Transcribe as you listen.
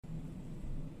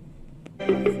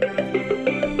You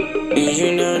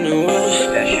know the what?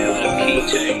 That shit low key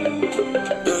tank.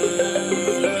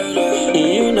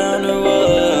 You know the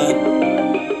what?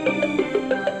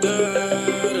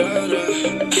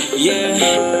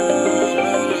 Yeah.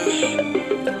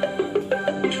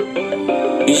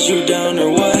 Is you down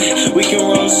or what? We can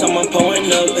roll some, I'm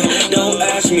pulling up. Don't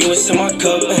ask me what's in my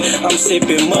cup. I'm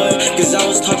sipping mud, cause I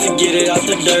was taught to get it out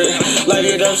the dirt. Light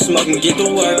it up, smoke and get to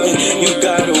work. You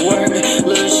gotta work,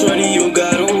 little shorty, you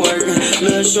gotta work.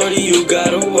 Little shorty, you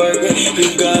gotta work.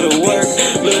 You gotta work,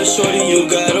 little shorty, you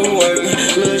gotta work.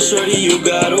 Little shorty, you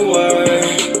gotta work.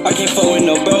 I can't fuck with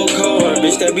no bro code,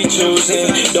 bitch that be choosing.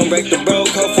 Don't break the bro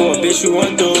code for a bitch who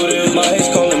run through it. My ex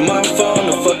calling my phone,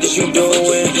 the fuck is you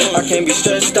doing? I can't be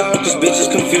stressed out, cause bitch is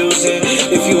confusing.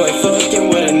 If you ain't fucking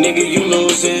with a nigga, you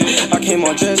losing. I came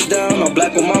all dressed down, all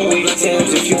black with my weak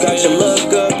Timbs. If you got your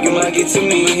luck up, you might get to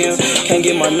meet him. Can't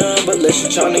get my number unless you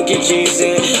tryna get G's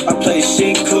in. I play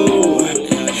shit cool,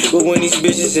 but when these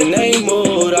bitches in they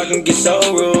mood, I can get so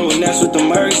rude, and that's what the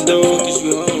mercs do.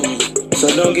 So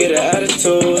don't get an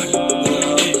attitude.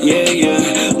 Yeah,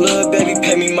 yeah. Lil' baby,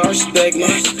 pay me my respect.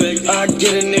 I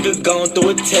get a nigga going through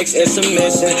a text,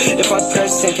 SMS. If I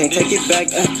press and can't take it back,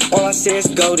 all I say is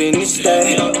go, then it's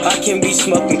that. I can be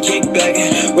smoking kickback,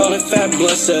 rolling fat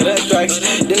blood, so that strikes.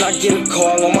 Then I get a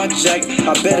call on my jack.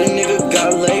 I bet a nigga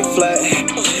got lay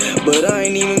flat, but I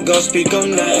ain't even gon' speak on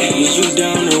that. Is you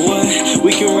down or what?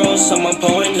 We can roll some, I'm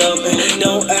pulling up.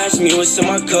 Don't ask me what's in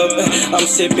my cup. I'm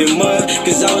sipping mud,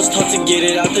 cause I was taught to get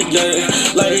it out the dirt.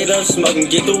 Light it up, smoke and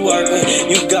get to work.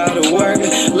 You gotta work,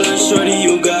 little shorty,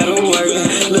 you gotta work.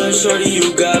 Little shorty,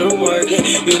 you gotta work.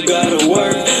 You gotta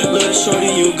work, little shorty,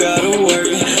 you gotta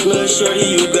work. Little shorty,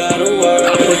 you gotta work.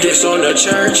 I put this on the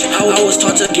church. I was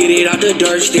taught to get it out the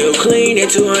dirt. Still clean in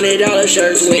 $200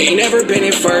 shirts. We ain't never been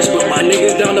in first, but my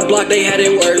niggas down the block, they had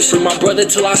it worse. Free my brother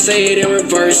till I say it in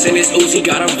reverse. And this Uzi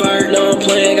got a vert. No, I'm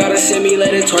playing, gotta send me,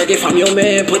 let it twerk. If I'm your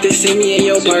man, put this in me in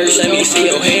your purse. Let me see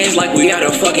your hands like we at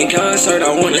a fucking concert.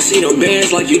 I wanna see them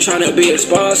bands like you tryna be a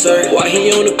sponsor. While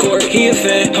he on the court, he a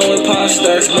fan, hoe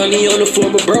imposter. Money on the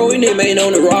floor, but bro, and him ain't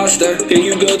on the roster. Here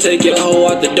you go, take your hoe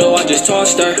out the door, I just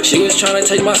tossed her. She was tryna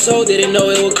take my soul, didn't know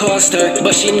it would cost her.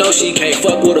 But she know she can't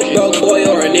fuck with a broke boy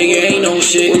or a nigga ain't no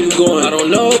shit. Where you going? I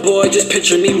don't know, boy, just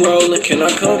picture me rolling. Can I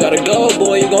come? Gotta go,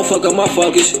 boy, you gon' fuck up my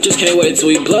focus. Just can't wait till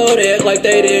we blow that like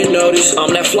they didn't notice.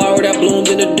 I'm that flower that blooms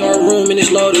in the dark room in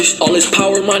this lotus. All this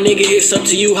power, my nigga, it's up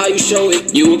to you how you show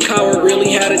it. You a coward,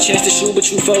 really had a chance to shoot,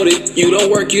 but you folded. You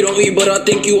don't work, you don't eat, but I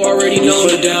think you already know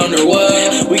it. Down or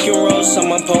what? We can roll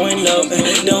some, I'm pulling up.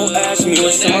 Don't ask me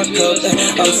what's in my cup.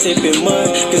 I'm sipping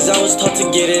mud, cause I was taught to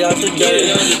get it out the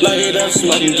dirt. Light it up,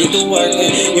 smoke and get to work.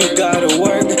 You gotta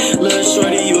work, little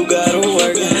shorty, you gotta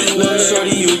work. Little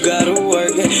shorty, you gotta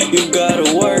work. You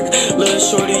gotta work, little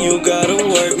shorty, you gotta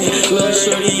work. Little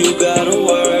shorty, you gotta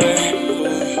work.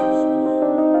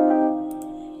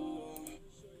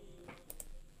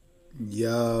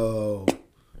 Yo,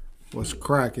 what's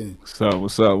cracking? What's up?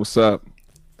 What's up? What's up?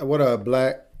 What up,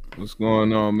 Black? What's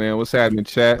going on, man? What's happening,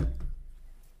 chat?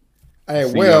 Hey,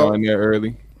 See well, y'all in there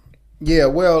early. Yeah,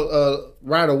 well,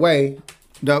 right away,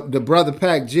 the brother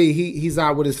Pac G, he's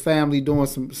out with his family doing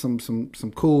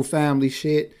some cool family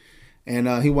shit, and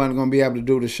he wasn't gonna be able to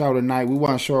do the show tonight. We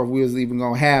weren't sure if we was even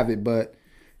gonna have it, but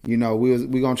you know,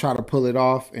 we gonna try to pull it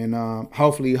off, and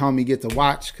hopefully homie get to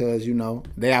watch, cause you know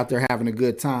they out there having a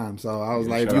good time. So I was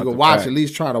like, if you could watch, at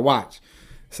least try to watch.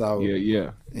 So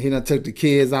yeah, he done took the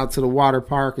kids out to the water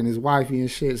park and his wifey and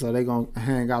shit, so they gonna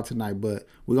hang out tonight. But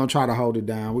we're gonna try to hold it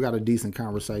down. We got a decent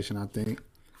conversation, I think.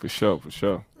 For sure.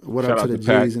 What up to the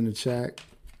G's in the chat?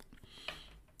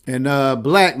 And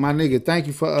Black, my nigga, thank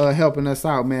you for helping us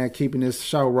out, man, keeping this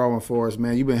show rolling for us,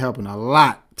 man. You've been helping a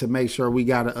lot to make sure we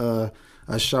got a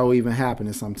show even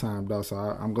happening sometime, though. So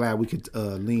I'm glad we could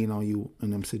lean on you in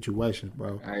them situations,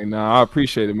 bro. Hey, no, I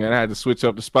appreciate it, man. I had to switch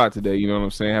up the spot today. You know what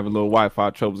I'm saying? Having a little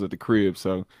Wi-Fi troubles at the crib,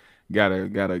 so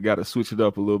gotta switch it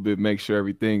up a little bit. Make sure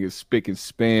everything is spick and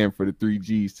span for the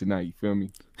 3Gs tonight. You feel me?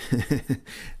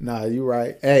 Nah, you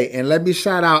right. Hey, and let me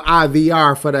shout out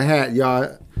IVR for the hat,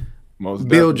 y'all. Most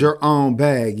Build definitely. your own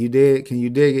bag. You did? Can you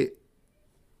dig it?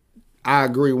 I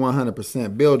agree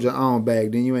 100%. Build your own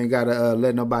bag. Then you ain't got to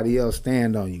let nobody else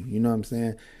stand on you. You know what I'm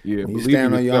saying? Yeah, when you believe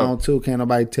stand in on your yourself. own too, can't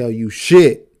nobody tell you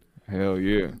shit. Hell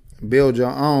yeah. Build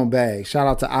your own bag. Shout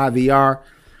out to IVR.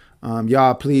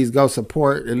 Y'all please go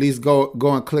support. At least go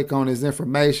and click on his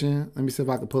information. Let me see if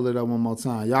I can pull it up one more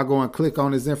time. Y'all go and click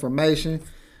on his information.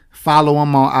 Follow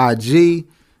him on IG.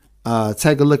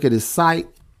 Take a look at his site.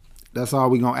 That's all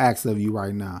we going to ask of you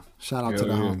right now. Shout out to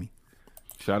the homie.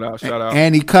 Shout out, shout out.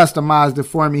 And he customized it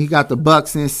for me. He got the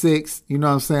Bucks in 6. You know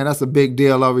what I'm saying? That's a big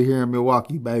deal over here in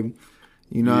Milwaukee, baby.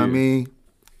 You know what I mean?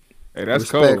 Hey, that's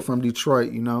Respect cool. from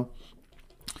Detroit, you know.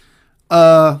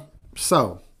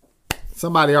 So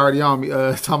somebody already on me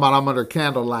talking about I'm under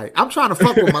candlelight. I'm trying to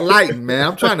fuck with my lighting, man.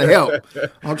 I'm trying to help.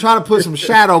 I'm trying to put some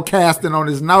shadow casting on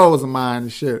this nose of mine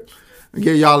and shit. And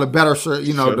give y'all a better,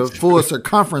 the full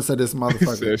circumference of this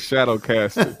motherfucker. Shadow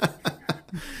casting.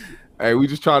 Hey, we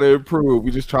just try to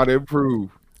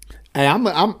improve. Hey,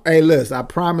 hey, listen, I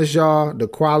promise y'all the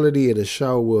quality of the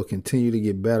show will continue to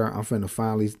get better. I'm finna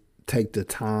finally take the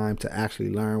time to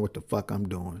actually learn what the fuck I'm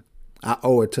doing. I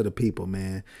owe it to the people,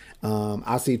 man.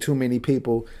 I see too many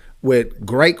people with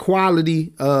great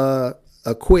quality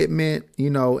equipment,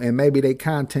 and maybe their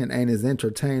content ain't as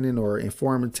entertaining or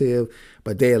informative,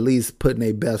 but they at least putting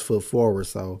their best foot forward.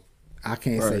 So I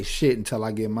can't say shit until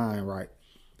I get mine right.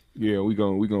 Yeah, we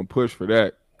gonna push for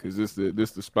that because this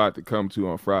the spot to come to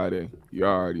on Friday. You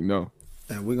already know.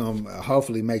 And we're gonna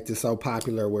hopefully make this so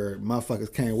popular where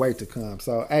motherfuckers can't wait to come.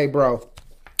 So hey, bro,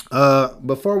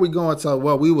 before we go into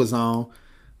what we was on,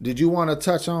 did you want to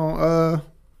touch on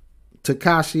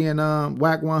Tekashi and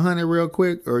Whack 100 real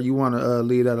quick, or you want to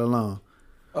leave that alone?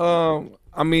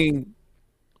 I mean,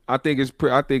 I think it's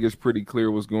pretty clear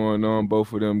what's going on.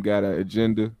 Both of them got an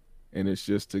agenda, and it's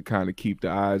just to kind of keep the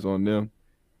eyes on them,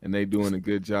 and they doing a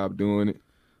good job doing it.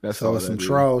 That's so all. It's some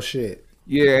troll shit.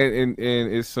 Yeah, and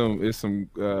it's some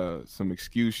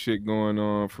excuse shit going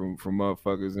on from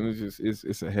motherfuckers, and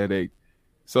it's a headache.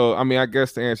 So I mean, I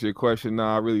guess to answer your question,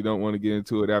 I really don't want to get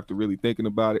into it after really thinking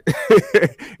about it.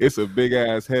 It's a big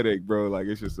ass headache, bro. Like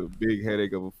it's just a big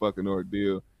headache of a fucking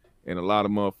ordeal, and a lot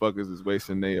of motherfuckers is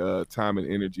wasting their time and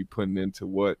energy putting into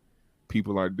what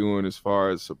people are doing as far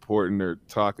as supporting or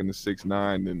talking to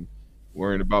 6ix9ine and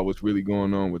worrying about what's really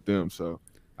going on with them. So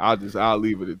I'll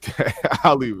leave it at that.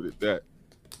 I'll leave it at that.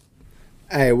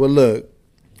 Hey, well, look,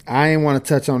 I ain't want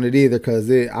to touch on it either because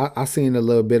I seen a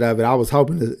little bit of it. I was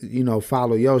hoping to,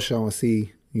 follow your show and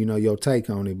see, your take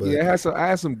on it. But yeah, I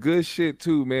had some good shit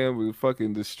too, man.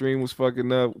 The stream was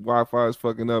fucking up, Wi-Fi was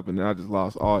fucking up, and I just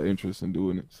lost all interest in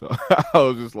doing it. So I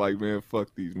was just like, man, fuck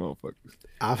these motherfuckers.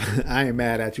 I ain't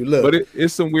mad at you. Look, but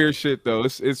it's some weird shit though.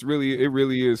 It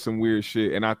really is some weird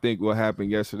shit, and I think what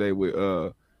happened yesterday with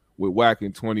Whack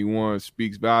and 21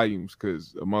 speaks volumes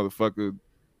because a motherfucker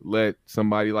let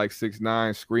somebody like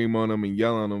 6ix9ine scream on him and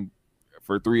yell on him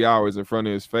for 3 hours in front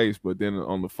of his face, but then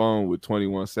on the phone with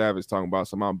 21 Savage talking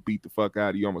about I'm beat the fuck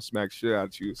out of you, I'm gonna smack shit out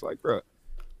of you. It's like, bro,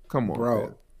 come on, bro.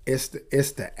 Man. It's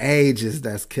the ages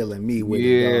that's killing me with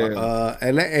it.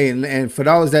 And for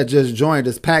those that just joined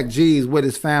us, Pac G's with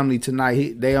his family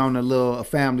tonight. They on a little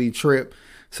family trip,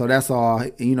 so that's all.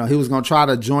 He was gonna try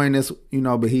to join us,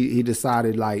 but he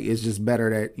decided like it's just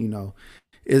better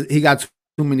that he got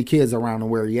too many kids around him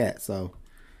where he at. So,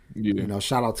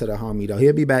 shout out to the homie though.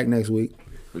 He'll be back next week.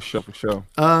 For sure.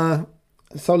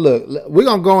 So look, we're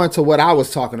gonna go into what I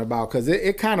was talking about because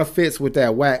it kind of fits with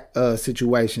that Whack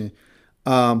situation.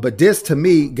 But this to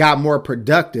me got more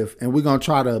productive, and we're gonna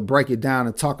try to break it down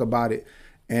and talk about it.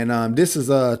 And this is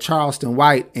Charleston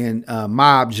White and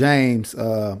Mob James,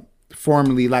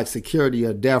 formerly like security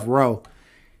of Death Row.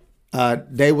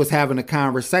 They was having a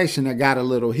conversation that got a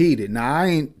little heated. Now I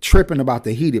ain't tripping about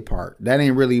the heated part. That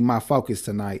ain't really my focus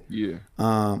tonight. Yeah.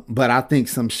 But I think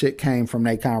some shit came from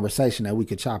that conversation that we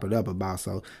could chop it up about.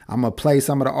 So I'm gonna play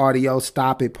some of the audio,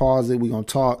 stop it, pause it. We're gonna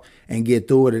talk and get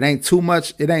through it. It ain't too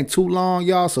much, it ain't too long,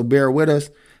 y'all. So bear with us.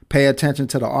 Pay attention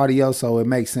to the audio so it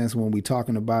makes sense when we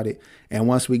talking about it. And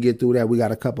once we get through that, we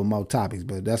got a couple more topics,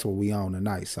 but that's what we on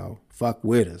tonight. So fuck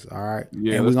with us, all right?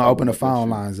 Yeah, and we're gonna open the phone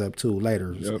lines up too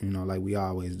later, like we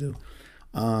always do.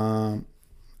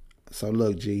 So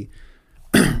look, G,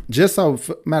 just so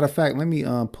matter of fact, let me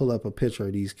pull up a picture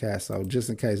of these cats. So just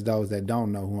in case those that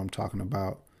don't know who I'm talking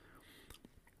about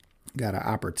got an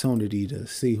opportunity to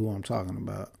see who I'm talking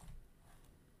about.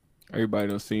 Everybody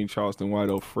done seen Charleston White,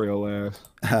 old frail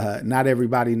ass. Not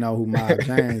everybody know who Mob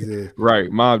James is. Right,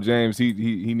 Mob James. He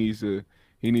needs a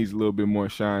little bit more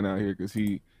shine out here because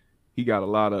he got a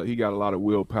lot of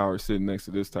willpower sitting next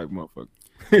to this type of motherfucker.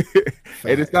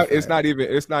 And it's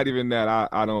not even that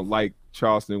I don't like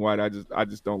Charleston White. I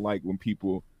just don't like when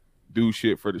people do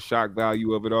shit for the shock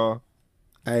value of it all.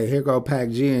 Hey, here go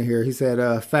Pac G in here. He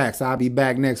said, facts, I'll be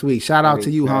back next week. Shout out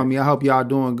to you, homie. I hope y'all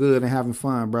doing good and having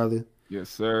fun, brother. Yes,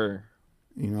 sir.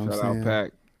 You know what Shout I'm saying? out,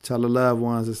 Pac. Tell the loved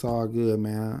ones it's all good,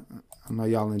 man. I know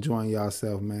y'all enjoying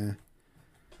yourself, man.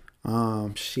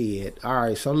 Shit. All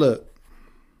right, so look.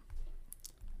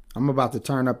 I'm about to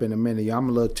turn up in a minute. Y'all. I'm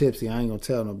a little tipsy. I ain't gonna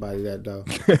tell nobody that though.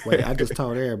 Wait, I just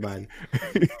told everybody.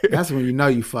 That's when you know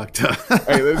you fucked up.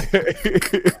 Hey, let's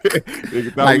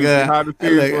Like, look,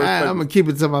 I'm gonna keep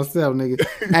it to myself,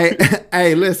 nigga.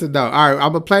 hey, listen though. All right,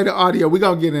 I'm gonna play the audio. We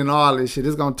gonna get into all this shit.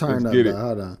 It's gonna turn up. Though.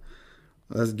 Hold on.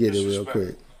 Let's get it real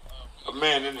quick. A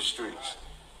man in the streets.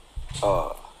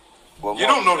 You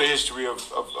don't know the history of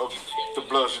the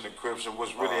Bloods and the Crips and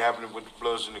what's really happening with the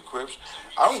Bloods and the Crips.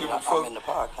 I don't give a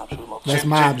fuck. That's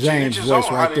Mob James' voice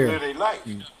right there. Live their life.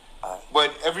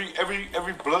 But every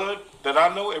Blood that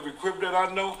I know, every Crip that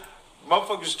I know,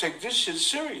 motherfuckers take this shit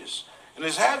serious, and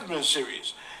it has been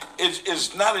serious.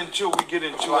 It's not until we get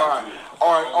into our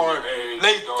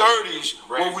late 30s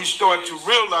where we start to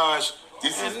realize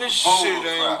this shit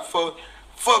ain't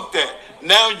fuck that.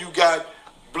 Now you got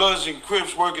Bloods and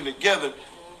Crips working together,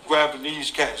 grabbing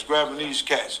these cats.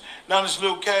 Now this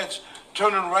little cat's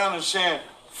turning around and saying,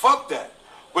 fuck that.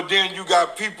 But then you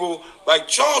got people like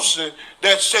Charleston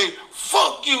that say,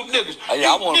 fuck you niggas.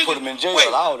 Yeah, I want to put them in jail. Wait,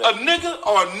 a nigga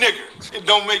or a nigger? It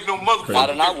don't make no motherfucker. Not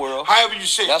in our world. However you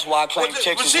say. That's why I claim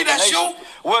Texas but see, nigga that's nation. you?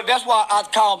 Well, that's why I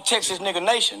call them Texas nigga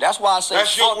nation. That's why I say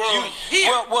that's fuck your world you.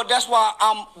 Here. Well, that's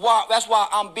why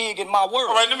I'm big in my world.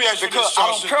 All right, let me ask you because this,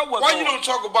 Charleston. I don't care what why you don't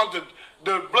talk about the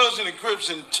Bloods and the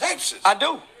Crips in Texas? I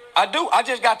do. I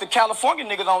just got the California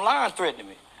niggas online threatening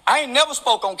me. I ain't never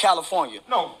spoke on California.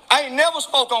 No. I ain't never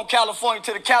spoke on California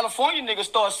till the California niggas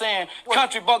start saying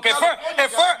country buck. At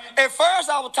first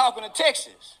I was talking to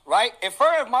Texas, right? At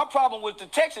first my problem was the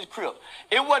Texas Crips.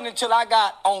 It wasn't until I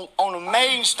got on the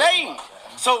main stage.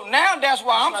 So now that's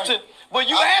why I'm still. But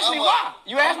you asked me why.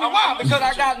 You asked me why. Because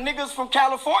I got niggas from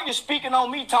California speaking on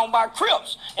me talking about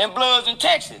Crips and Bloods in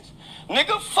Texas.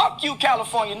 Nigga, fuck you,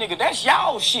 California nigga. That's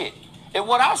y'all shit. Is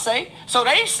what I say. So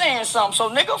they saying something. So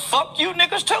nigga, fuck you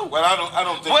niggas too. Well, I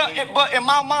don't think. Well, but in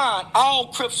my mind, all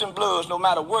Crips and Bloods, no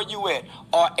matter where you at,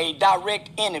 are a direct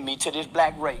enemy to this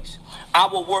black race. I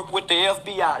will work with the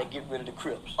FBI to get rid of the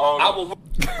Crips. Oh, no. I will. All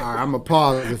right, I'm gonna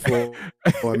pause it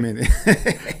for a minute.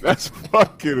 That's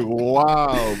fucking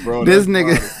wild, bro. This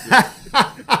nigga.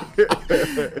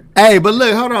 Hey, but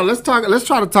look, hold on. Let's try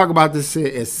to talk about this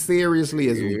shit as seriously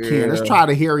as we can. Let's try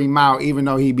to hear him out, even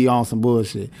though he be on some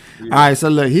bullshit. Yeah. All right, so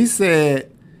look, he said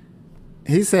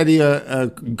he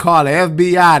call the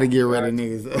FBI to get rid of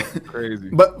niggas. Crazy.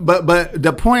 But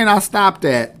the point I stopped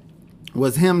at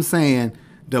was him saying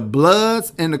the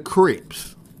Bloods and the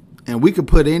Crips, and we could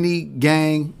put any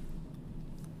gang,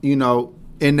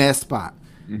 in that spot,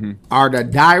 are the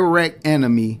direct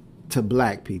enemy to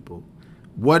black people.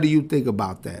 What do you think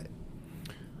about that?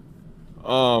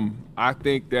 I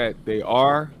think that they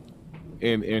are,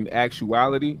 in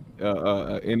actuality,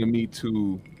 enemy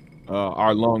to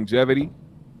our longevity.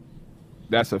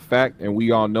 That's a fact, and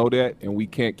we all know that, and we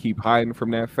can't keep hiding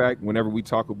from that fact. Whenever we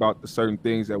talk about the certain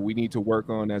things that we need to work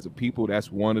on as a people, that's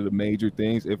one of the major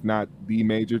things, if not the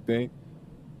major thing,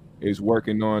 is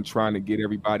working on trying to get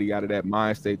everybody out of that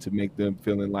mind state to make them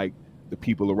feeling like the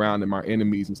people around them are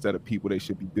enemies instead of people they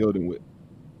should be building with.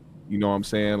 You know what I'm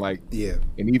saying? Like, yeah.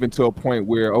 And even to a point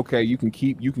where, okay, you can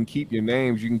keep your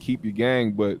names, you can keep your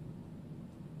gang, but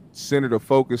center the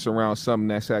focus around something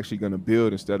that's actually going to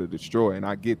build instead of destroy. And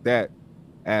I get that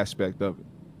aspect of it.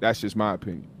 That's just my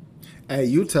opinion. Hey,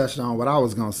 you touched on what I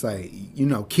was gonna say.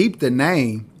 Keep the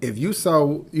name. If you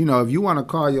if you want to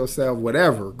call yourself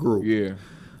whatever group,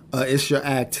 it's your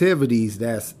activities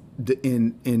that's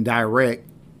in direct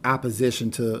opposition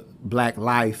to black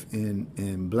life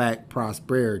and black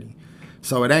prosperity.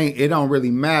 So it don't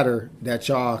really matter that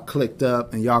y'all clicked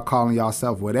up and y'all calling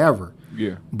yourself whatever.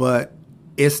 Yeah. But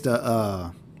it's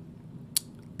the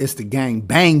gang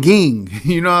banging.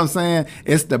 You know what I'm saying?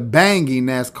 It's the banging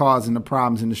that's causing the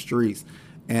problems in the streets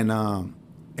and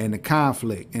the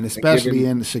conflict. And especially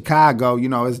in Chicago,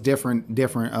 it's different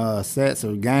sets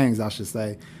of gangs, I should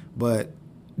say. But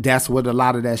that's what a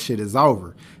lot of that shit is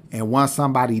over. And once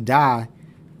somebody die,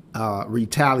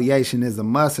 retaliation is a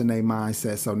must in their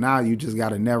mindset. So now you just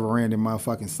got a never-ending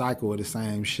motherfucking cycle of the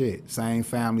same shit. Same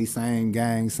family, same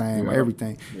gang, same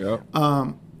everything. Yep.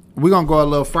 We're going to go a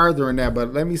little further in that,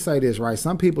 but let me say this, right?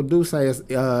 Some people do say, it's,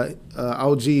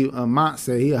 OG Mont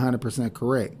said he 100%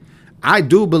 correct. I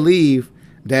do believe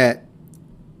that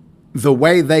the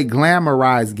way they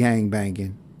glamorized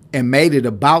gangbanging and made it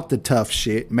about the tough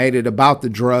shit, made it about the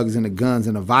drugs and the guns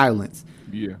and the violence,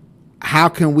 how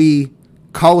can we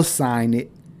co-sign it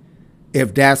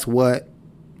if that's what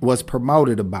was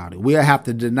promoted about it? We'll have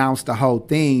to denounce the whole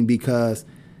thing because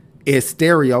it's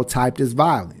stereotyped as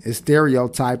violent. It's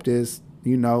stereotyped as,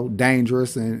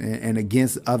 dangerous and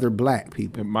against other black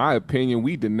people. In my opinion,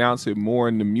 we denounce it more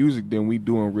in the music than we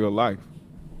do in real life.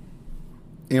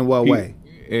 In what way?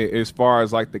 As far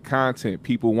as like the content,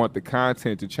 people want the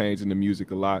content to change in the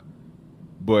music a lot,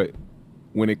 but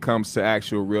when it comes to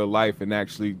actual real life and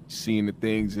actually seeing the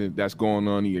things that's going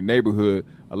on in your neighborhood,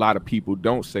 a lot of people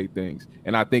don't say things.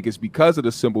 And I think it's because of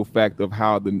the simple fact of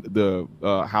how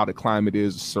the climate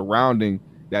is surrounding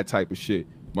that type of shit.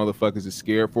 Motherfuckers is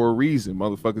scared for a reason.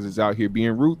 Motherfuckers is out here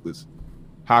being ruthless.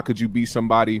 How could you be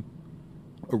somebody,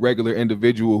 a regular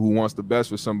individual who wants the best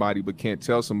for somebody but can't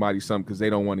tell somebody something because they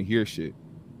don't want to hear shit?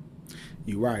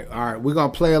 You're right. All right, we're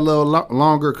going to play a little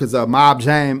longer because Mob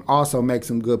James also makes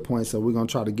some good points, so we're going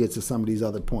to try to get to some of these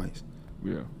other points.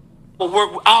 Yeah. Well,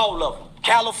 we're all of them.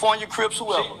 California Crips,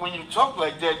 whoever. See, when you talk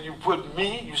like that, you put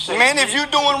me. You say, man, me, if you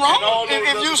doing wrong,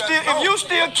 if you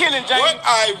still killing, James. What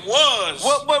I was.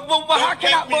 How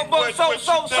can I? So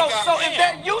if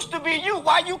that used to be you,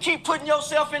 why you keep putting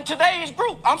yourself in today's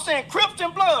group? I'm saying Crips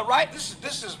and Blood, right?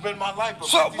 This has been my life.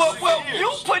 So,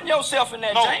 you putting yourself in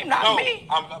that, James, not me.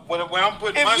 When I'm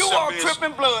putting myself in. If you are Crip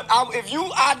and Blood, if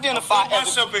you identify as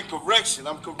myself in correction,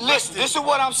 I'm correcting. Listen, this is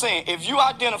what I'm saying. If you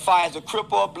identify as a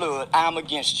Crip or Blood, I'm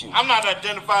against you. I'm not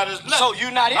identified as nothing. So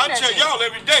you're not in that. I tell y'all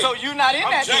every day. So you're not in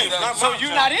that James, then. So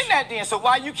you're not in that then. So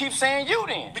why you keep saying you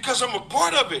then? Because I'm a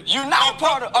part of it. You're not a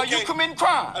part of. Are you committing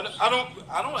crime?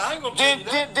 I ain't gonna tell you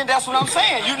that. Then that's what I'm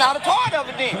saying. You're not a part of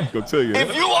it then. I'm gonna tell you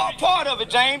if you are a part of it,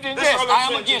 James, then yes, I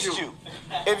am against you.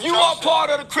 If you are part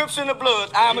of the Crips and the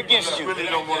Bloods, I am against you. You really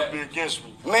don't want to be against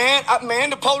me. Man,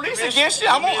 the police against you.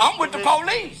 I'm with the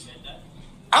police.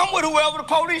 I'm with whoever the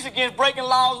police against breaking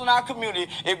laws in our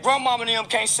community. If grandmama and them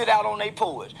can't sit out on their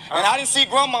porch. And I didn't see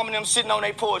grandmama and them sitting on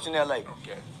their porch in L.A.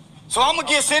 Okay. So I'm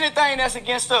against anything that's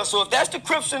against us. So if that's the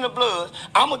Crips and the Bloods,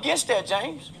 I'm against that,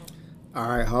 James. All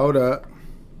right, hold up.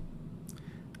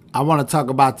 I want to talk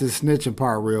about this snitching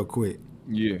part real quick.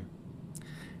 Yeah.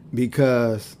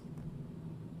 Because,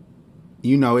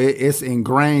 you know, it's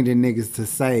ingrained in niggas to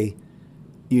say,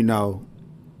 you know,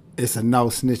 it's a no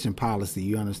snitching policy.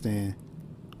 You understand?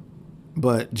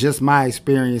 But just my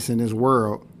experience in this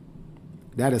world,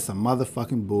 that is some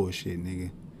motherfucking bullshit,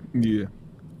 nigga. Yeah.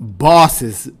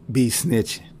 Bosses be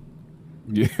snitching.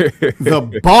 Yeah.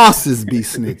 The bosses be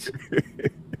snitching.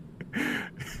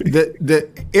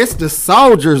 It's the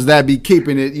soldiers that be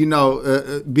keeping it, you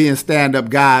know, being stand-up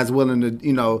guys willing to,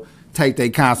 you know, take their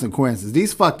consequences.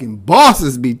 These fucking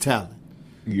bosses be telling.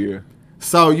 Yeah.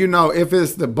 So, you know, if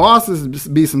it's the bosses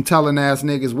be some telling ass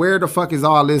niggas, where the fuck is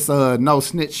all this no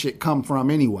snitch shit come from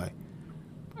anyway?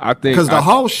 I think because the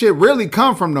whole shit really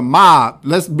come from the mob.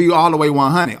 Let's be all the way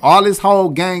 100. All this whole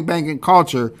gang banging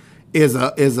culture is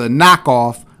a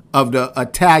knockoff of the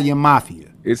Italian mafia.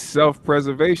 It's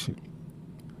self-preservation.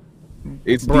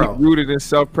 It's Bro. deep-rooted in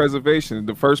self-preservation.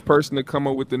 The first person to come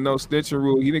up with the no snitching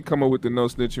rule, he didn't come up with the no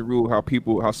snitching rule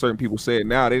how certain people say it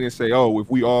now. They didn't say, oh, if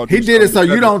we all do he did it so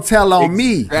you don't tell on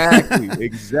me.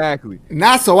 Exactly.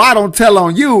 Not so I don't tell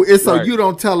on you, it's so Right. you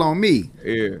don't tell on me.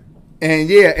 Yeah.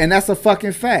 And that's a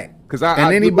fucking fact.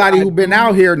 Anybody who been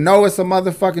out here know it's a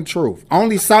motherfucking truth.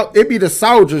 It be the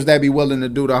soldiers that be willing to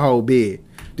do the whole bid.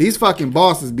 These fucking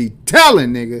bosses be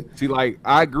telling, nigga. See, like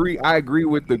I agree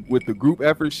with the group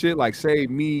effort shit. Like, say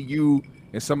me, you,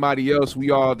 and somebody else,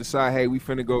 we all decide, hey, we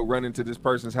finna go run into this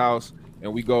person's house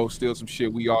and we go steal some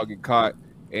shit. We all get caught,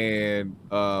 and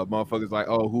motherfuckers like,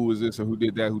 oh, who is this or who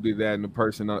did that, and the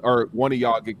person or one of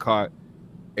y'all get caught,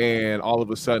 and all of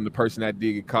a sudden the person that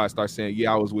did get caught starts saying,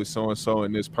 yeah, I was with so and so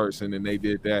and this person and they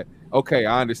did that. Okay,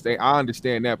 I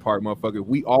understand that part, motherfucker.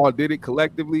 We all did it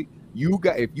collectively.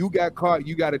 If you got caught,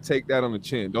 you got to take that on the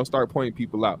chin. Don't start pointing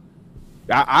people out.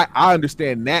 I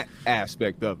understand that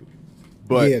aspect of it,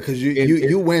 but yeah, because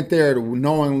you went there to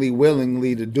knowingly,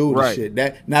 willingly to do the right. shit.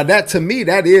 That to me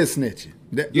that is snitching.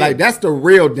 Like that's the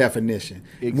real definition.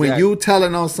 Exactly. When you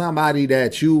telling on somebody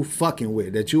that you fucking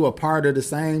with, that you a part of the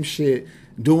same shit,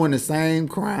 doing the same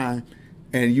crime,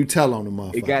 and you tell on the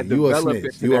motherfucker. It got you a developed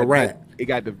snitch. into You a rat. It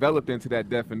got developed into that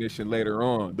definition later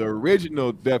on. The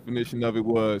original definition of it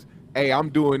was, hey, I'm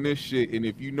doing this shit, and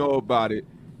if you know about it,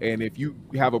 and if you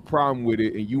have a problem with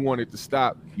it, and you want it to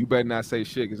stop, you better not say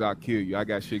shit, because I'll kill you. I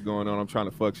got shit going on. I'm trying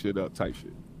to fuck shit up type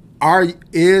shit.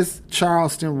 Is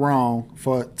Charleston wrong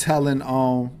for telling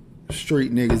on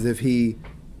street niggas if he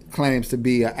claims to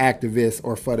be an activist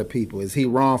or for the people? Is he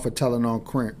wrong for telling on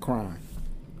crime?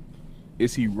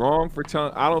 Is he wrong for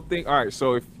telling? I don't think. All right,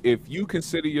 so if you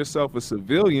consider yourself a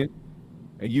civilian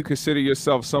and you consider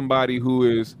yourself somebody who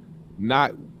is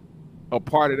not a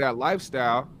part of that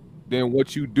lifestyle, then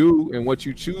what you do and what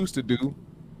you choose to do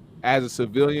as a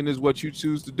civilian is what you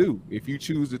choose to do. If you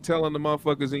choose to tell on the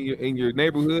motherfuckers in your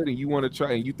neighborhood and you want to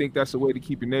try and you think that's a way to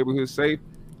keep your neighborhood safe,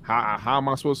 how am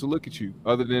I supposed to look at you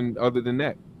other than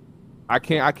that? I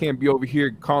can't be over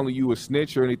here calling you a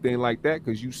snitch or anything like that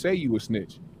because you say you a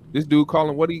snitch. This dude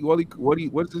calling what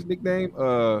is his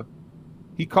nickname?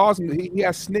 He calls him. He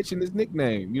has snitch in his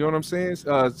nickname. You know what I'm saying?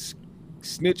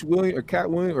 Snitch William or Cat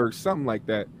William or something like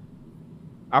that.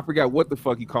 I forgot what the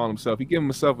fuck he called himself. He gave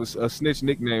himself a snitch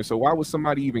nickname. So why would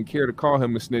somebody even care to call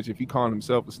him a snitch if he calling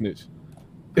himself a snitch?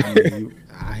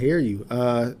 I hear you.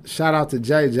 Shout out to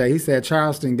JJ. He said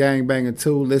Charleston gang banging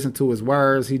too. Listen to his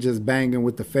words. He just banging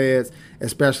with the feds,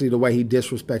 especially the way he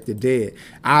disrespected Dead.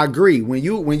 I agree. When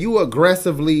you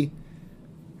aggressively,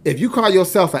 if you call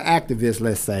yourself an activist,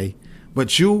 let's say,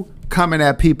 but you coming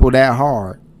at people that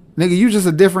hard, nigga, you just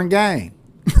a different gang.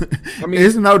 I mean,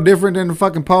 it's no different than the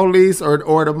fucking police or the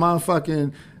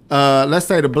motherfucking let's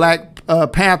say the Black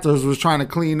Panthers was trying to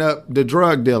clean up the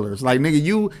drug dealers. Like, nigga,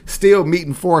 you still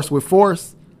meeting force with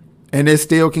force, and it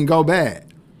still can go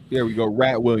bad. There we go.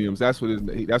 Rat Williams. That's what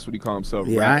he called himself.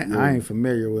 Yeah, I ain't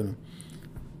familiar with him.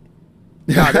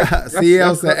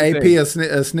 CL said AP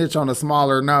a snitch on a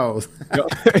smaller nose.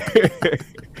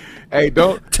 Hey,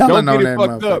 don't get it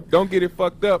fucked up. Don't get it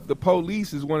fucked up. The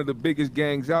police is one of the biggest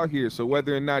gangs out here. So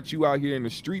whether or not you out here in the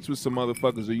streets with some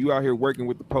motherfuckers or you out here working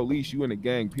with the police, you in a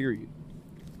gang, period.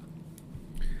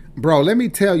 Bro, let me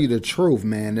tell you the truth,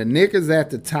 man. The niggas at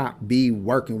the top be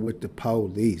working with the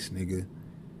police, nigga.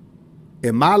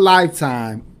 In my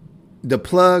lifetime, the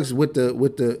plugs with the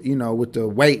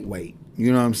weight.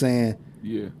 You know what I'm saying?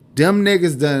 Yeah. Them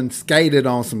niggas done skated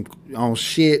on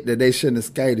shit that they shouldn't have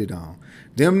skated on.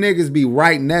 Them niggas be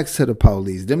right next to the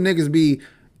police. Them niggas be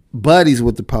buddies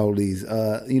with the police.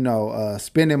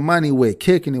 Spending money with,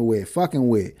 kicking it with, fucking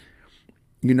with.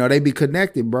 You know, they be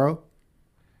connected, bro.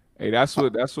 Hey, that's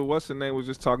what what's the name was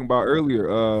just talking about earlier.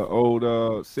 Old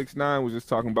 6ix9ine was just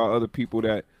talking about other people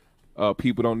that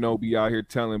people don't know be out here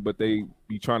telling, but they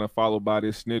be trying to follow by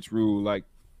this snitch rule. Like,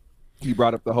 he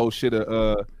brought up the whole shit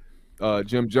of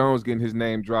Jim Jones getting his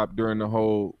name dropped during the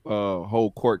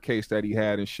whole court case that he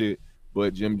had and shit.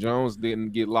 But Jim Jones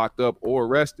didn't get locked up or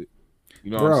arrested.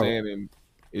 You know what I'm saying? And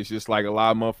it's just like a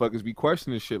lot of motherfuckers be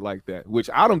questioning shit like that, which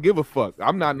I don't give a fuck.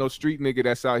 I'm not no street nigga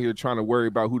that's out here trying to worry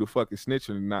about who the fuck is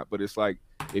snitching or not. But it's like,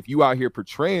 if you out here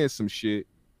portraying some shit,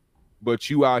 but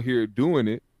you out here doing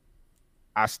it,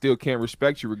 I still can't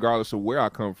respect you regardless of where I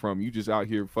come from. You just out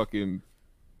here fucking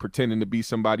pretending to be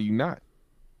somebody you not.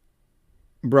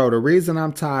 Bro, the reason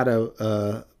I'm tired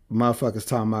of motherfuckers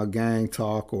talking about gang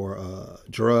talk or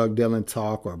drug dealing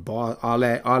talk or all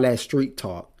that street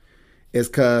talk is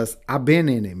because I've been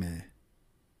in it, man.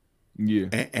 Yeah.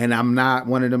 And I'm not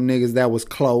one of them niggas that was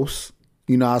close.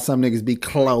 You know how some niggas be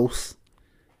close.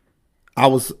 I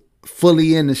was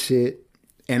fully in the shit,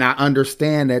 and I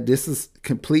understand that this is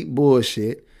complete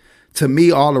bullshit. To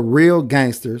me, all the real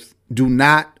gangsters do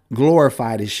not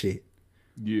glorify this shit.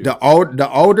 Yeah. The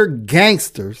older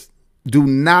gangsters do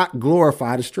not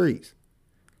glorify the streets.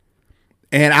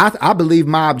 And I believe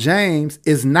Mob James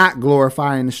is not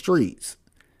glorifying the streets.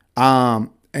 And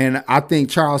I think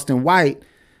Charleston White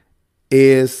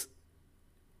he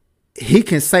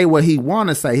can say what he want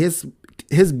to say.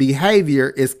 His behavior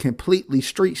is completely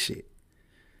street shit.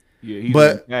 Yeah, he's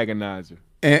an agonizer.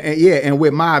 And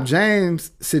with Mob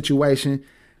James' situation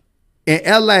in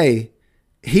LA,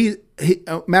 he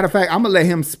matter of fact, I'm gonna let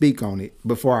him speak on it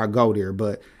before I go there.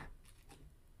 But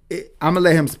I'm gonna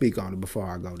let him speak on it before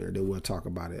I go there. Then we'll talk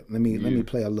about it. Let me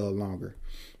play a little longer.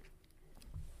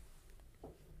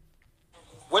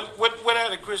 What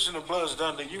had the Christian of Bloods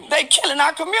done to you? They killing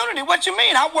our community. What you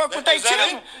mean? I work with their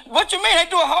children. What you mean? They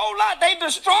do a whole lot. They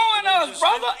destroying us,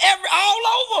 brother. All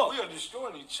over. We are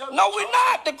destroying each other. No, we're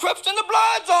not. The Crips and the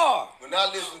Bloods are. When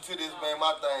I listen to this, man,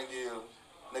 my thing is,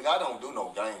 nigga, I don't do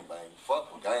no gang bang.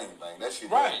 Fuck with gang bang. That shit,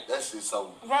 right. That shit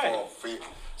so right. Fit.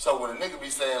 So when a nigga be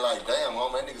saying like, damn,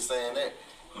 homie, that nigga saying that,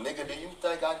 nigga, do you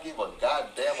think I give a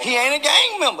goddamn? He ain't a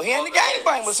gang member. He ain't a gang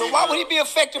banger. So why would he be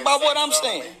affected by what I'm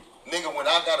saying? Nigga, when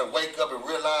I gotta wake up and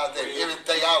realize that every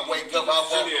day I wake up,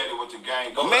 I with the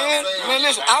gang. Man,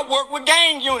 listen, I work with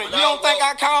gang units. You don't think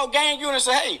I call gang units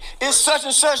and say, hey, it's such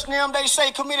and such them they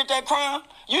say committed that crime?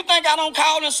 You think I don't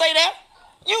call and say that?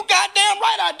 You goddamn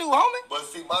right I do, homie. But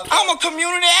see, I'm a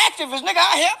community activist, nigga.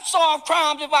 I help solve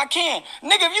crimes if I can.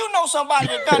 Nigga, if you know somebody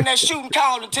that done that shooting,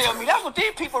 call and tell me. That's what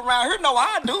these people around here know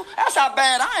I do. That's how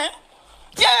bad I am.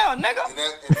 Yeah, nigga.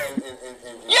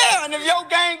 Yeah, and if your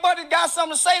gang buddy got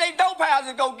something to say, they dope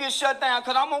houses go get shut down,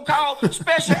 because I'm going to call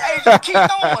Special Agent Keith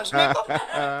Owens,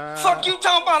 nigga. Fuck you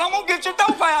talking about? I'm going to get your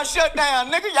dope house shut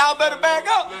down, nigga. Y'all better back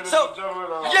up. So,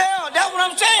 yeah, that's what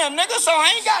I'm saying, nigga. So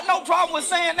I ain't got no problem with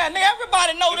saying that. Nigga,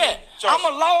 everybody know that.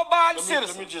 I'm a law-abiding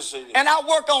citizen. Let me just say this. And I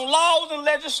work on laws and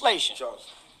legislation. Charles,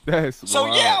 So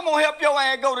wild. yeah, I'm gonna help your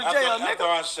ass go to jail, After nigga.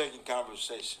 our second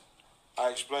conversation, I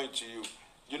explained to you,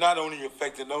 you're not only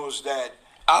affecting those that.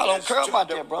 I don't care about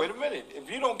that, bro. Wait a minute. If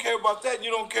you don't care about that, you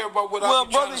don't care about what Well,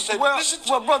 I'm trying to say. brother,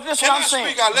 Listen, brother, this is what I'm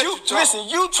saying. Listen,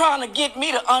 you trying to get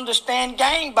me to understand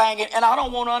gangbanging, and I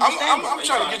don't want to understand. I'm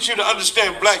trying to get you to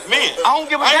understand black men. I don't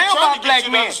give a damn about black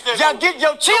men. Y'all get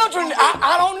your children.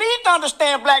 I don't need to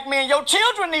understand black men. Your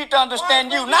children need to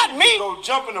understand you, not me. Go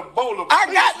jump in a bowl of.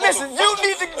 Listen. Your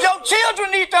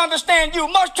children need to understand you.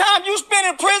 Much time you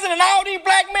spend in prison, and all these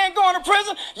black men going to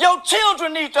prison. Your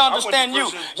children need to understand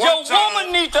you. Your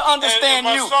woman need to understand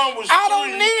you. I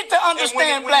don't need to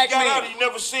understand black men.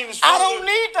 I don't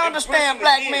need to understand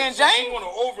black men, James.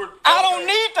 I don't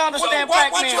need to understand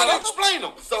black men. Why explain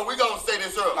them? So we gonna say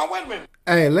this early. Now wait a minute.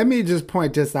 Hey, let me just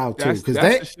point this out too, because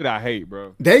that's the shit I hate,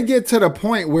 bro. They get to the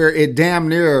point where it damn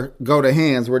near go to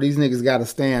hands where these niggas got to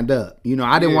stand up. You know,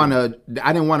 I didn't want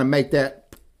to make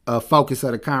that a focus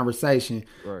of the conversation,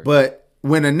 right. But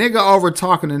when a nigga over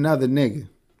talking another nigga,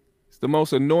 it's the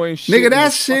most annoying shit. Nigga,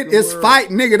 that shit is fight.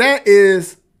 Nigga, that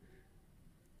is.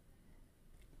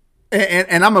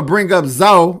 And I'm gonna bring up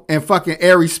Zoe and fucking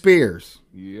Ari Spears.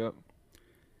 Yep.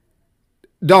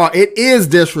 Dog, it is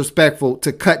disrespectful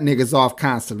to cut niggas off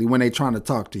constantly when they trying to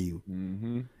talk to you.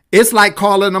 Mm-hmm. It's like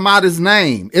calling them out his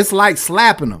name. It's like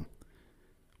slapping them.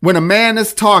 When a man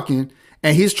is talking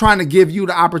and he's trying to give you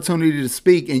the opportunity to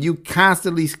speak and you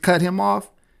constantly cut him off,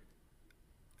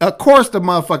 of course the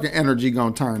motherfucking energy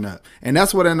gonna turn up. And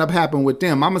that's what ended up happening with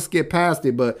them. I'm gonna skip past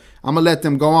it, but I'm gonna let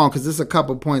them go on because there's a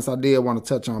couple points I did want to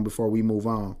touch on before we move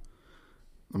on.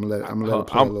 I'm gonna let it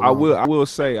play a little longer. I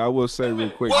will say real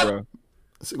quick, bro.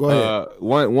 So go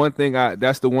ahead. One thing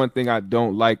that's the one thing I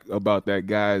don't like about that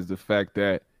guy is the fact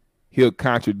that he'll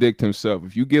contradict himself.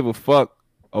 If you give a fuck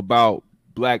about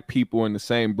black people in the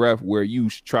same breath where you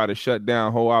try to shut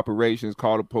down whole operations,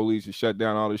 call the police and shut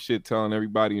down all the shit, telling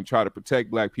everybody and try to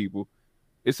protect black people,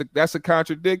 that's a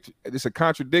contradiction. It's a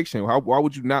contradiction. Why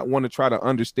would you not want to try to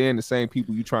understand the same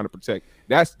people you're trying to protect?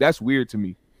 That's weird to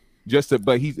me.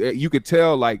 But you could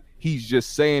tell like he's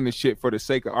just saying the shit for the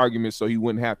sake of argument, so he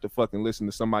wouldn't have to fucking listen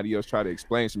to somebody else try to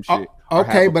explain some shit.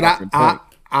 Okay, but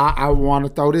I want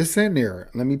to throw this in there.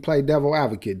 Let me play devil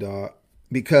advocate, dog,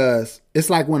 because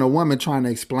it's like when a woman trying to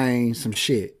explain some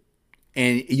shit,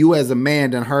 and you as a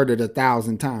man done heard it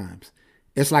 1,000 times.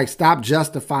 It's like stop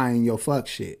justifying your fuck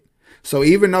shit. So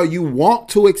even though you want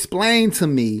to explain to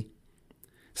me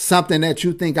something that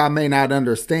you think I may not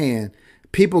understand,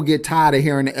 people get tired of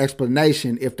hearing the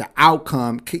explanation if the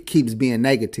outcome keeps being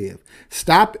negative.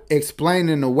 Stop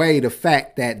explaining away the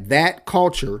fact that that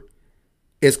culture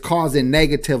is causing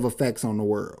negative effects on the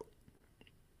world.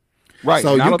 Right.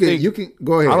 So you can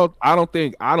go ahead. I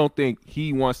don't think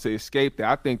he wants to escape that.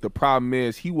 I think the problem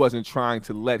is he wasn't trying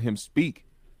to let him speak.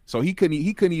 So he couldn't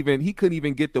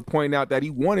even get the point out that he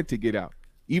wanted to get out.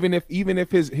 Even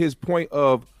if his point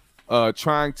of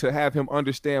trying to have him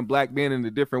understand black men in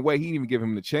a different way, he didn't even give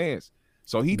him the chance.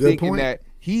 So he's thinking that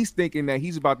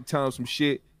he's about to tell him some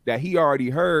shit that he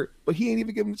already heard, but he ain't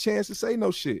even give him the chance to say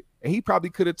no shit. And he probably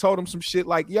could have told him some shit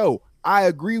like, yo, I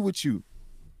agree with you.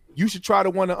 You should try to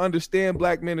want to understand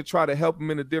black men and try to help them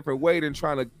in a different way than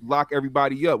trying to lock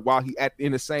everybody up while he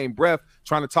in the same breath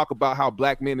trying to talk about how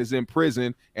black men is in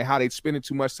prison and how they spending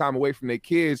too much time away from their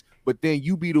kids. But then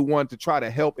you be the one to try to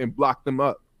help and block them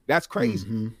up. That's crazy.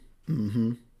 Mm-hmm.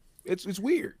 Mm-hmm. It's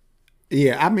weird.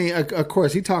 Yeah, I mean, of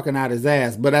course, he talking out his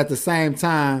ass, but at the same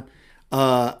time,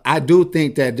 I do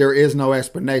think that there is no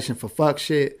explanation for fuck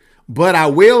shit. But I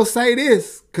will say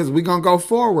this, because we're going to go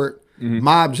forward. Mm-hmm.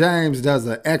 Mob James does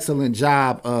an excellent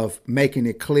job of making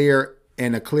it clear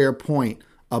and a clear point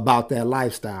about that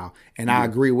lifestyle. And I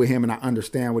agree with him and I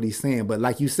understand what he's saying. But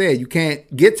like you said, you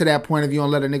can't get to that point if you don't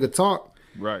let a nigga talk.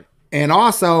 Right. And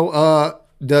also,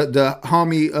 the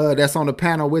homie that's on the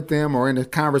panel with them or in the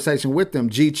conversation with them,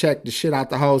 G-checked the shit out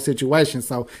the whole situation.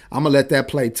 So I'm going to let that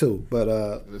play too. But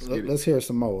let's hear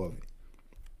some more of it.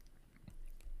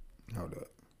 Hold up.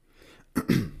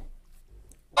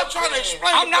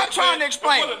 I'm not trying to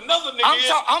explain.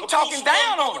 I'm talking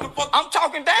down on him. I'm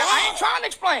talking down. I ain't trying to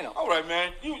explain him. All right,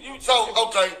 man.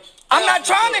 Okay. I'm not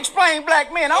trying to explain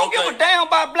black men. I don't give a damn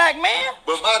about black men.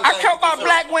 I care about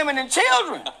black women and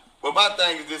children. But my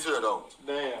thing is this here, though.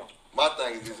 Damn. My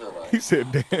thing is this here, right? He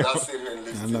said, damn. I sit here and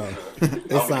listen to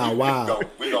it. It sound wild.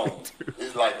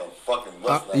 It's like a fucking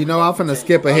Western. You know, I'm finna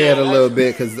skip ahead a little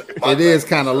bit because it is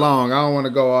kind of long. I don't want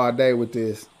to go all day with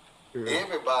this.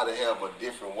 Everybody have a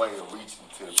different way of reaching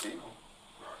to the people,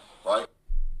 right?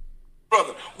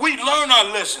 Brother, we learn our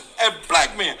lesson as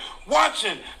black men,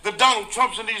 watching the Donald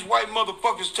Trumps and these white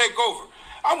motherfuckers take over.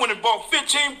 I went and bought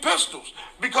 15 pistols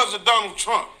because of Donald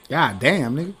Trump. God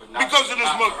damn, nigga. Because of this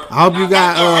motherfucker. I hope you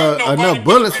got enough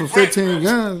bullets for 15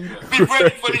 guns. Be ready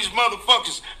for these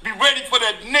motherfuckers. Be ready for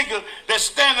that nigga that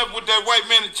stand up with that white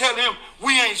man and tell him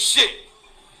we ain't shit.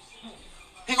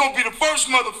 He gonna be the first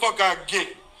motherfucker I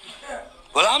get.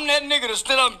 Well, I'm that nigga that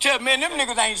stood up and tell man, them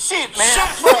niggas ain't shit, man.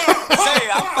 Shut Say,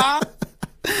 I'm fine.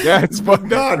 That's fucking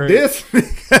God, crazy. this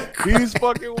nigga. He's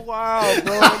fucking wild,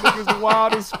 bro. Niggas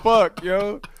wild as fuck,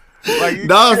 yo. Like,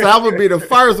 No, so I would be the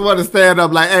first one to stand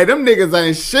up like, hey, them niggas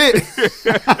ain't shit.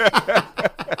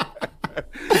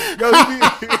 yo,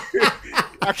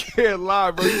 I can't lie,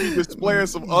 bro. You be displaying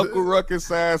some Uncle Ruckus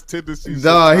ass tendencies.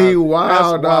 Dog, he sometimes.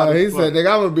 wild, That's dog. He as said, fuck. nigga,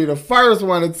 I would be the first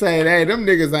one to say, hey, them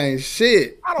niggas ain't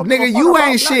shit. I don't give a Nigga, fuck you about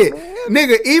ain't black shit. man.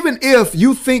 Nigga, even if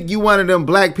you think you one of them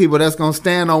black people that's gonna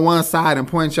stand on one side and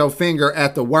point your finger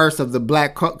at the worst of the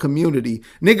black community,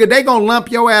 nigga, they gonna lump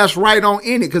your ass right on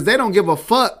in it because they don't give a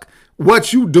fuck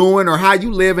what you doing or how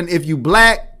you living. If you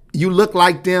black, you look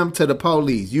like them to the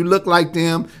police. You look like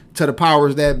them to the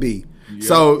powers that be. Yeah.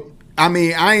 So, I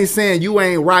mean, I ain't saying you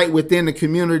ain't right within the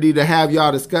community to have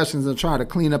y'all discussions and try to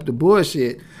clean up the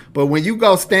bullshit. But when you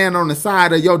go stand on the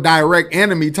side of your direct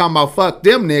enemy talking about fuck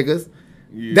them niggas,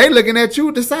 they looking at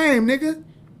you the same, nigga.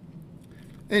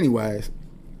 Anyways.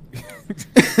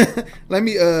 let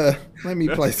me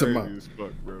play some more.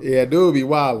 Yeah, dude be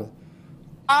wildin'.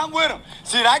 I'm with him.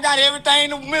 See, I got everything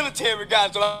the military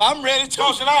got, so I'm ready to.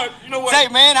 You know what?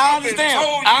 Say, man, I I've been understand.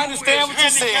 told I you understand as what you're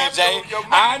saying, handicapped, Jay. your I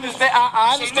mind- understand.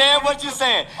 I understand what you're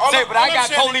saying. Say, but I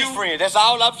got police friends. That's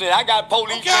all I'm saying. I got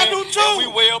police Okay, I friends. do too. And we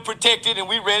well protected and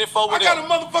we ready for I whatever. got a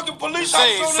motherfucking police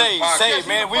Say, officer on this podcast.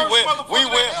 man, He's the first motherfucker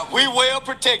that we helped me. well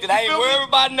protected. I ain't You feel me? worried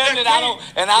about nothing, That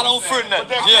and I don't fear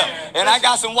nothing. Yeah, and I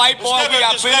got some white boys. We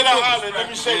got plenty of hollering, let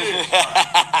me say this.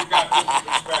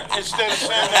 Instead of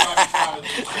saying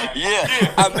that. Yeah,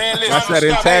 man, listen. That's that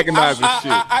antagonizing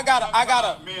shit. I got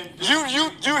a.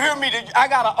 You hear me? I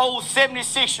got an old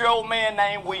 76-year-old man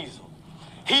named Weasel.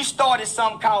 He started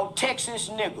something called Texas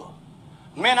Nigga.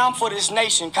 Man, I'm for this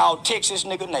nation called Texas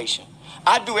Nigga Nation.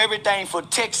 I do everything for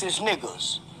Texas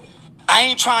niggas. I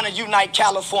ain't trying to unite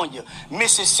California,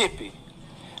 Mississippi.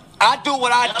 I do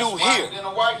what I do here.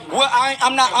 Well,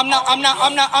 I'm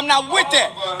not with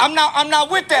that. I'm not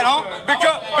with that, huh?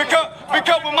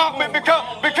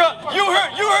 Because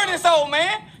you heard this old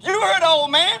man. You heard the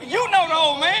old man. You know the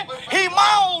old man. He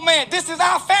my old man. This is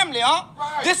our family, huh?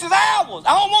 This is ours.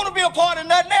 I don't want to be a part of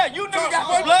nothing else. You niggas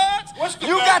got the bloods.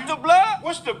 You got the blood.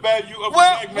 What's the value of a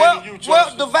black man in you,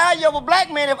 Well, the value of a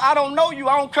black man, if I don't know you,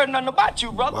 I don't care nothing about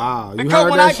you, brother. Wow, you because heard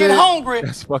when that I get shit? hungry,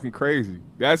 That's fucking crazy.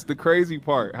 That's the crazy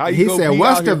part. How you He go said, be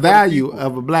what's out the here for value people?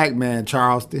 of a black man,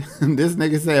 Charleston? This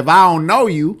nigga said, if I don't know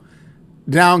you,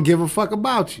 then I don't give a fuck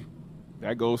about you.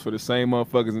 That goes for the same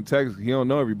motherfuckers in Texas. He don't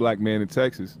know every black man in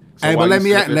Texas. So Hey, why but let you me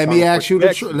sitting there let me trying to ask you the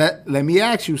protect truth. him? Let me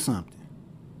ask you something,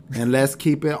 and let's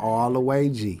keep it all the way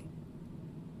G.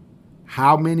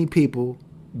 How many people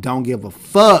don't give a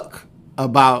fuck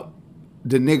about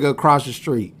the nigga across the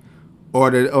street or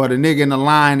the nigga in the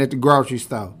line at the grocery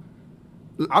store?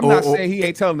 I'm not saying he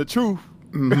ain't telling the truth.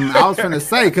 I was finna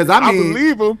say, because I I mean,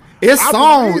 believe him. it's I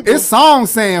songs. believe him. It's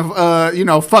songs saying,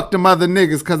 fuck them other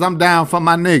niggas, because I'm down for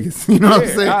my niggas. You know what I'm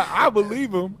Yeah, saying? I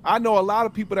believe him. I know a lot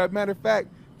of people that, matter of fact,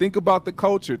 think about the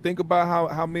culture. Think about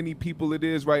how many people it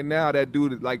is right now that do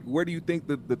it. Like, where do you think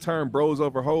the term bros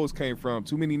over hoes came from?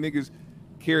 Too many niggas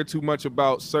care too much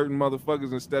about certain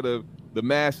motherfuckers instead of the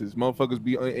masses. Motherfuckers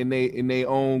be in their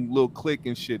own little clique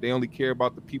and shit. They only care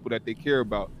about the people that they care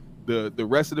about. The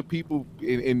rest of the people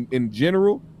in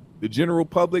general, the general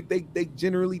public, they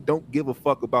generally don't give a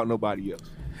fuck about nobody else.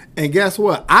 And guess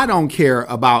what? I don't care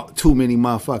about too many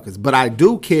motherfuckers, but I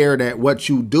do care that what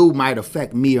you do might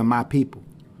affect me or my people.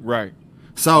 Right.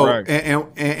 So, Right.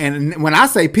 and when I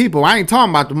say people, I ain't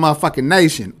talking about the motherfucking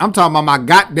nation. I'm talking about my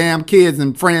goddamn kids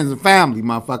and friends and family,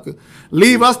 motherfucker.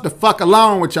 Leave us the fuck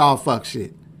alone with y'all fuck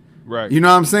shit. Right. You know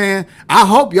what I'm saying? I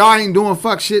hope y'all ain't doing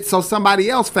fuck shit so somebody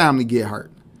else family get hurt.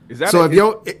 Is that So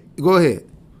go ahead.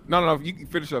 No, you can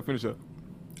finish up.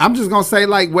 I'm just gonna say,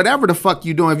 like, whatever the fuck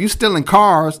you doing, if you still in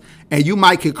cars and you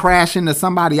might could crash into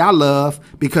somebody I love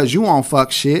because you on fuck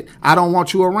shit, I don't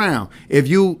want you around. If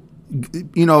you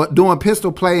doing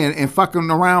pistol play and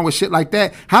fucking around with shit like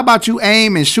that, how about you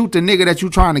aim and shoot the nigga that you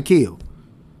trying to kill?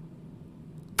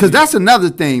 Cause that's another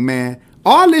thing, man.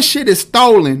 All this shit is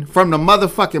stolen from the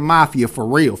motherfucking mafia for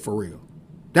real, for real.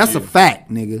 That's a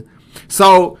fact, nigga.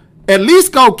 So at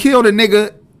least go kill the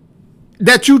nigga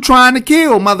that you trying to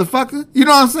kill, motherfucker. You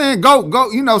know what I'm saying?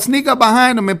 Go, sneak up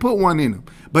behind him and put one in him.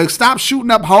 But stop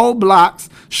shooting up whole blocks,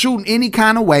 shooting any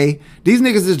kind of way. These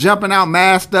niggas is jumping out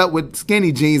masked up with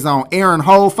skinny jeans on, airing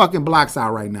whole fucking blocks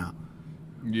out right now.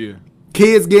 Yeah.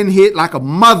 Kids getting hit like a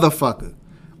motherfucker.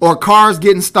 Or cars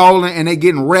getting stolen and they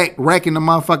getting wrecking the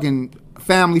motherfucking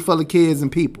family full of kids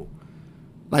and people.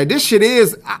 Like, this shit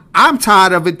is, I'm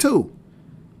tired of it too.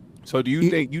 So do you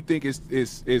think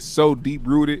it's so deep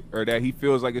rooted, or that he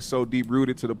feels like it's so deep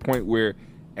rooted to the point where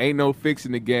ain't no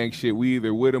fixing the gang shit, we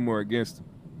either with him or against him?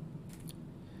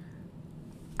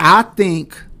 I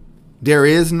think there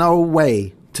is no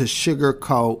way to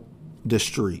sugarcoat the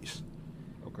streets.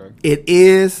 Okay. It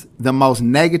is the most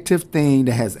negative thing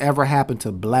that has ever happened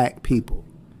to black people.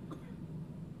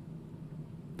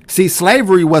 See,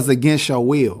 slavery was against your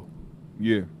will.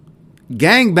 Yeah.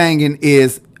 Gangbanging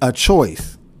is a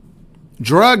choice.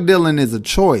 Drug dealing is a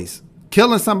choice.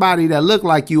 Killing somebody that look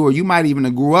like you, or you might even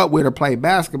have grew up with or played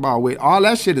basketball with, all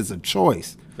that shit is a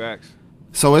choice. Facts.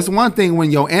 So it's one thing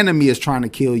when your enemy is trying to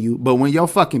kill you, but when your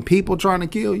fucking people trying to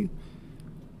kill you.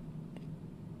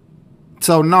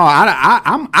 So no,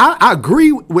 I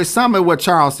agree with some of what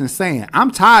Charleston's saying.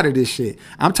 I'm tired of this shit.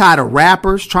 I'm tired of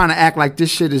rappers trying to act like this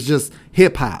shit is just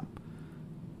hip hop.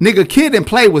 Nigga, Kid and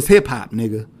Play was hip hop,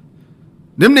 nigga.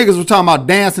 Them niggas were talking about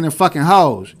dancing and fucking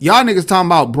hoes. Y'all niggas talking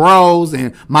about bros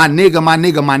and my nigga, my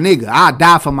nigga, my nigga. I'll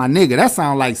die for my nigga. That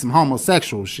sounds like some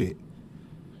homosexual shit.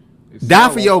 Die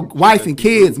for your wife and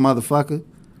kids, motherfucker.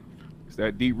 It's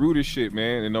that deep rooted shit,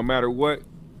 man. And no matter what,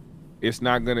 it's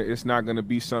not gonna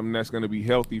be something that's gonna be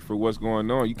healthy for what's going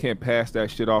on. You can't pass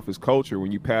that shit off as culture.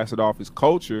 When you pass it off as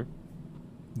culture,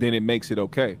 then it makes it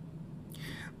okay.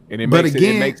 And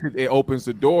it opens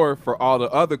the door for all the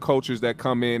other cultures that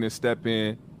come in and step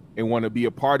in and want to be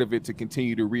a part of it to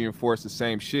continue to reinforce the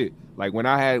same shit. Like when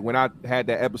I had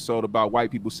that episode about white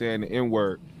people saying the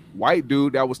N-word, white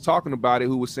dude that was talking about it,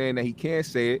 who was saying that he can't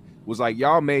say it, was like,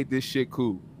 y'all made this shit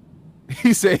cool.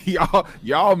 He said,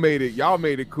 y'all made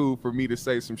it cool for me to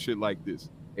say some shit like this.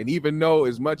 And even though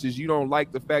as much as you don't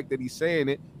like the fact that he's saying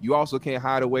it, you also can't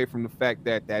hide away from the fact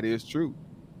that that is true.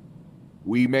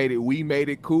 We made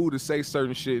it cool to say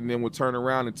certain shit, and then we'll turn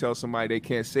around and tell somebody they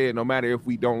can't say it, no matter if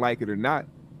we don't like it or not.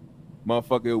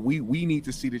 Motherfucker, we need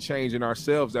to see the change in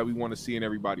ourselves that we want to see in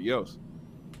everybody else.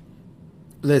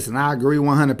 Listen, I agree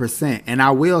 100%. And I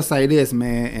will say this,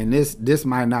 man, and this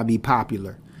might not be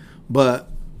popular, but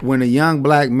when a young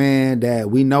black man that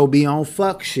we know be on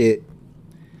fuck shit,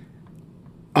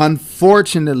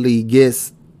 unfortunately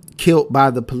gets killed by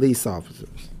the police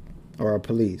officers or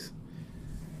police,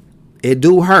 it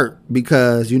do hurt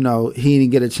because, you know, he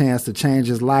didn't get a chance to change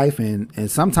his life, and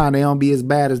sometimes they don't be as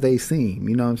bad as they seem,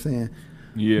 you know what I'm saying?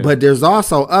 Yeah. But there's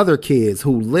also other kids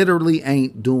who literally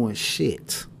ain't doing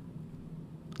shit.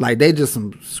 Like, they just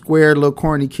some square little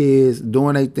corny kids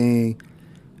doing their thing,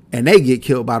 and they get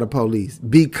killed by the police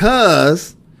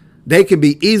because they can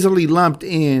be easily lumped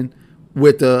in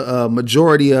with the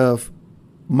majority of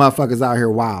motherfuckers out here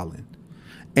wilding.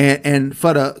 And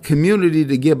for the community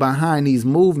to get behind these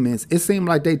movements, it seemed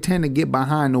like they tend to get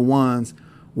behind the ones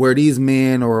where these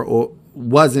men or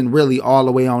wasn't really all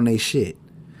the way on their shit.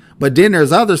 But then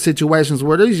there's other situations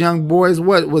where these young boys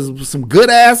was some good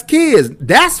ass kids.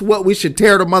 That's what we should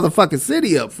tear the motherfucking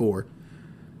city up for.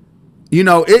 You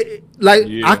know,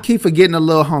 I keep forgetting the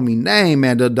little homie name,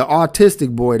 man, the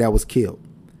autistic boy that was killed.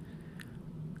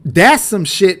 That's some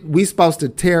shit we supposed to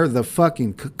tear the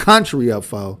fucking country up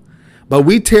for. But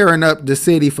we tearing up the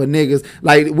city for niggas.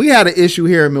 Like, we had an issue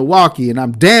here in Milwaukee, and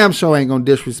I'm damn sure ain't gonna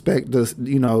disrespect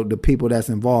the people that's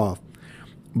involved.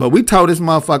 But we tore this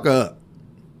motherfucker up.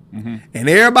 Mm-hmm. And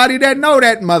everybody that know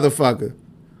that motherfucker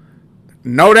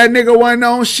know that nigga wasn't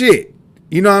on shit.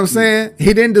 You know what I'm saying?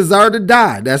 He didn't deserve to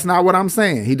die. That's not what I'm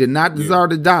saying. He did not deserve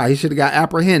to die. He should have got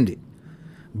apprehended.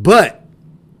 But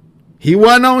he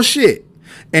wasn't on shit.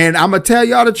 And I'm going to tell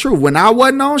y'all the truth. When I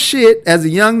wasn't on shit as a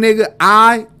young nigga,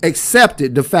 I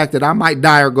accepted the fact that I might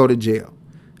die or go to jail.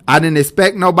 I didn't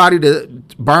expect nobody to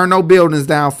burn no buildings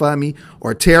down for me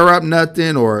or tear up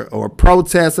nothing or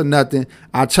protest or nothing.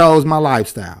 I chose my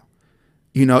lifestyle.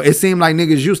 You know, it seemed like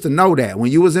niggas used to know that.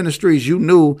 When you was in the streets, you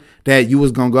knew that you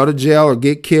was going to go to jail or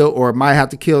get killed or might have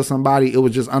to kill somebody. It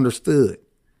was just understood.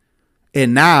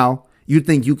 And now you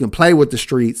think you can play with the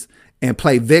streets and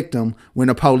play victim when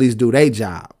the police do their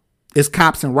job. It's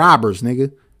cops and robbers,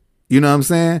 nigga. You know what I'm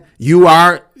saying?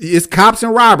 It's cops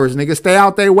and robbers, nigga. Stay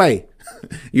out their way.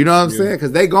 You know what I'm saying?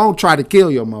 Because they gonna try to kill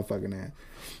your motherfucking ass.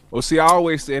 Well, see, I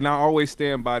always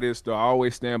stand by this, though. I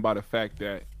always stand by the fact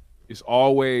that it's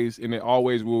always, and it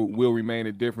always will remain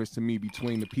a difference to me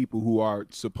between the people who are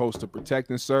supposed to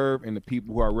protect and serve and the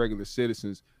people who are regular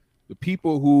citizens. The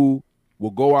people who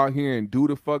will go out here and do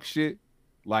the fuck shit,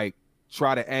 like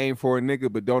try to aim for a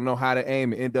nigga but don't know how to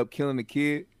aim and end up killing the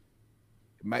kid.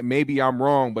 Maybe I'm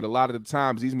wrong, but a lot of the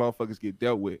times these motherfuckers get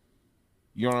dealt with.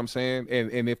 You know what I'm saying?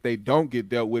 And if they don't get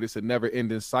dealt with, it's a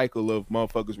never-ending cycle of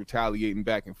motherfuckers retaliating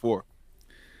back and forth.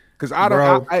 Because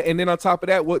and then on top of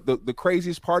that, what the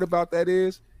craziest part about that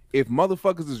is, if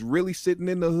motherfuckers is really sitting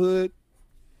in the hood,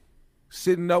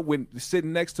 sitting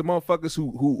next to motherfuckers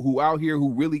who out here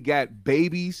who really got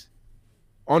babies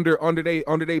under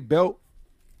they belt,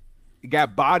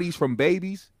 got bodies from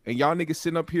babies, and y'all niggas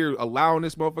sitting up here allowing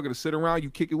this motherfucker to sit around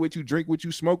you, kick it with you, drink with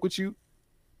you, smoke with you.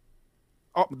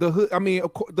 The hood, I mean,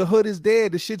 of course, the hood is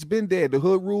dead. The shit's been dead. The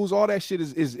hood rules, all that shit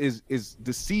is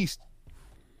deceased.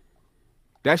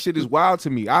 That shit is wild to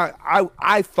me.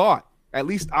 I thought, at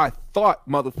least I thought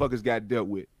motherfuckers got dealt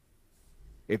with.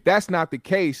 If that's not the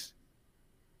case,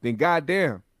 then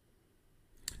goddamn.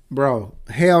 Bro,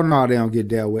 hell no, they don't get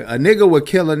dealt with. A nigga would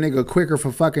kill a nigga quicker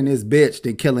for fucking his bitch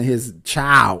than killing his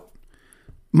child.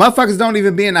 Motherfuckers don't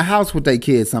even be in the house with their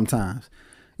kids sometimes.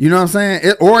 You know what I'm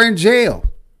saying? Or in jail.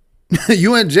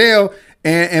 You in jail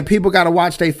and people got to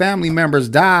watch their family members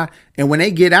die. And when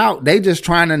they get out, they just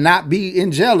trying to not be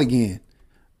in jail again.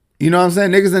 You know what I'm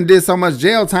saying? Niggas done did so much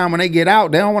jail time when they get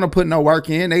out, they don't want to put no work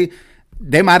in.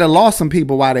 They might have lost some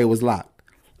people while they was locked.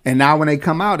 And now when they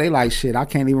come out, they like, shit, I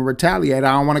can't even retaliate.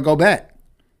 I don't want to go back.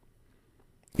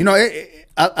 You know,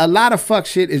 a lot of fuck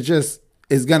shit is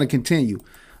going to continue.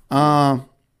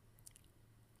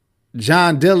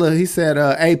 John Dilla, he said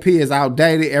AP is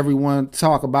outdated. Everyone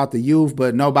talk about the youth,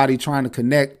 but nobody trying to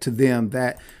connect to them.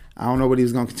 That I don't know what he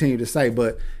was going to continue to say,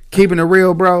 but keeping it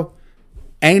real, bro,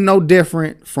 ain't no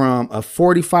different from a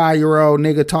 45-year-old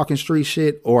nigga talking street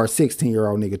shit or a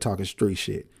 16-year-old nigga talking street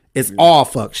shit. It's all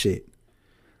fuck shit.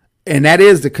 And that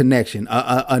is the connection.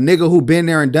 A nigga who been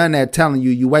there and done that telling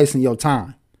you wasting your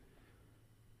time.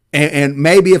 And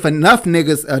maybe if enough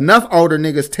older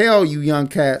niggas tell you young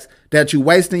cats that you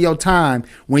wasting your time,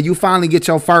 when you finally get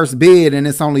your first bid and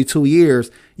it's only 2 years,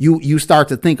 you start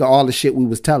to think of all the shit we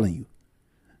was telling you.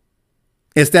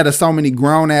 Instead of so many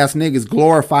grown ass niggas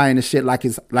glorifying the shit like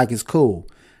it's cool,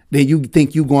 then you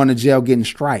think you going to jail getting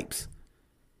stripes.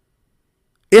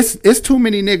 It's too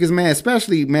many niggas, man.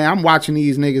 Especially, man, I'm watching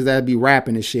these niggas that be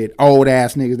rapping and shit, old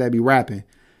ass niggas that be rapping.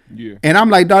 Yeah. And I'm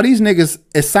like, dawg, these niggas,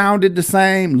 it sounded the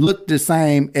same, looked the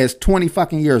same as 20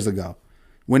 fucking years ago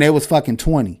when they was fucking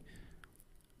 20.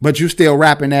 But you still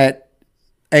rapping that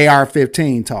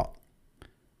AR-15 talk.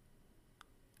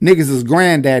 Niggas is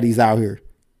granddaddies out here.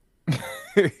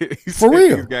 For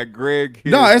real. You got Greg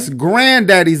here. No, it's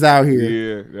granddaddies out here.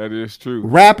 Yeah, that is true.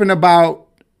 Rapping about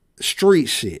street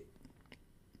shit.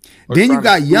 Then you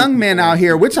got young men out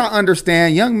here, which I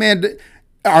understand. Young men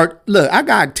look, I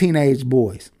got teenage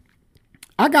boys.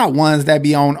 I got ones that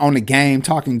be on the game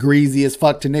talking greasy as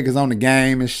fuck to niggas on the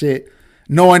game and shit,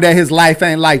 knowing that his life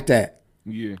ain't like that.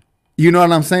 Yeah. You know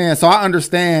what I'm saying? So I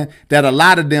understand that a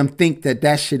lot of them think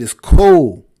that shit is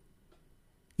cool.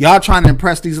 Y'all trying to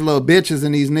impress these little bitches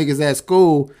and these niggas at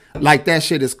school like that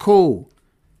shit is cool.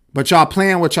 But y'all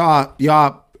playing with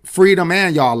y'all freedom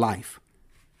and y'all life.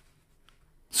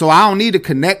 So I don't need to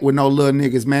connect with no little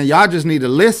niggas, man. Y'all just need to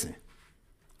listen.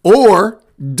 Or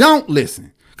don't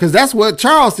listen. Because that's what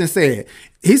Charleston said.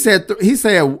 He said,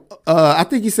 I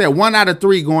think he said 1 out of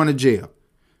 3 going to jail.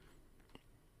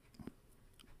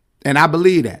 And I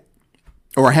believe that.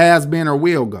 Or has been or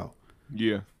will go.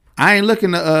 Yeah. I ain't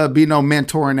looking to be no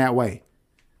mentor in that way.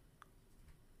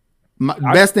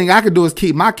 Best thing I could do is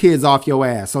keep my kids off your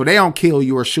ass so they don't kill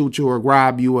you or shoot you or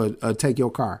rob you or take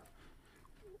your car.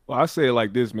 Well, I say it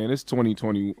like this, man. It's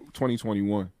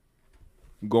 2021.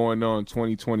 Going on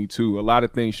 2022. A lot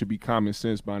of things should be common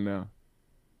sense by now.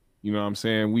 You know what I'm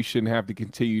saying? We shouldn't have to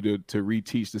continue to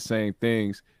reteach the same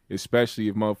things, especially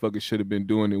if motherfuckers should have been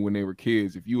doing it when they were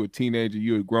kids. If you a teenager,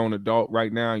 you a grown adult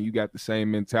right now, and you got the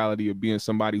same mentality of being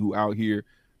somebody who out here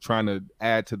trying to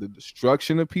add to the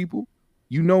destruction of people,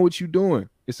 you know what you're doing.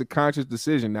 It's a conscious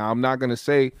decision. Now, I'm not going to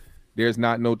say there's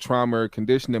not no trauma or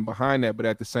conditioning behind that, but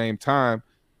at the same time,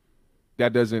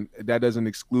 that doesn't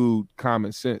exclude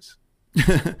common sense. You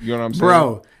know what I'm saying?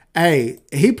 Bro, hey,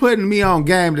 he putting me on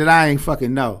game that I ain't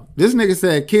fucking know. This nigga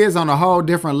said kids on a whole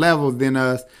different level than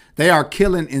us. They are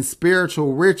killing in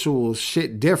spiritual rituals,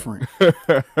 shit different.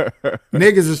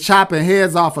 Niggas is chopping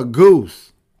heads off a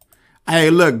goose. Hey,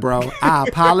 look, bro, I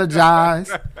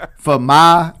apologize for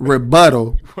my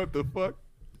rebuttal. What the fuck?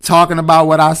 Talking about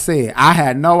what I said. I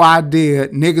had no idea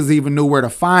niggas even knew where to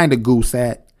find a goose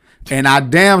at. And I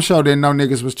damn sure didn't know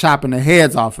niggas was chopping the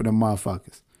heads off of them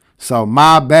motherfuckers. So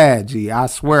my bad, G. I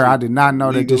swear I did not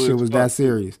know that this shit was that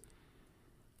serious.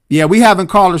 Yeah, we having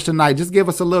callers tonight. Just give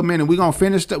us a little minute. We're gonna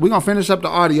finish up the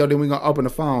audio, then we're gonna open the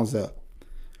phones up.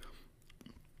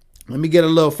 Let me get a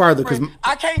little further because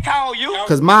I can't call you.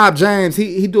 Because Mob James,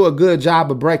 he do a good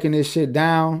job of breaking this shit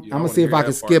down. Yeah, I'm gonna see if I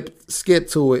can skip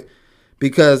to it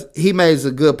because he makes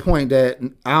a good point that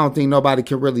I don't think nobody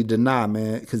can really deny,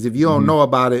 man. Because if you don't know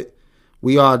about it,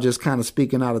 we all just kind of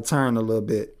speaking out of turn a little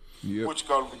bit. Yep.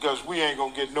 Because we ain't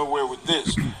gonna get nowhere with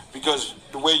this. Because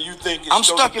the way you think is I'm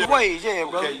so stuck in different. ways, yeah,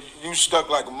 bro. Okay, you stuck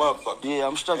like a motherfucker. Yeah,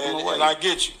 I'm stuck in the ways. And I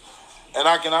get you. And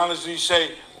I can honestly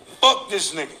say, fuck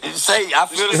this nigga. I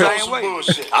feel the same way.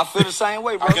 Bullshit. I feel the same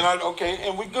way, bro. Okay,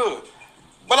 and we good.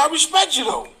 But I respect you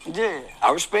though. Yeah,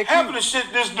 I respect Half you. of the shit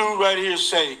this dude right here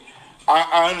say,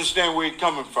 I understand where he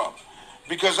coming from.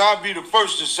 Because I'll be the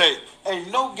first to say,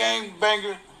 ain't no gang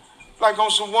banger like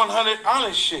on some 100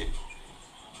 honest shit.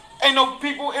 Ain't no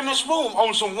people in this room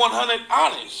on some 100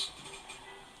 honest.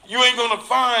 You ain't gonna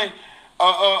find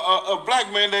a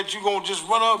black man that you gonna just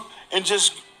run up and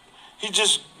he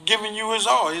just giving you his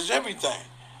all, his everything.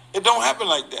 It don't happen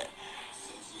like that.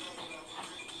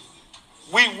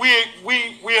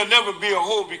 We'll never be a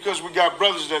whole because we got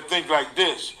brothers that think like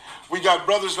this. We got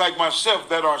brothers like myself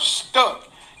that are stuck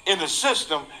in the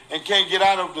system and can't get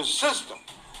out of the system.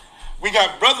 We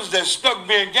got brothers that stuck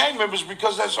being gang members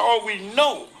because that's all we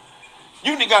know.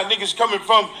 You got niggas coming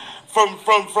from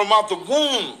out the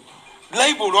womb,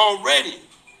 labeled already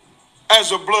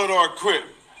as a blood or a crip.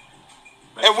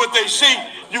 And what they see,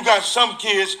 you got some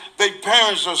kids, their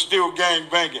parents are still gang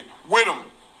banging with them.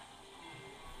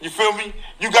 You feel me?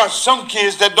 You got some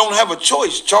kids that don't have a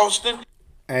choice, Charleston.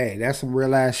 Hey, that's some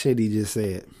real ass shit he just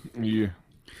said. Yeah.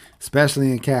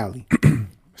 Especially in Cali.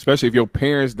 Especially if your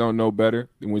parents don't know better.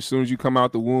 And as soon as you come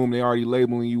out the womb, they already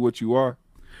labeling you what you are.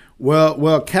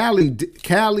 Well,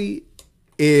 Cali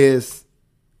it's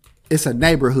a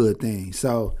neighborhood thing.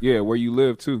 So yeah, where you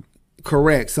live too.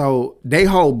 Correct. So they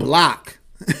whole block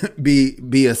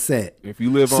be a set. If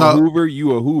you live on Hoover,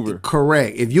 you a Hoover.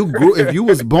 Correct. If you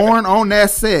was born on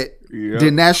that set,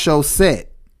 then that's your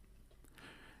set.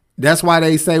 That's why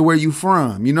they say where you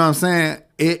from. You know what I'm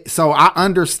saying? So I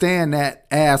understand that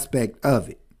aspect of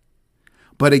it.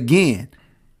 But again,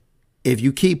 if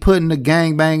you keep putting the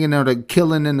gang banging or the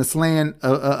killing and the slaying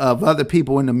of other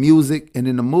people in the music and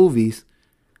in the movies,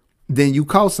 then you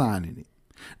co-signing it.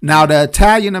 Now, the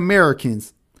Italian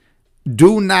Americans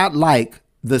do not like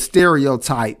the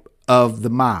stereotype of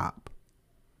the mob.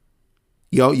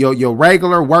 Your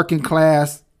regular working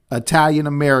class Italian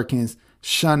Americans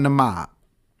shun the mob.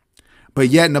 But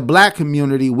yet in the black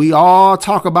community, we all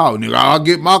talk about, nigga, I'll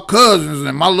get my cousins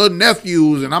and my little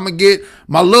nephews and I'm going to get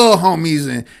my little homies.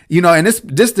 And, and this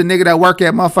the nigga that work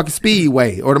at motherfucking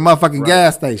Speedway or the motherfucking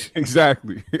gas station.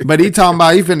 Exactly. But he talking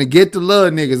about he finna get the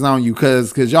little niggas on you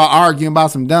because y'all arguing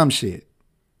about some dumb shit.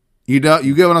 You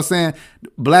get what I'm saying?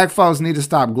 Black folks need to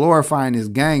stop glorifying this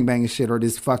gangbanging shit or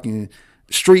this fucking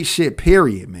street shit,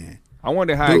 period, man. I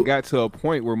wonder how it got to a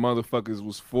point where motherfuckers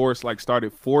was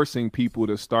started forcing people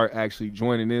to start actually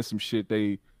joining in some shit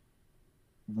they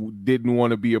didn't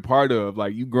want to be a part of.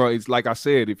 Like it's like I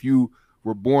said, if you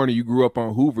were born or you grew up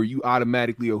on Hoover, you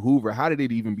automatically a Hoover. How did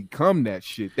it even become that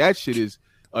shit? That shit is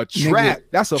a trap. Nigga,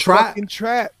 that's a fucking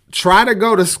trap. Try to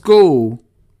go to school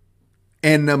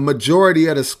and the majority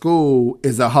of the school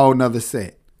is a whole nother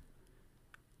set.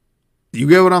 You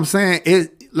get what I'm saying?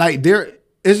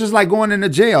 It's just like going into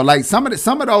jail. Like some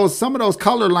of those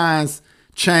color lines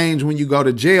change when you go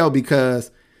to jail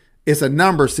because it's a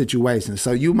number situation.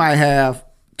 So you might have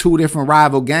two different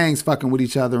rival gangs fucking with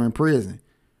each other in prison.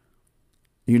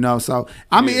 So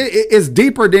I mean it's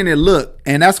deeper than it looked,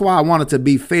 and that's why I wanted to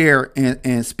be fair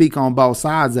and speak on both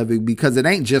sides of it because it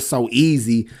ain't just so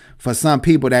easy for some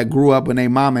people that grew up with their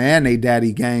mama and their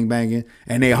daddy gang banging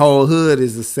and their whole hood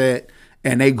is a set.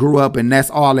 And they grew up and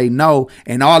that's all they know.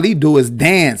 And all he do is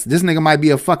dance. This nigga might be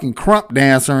a fucking crump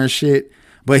dancer and shit,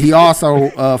 but he also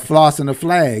flossing the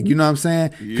flag. You know what I'm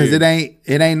saying? Because it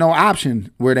ain't no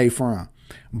option where they from.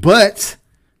 But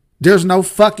there's no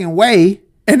fucking way.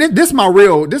 And this my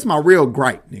real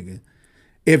gripe, nigga.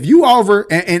 If you over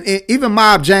and even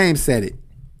Mob James said it.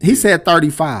 He said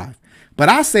 35. But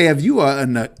I say if you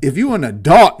an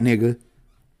adult, nigga,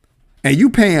 and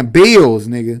you paying bills,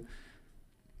 nigga,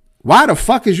 why the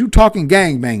fuck is you talking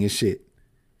gangbanging shit?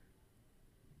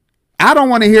 I don't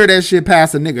want to hear that shit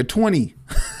past a nigga 20.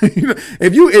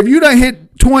 If you done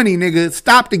hit 20, nigga,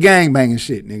 stop the gangbanging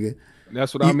shit, nigga.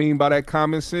 That's what I mean by that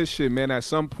common sense shit, man. At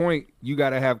some point, you got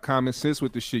to have common sense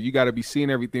with the shit. You got to be seeing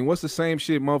everything. What's the same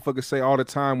shit motherfuckers say all the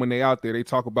time when they out there? They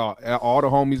talk about all the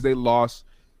homies they lost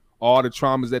all the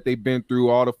traumas that they've been through,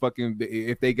 all the fucking,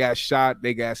 if they got shot,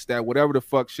 they got stabbed, whatever the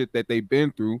fuck shit that they've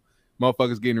been through,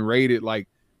 motherfuckers getting raided, like,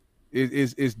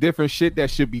 it's different shit that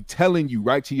should be telling you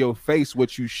right to your face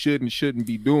what you should and shouldn't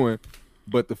be doing.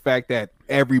 But the fact that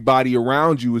everybody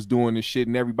around you is doing this shit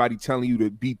and everybody telling you to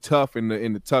be tough and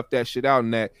to tough that shit out,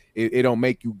 and that it don't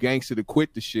make you gangster to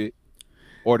quit the shit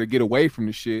or to get away from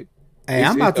the shit. Hey,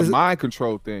 it's a mind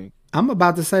control thing. I'm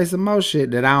about to say some more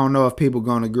shit that I don't know if people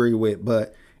gonna agree with,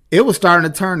 but it was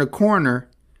starting to turn the corner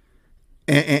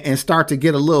and start to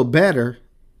get a little better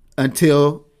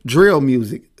until drill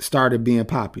music started being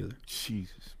popular.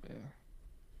 Jesus, man.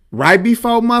 Right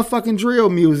before motherfucking drill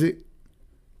music,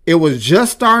 it was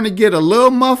just starting to get a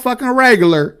little motherfucking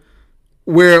regular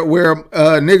where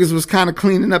niggas was kind of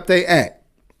cleaning up their act.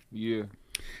 Yeah.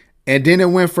 And then it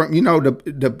went from, you know,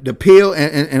 the pill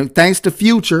and thanks to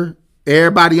Future,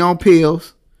 everybody on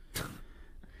pills.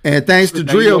 And thanks to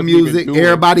drill music,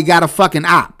 everybody got a fucking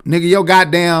op. Nigga, your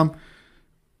goddamn,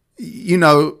 you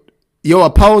know, your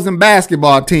opposing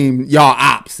basketball team, y'all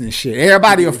ops and shit.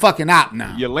 Everybody a fucking op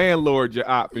now. Your landlord, your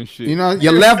op and shit. You know,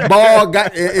 your left ball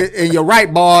got and your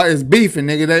right ball is beefing,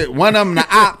 nigga. One of them the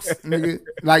ops, nigga.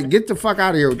 Like, get the fuck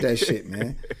out of here with that shit,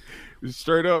 man.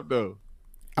 Straight up though.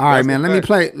 All right, man. Let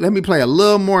me play a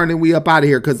little more and then we up out of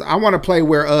here, because I want to play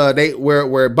where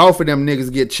where both of them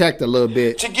niggas get checked a little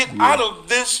bit. To get out of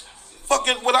this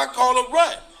fucking what I call a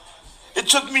rut. It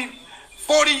took me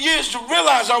 40 years to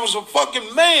realize I was a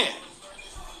fucking man.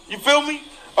 You feel me?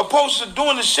 Opposed to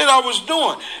doing the shit I was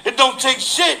doing. It don't take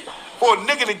shit for a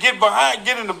nigga to get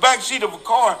in the back seat of a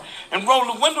car and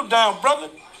roll the window down, brother.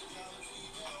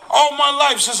 All my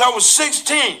life, since I was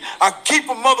 16, I keep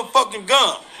a motherfucking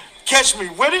gun. Catch me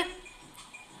with it,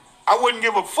 I wouldn't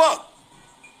give a fuck.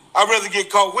 I'd rather get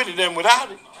caught with it than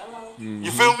without it. Mm-hmm.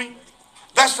 You feel me?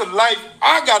 That's the life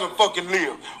I gotta fucking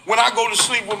live. When I go to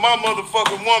sleep with my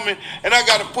motherfucking woman and I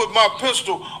gotta put my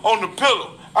pistol on the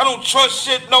pillow. I don't trust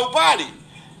shit nobody.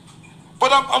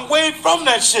 But I'm way from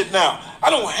that shit now. I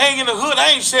don't hang in the hood.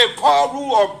 I ain't said Paru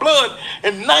or blood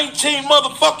in 19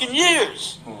 motherfucking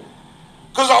years.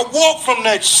 Cause I walk from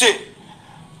that shit.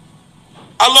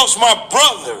 I lost my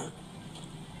brother.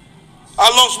 I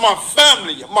lost my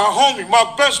family, my homie,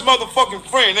 my best motherfucking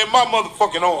friend in my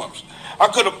motherfucking arms. I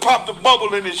could have popped a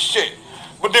bubble in this shit.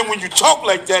 But then when you talk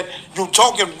like that, you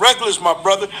talking reckless, my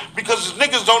brother, because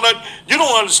niggas you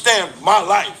don't understand my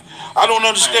life. I don't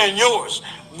understand yours.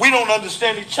 We don't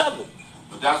understand each other.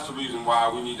 But that's the reason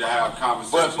why we need to have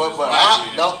conversations. But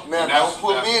don't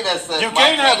put me in that sense. You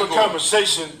can't have a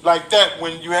conversation like that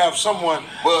when you have someone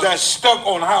that's stuck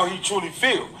on how he truly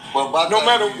feels. Wait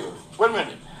a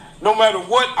minute. No matter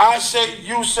what I say,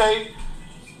 you say,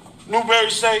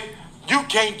 Newberry say, you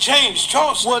can't change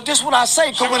Charleston. Well, this is what I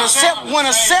say, because when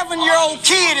a 7-year-old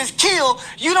kid is killed,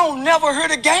 you don't never hear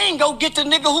the gang go get the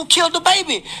nigga who killed the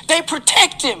baby. They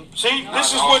protect him. See,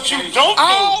 this is what you don't know.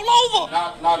 All over.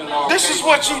 Not in all this is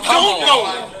what you don't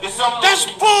know. That's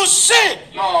bullshit.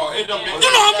 No, it don't be.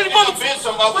 You know how many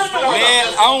motherfuckers?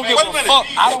 Man, I don't give a fuck.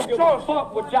 I don't give a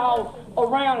fuck with y'all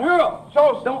around here.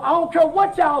 I don't care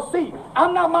what y'all see.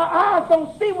 My eyes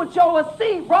don't see what y'all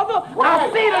see, brother. I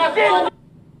see the shit.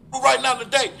 Right now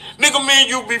today, nigga, me and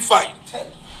you be fighting.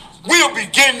 We'll be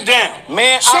getting down.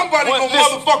 Man, somebody gonna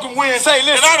motherfucking win. Say,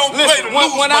 listen, and I don't play to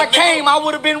lose. When I came, I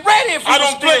would have been ready if you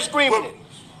was still screaming it.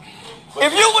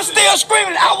 If you was still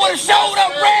screaming it, I would have showed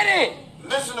up ready.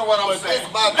 Listen to what I'm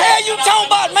saying. Man, you talking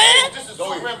about, man? This is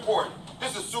super important.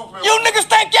 This is super important. You niggas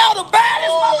think y'all the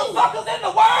baddest motherfuckers in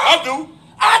the world? I do.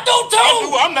 I do too. I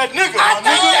do. I'm that nigga. I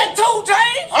think that too,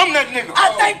 James. I'm that nigga.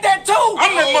 I think that too.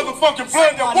 I'm that motherfucking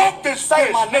blood that walk this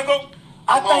bitch, nigga.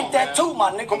 I think that too, my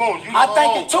nigga. Come on, I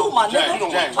think it too, my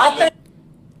nigga. I think.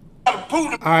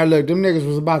 All right, look, them niggas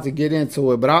was about to get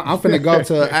into it, but I'm finna go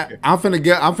to I'm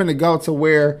finna go to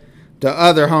where the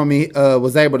other homie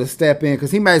was able to step in, because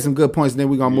he made some good points. And then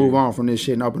we gonna move on from this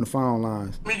shit and open the phone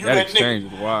lines. That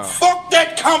exchange was wild. Fuck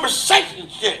that conversation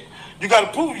shit. You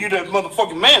gotta prove you that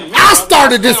motherfucking man. I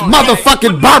started this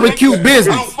motherfucking barbecue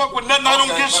business. I don't fuck with nothing. I don't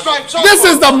get stripes. This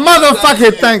is the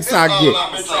motherfucking thanks I get.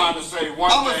 I've been trying to say one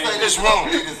thing. It's wrong.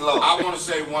 I want to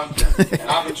say one thing,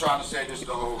 and I've been trying to say this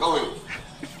the whole. Go ahead.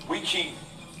 We keep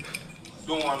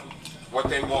doing what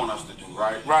they want us to do,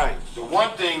 right? Right. The one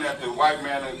thing that the white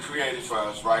man had created for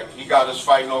us, right? He got us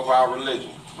fighting over our religion,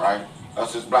 right?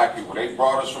 Us as black people. They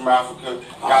brought us from Africa,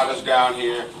 got us down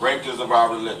here, raped us of our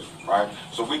religion, right?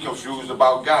 So we confused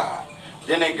about God.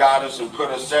 Then they got us and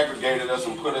segregated us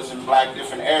and put us in black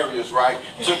different areas, right?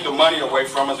 Took the money away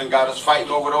from us and got us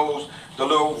fighting over the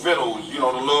little vittles, the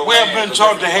little... We have been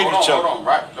taught to hate each other. Hold on,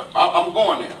 right? I'm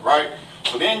going there, right?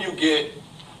 So then you get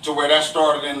to where that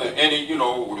started in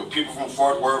the people from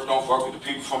Fort Worth don't fuck with the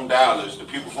people from Dallas, the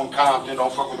people from Compton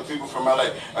don't fuck with the people from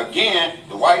LA. Again,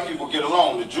 the white people get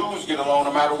along, the Jews get along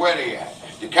no matter where they at.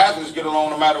 The Catholics get along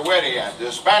no matter where they at. The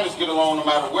Hispanics get along no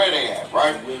matter where they at,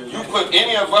 right? You put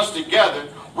any of us together,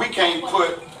 we can't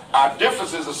put our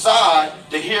differences aside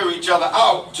to hear each other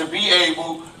out to be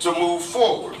able to move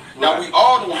forward. Now, we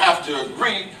all don't have to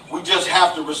agree. We just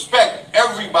have to respect.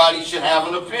 Everybody should have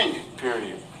an opinion.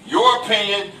 Period. Your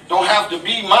opinion don't have to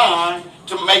be mine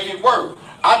to make it work.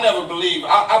 I never believe,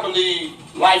 I believe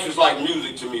life is like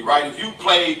music to me, right? If you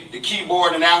play the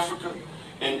keyboard in Africa,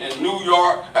 in New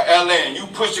York, or LA, and you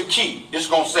push a key, it's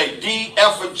gonna say D,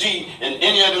 F, or G in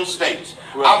any of them states.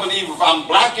 Right. I believe if I'm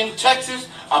black in Texas,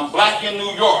 I'm black in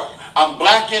New York, I'm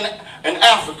black in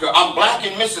Africa, I'm black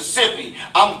in Mississippi,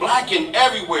 I'm black in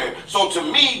everywhere. So to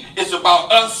me, it's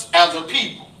about us as a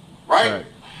people, right?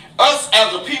 Us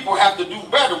as a people have to do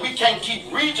better. We can't keep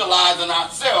regionalizing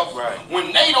ourselves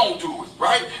when they don't do it,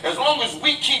 right? As long as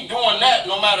we keep doing that,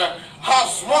 no matter how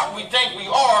smart we think we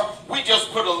are, we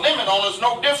just put a limit on us.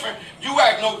 No different. You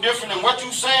act no different, and what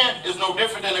you saying is no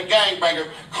different than a gangbanger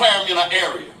clearing in an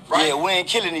area, right? Yeah, we ain't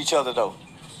killing each other though.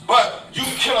 But you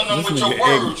killing them with your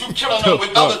words. You killing them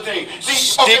with other things. See,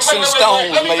 sticks and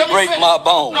stones may break my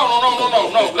bones.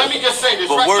 No. Let me just say this.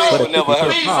 But words will never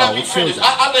hurt. Please let me finish.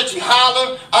 I let you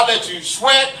holler. I let you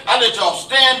sweat. I let y'all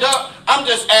stand up. I'm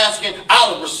just asking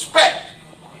out of respect.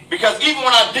 Because even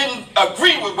when I didn't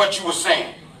agree with what you were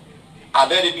saying, I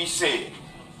let it be said.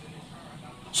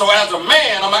 So as a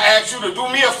man, I'm going to ask you to do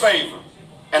me a favor.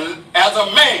 And as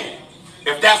a man,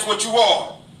 if that's what you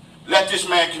are, let this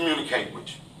man communicate with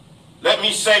you. Let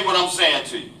me say what I'm saying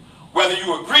to you. Whether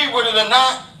you agree with it or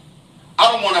not,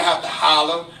 I don't want to have to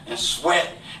holler and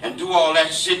sweat and do all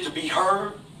that shit to be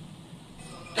heard.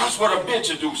 That's what a bitch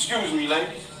would do. Excuse me,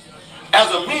 ladies.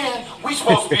 As a man, we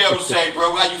supposed to be able to say,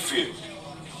 bro, how you feel?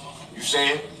 You say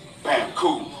it? Bam,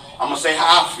 cool. I'm going to say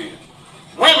how I feel.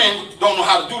 Women don't know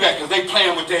how to do that because they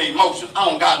playing with their emotions. I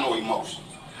don't got no emotions.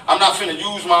 I'm not finna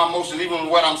use my emotions even with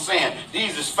what I'm saying.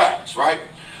 These is facts, right?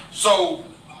 So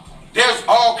there's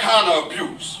all kind of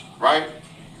abuse, right?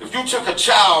 If you took a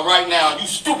child right now, you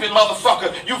stupid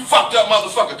motherfucker, you fucked up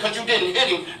motherfucker, because you didn't hit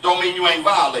him, don't mean you ain't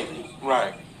violating him.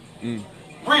 Right.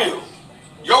 Real.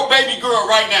 Your baby girl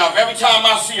right now, if every time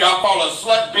I see her, I call her a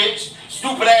slut bitch,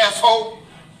 stupid asshole,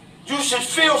 you should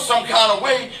feel some kind of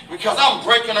way because I'm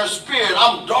breaking her spirit.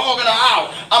 I'm dogging her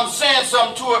out. I'm saying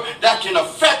something to her that can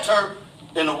affect her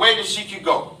in the way that she could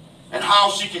go and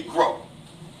how she could grow.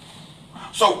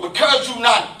 So because you're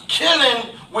not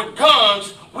killing with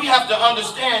guns, we have to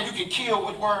understand you can kill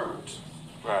with words.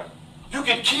 Right. You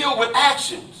can kill with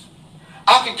actions.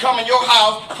 I can come in your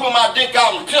house, pull my dick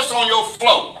out and piss on your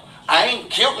floor. I ain't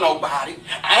killed nobody.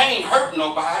 I ain't hurt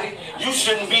nobody. You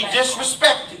shouldn't be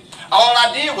disrespected. All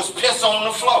I did was piss on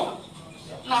the floor.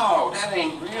 No, that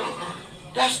ain't real.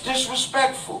 That's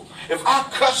disrespectful. If I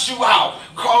cuss you out,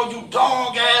 call you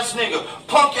dog ass nigga,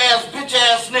 punk ass, bitch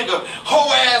ass nigga,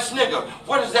 hoe ass nigga,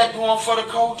 what is that doing for the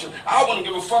culture? I wouldn't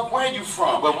give a fuck where you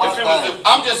from. But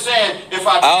I'm just saying, if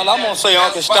I all I'm gonna say,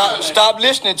 Uncle, stop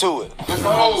listening to it.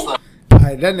 All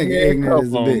right, that nigga ignorant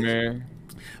as a bitch. Man.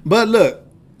 But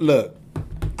look,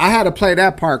 I had to play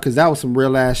that part because that was some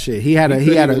real ass shit. He had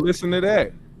to listen to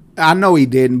that. I know he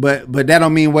didn't, but that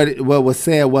don't mean what was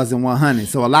said wasn't 100.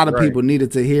 So a lot of people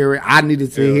needed to hear it. I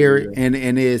needed to hear it, and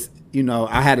it's,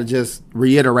 I had to just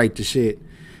reiterate the shit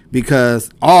because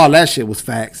all that shit was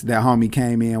facts that homie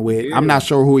came in with. Yeah. I'm not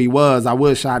sure who he was. I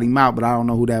would shout him out, but I don't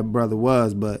know who that brother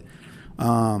was. But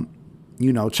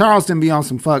Charleston be on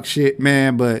some fuck shit,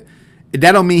 man. But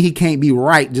that don't mean he can't be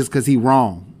right just because he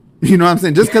wrong. You know what I'm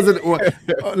saying? Just because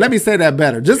let me say that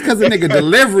better. Just because a nigga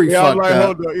delivery fucked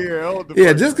up.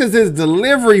 Just because his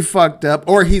delivery fucked up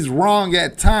or he's wrong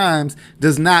at times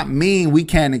does not mean we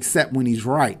can't accept when he's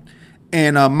right.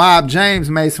 And Mob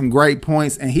James made some great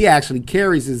points, and he actually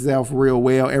carries himself real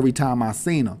well every time I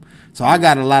seen him. So I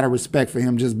got a lot of respect for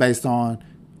him just based on,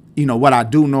 what I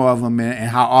do know of him and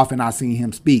how often I seen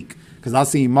him speak. Because I've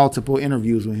seen multiple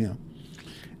interviews with him.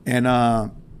 And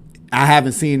I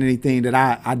haven't seen anything that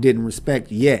I didn't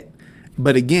respect yet.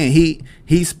 But again,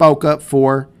 he spoke up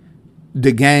for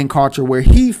the gang culture where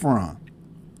he from.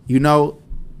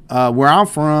 Where I'm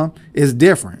from is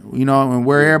different. And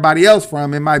where everybody else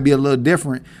from, it might be a little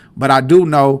different. But I do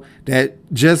know that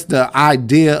just the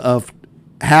idea of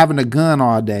having a gun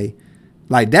all day,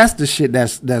 like that's the shit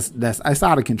that's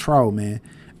out of control, man.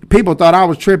 People thought I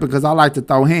was tripping because I like to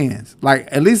throw hands. Like,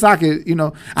 at least I could,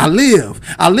 I live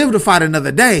to fight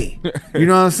another day. You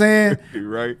know what I'm saying?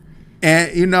 Right.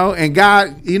 And, and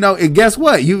God, and guess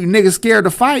what? You niggas scared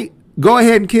to fight. Go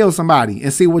ahead and kill somebody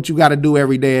and see what you got to do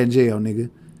every day in jail, nigga.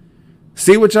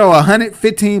 See what your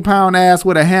 115-pound ass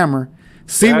with a hammer.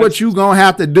 See what you gonna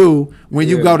have to do when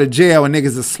you go to jail and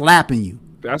niggas are slapping you.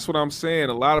 That's what I'm saying.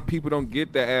 A lot of people don't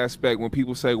get that aspect when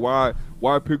people say, why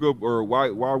pick up, or why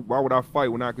would I fight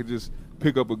when I could just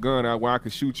pick up a gun when I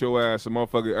could shoot your ass, a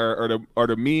motherfucker, or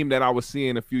the meme that I was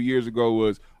seeing a few years ago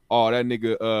was, oh, that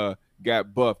nigga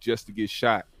got buffed just to get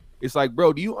shot. It's like,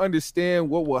 bro, do you understand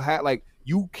what will happen? Like,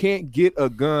 you can't get a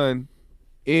gun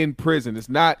in prison. It's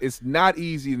not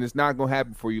easy, and it's not gonna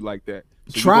happen for you like that.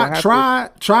 So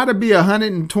try to be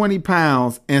 120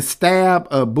 pounds and stab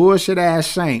a bullshit ass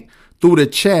shank through the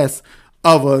chest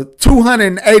of a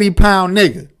 280-pound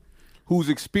nigga who's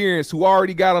experienced, who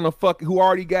already got a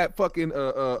fucking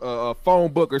a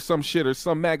phone book or some shit or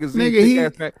some magazine.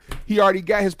 Nigga, he already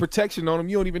got his protection on him.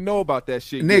 You don't even know about that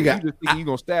shit. Nigga, you just think you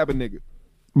gonna stab a nigga.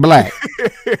 Black.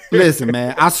 Listen,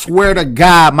 man, I swear to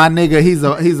God, my nigga,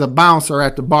 he's a bouncer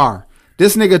at the bar.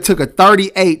 This nigga took a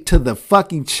 38 to the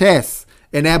fucking chest,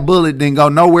 and that bullet didn't go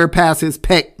nowhere past his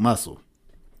pec muscle.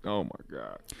 Oh my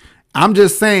God. I'm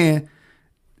just saying,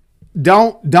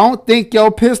 don't think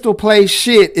your pistol play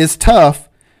shit is tough,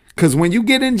 cause when you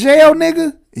get in jail,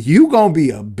 nigga, you gonna be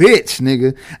a bitch,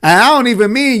 nigga. And I don't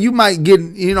even mean you might get,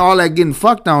 all that getting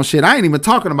fucked on shit. I ain't even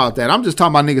talking about that. I'm just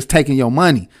talking about niggas taking your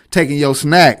money, taking your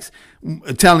snacks,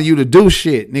 telling you to do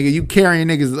shit, nigga. You carrying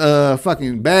niggas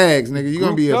fucking bags, nigga. You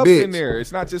gonna be a bitch in there.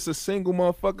 It's not just a single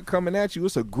motherfucker coming at you.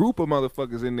 It's a group of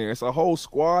motherfuckers in there. It's a whole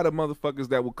squad of motherfuckers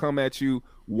that will come at you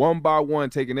one by one,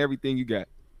 taking everything you got.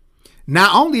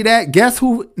 Not only that, guess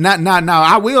who? Now,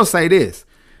 I will say this.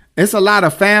 It's a lot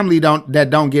of family that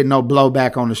don't get no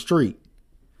blowback on the street.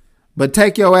 But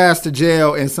take your ass to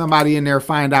jail and somebody in there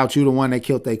find out you the one that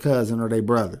killed their cousin or their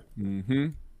brother. Mm-hmm.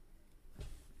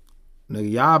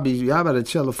 Nigga, y'all better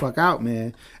chill the fuck out,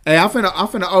 man. Hey, I'm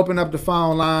finna open up the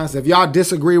phone lines. If y'all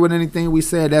disagree with anything we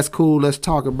said, that's cool. Let's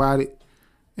talk about it.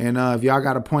 And if y'all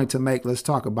got a point to make, let's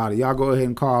talk about it. Y'all go ahead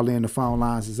and call in. The phone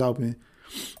lines is open.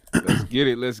 Let's get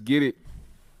it.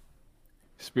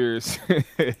 Spirits.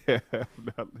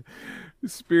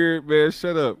 Spirit, man,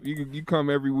 shut up. You come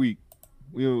every week.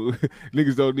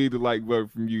 Niggas don't need the like button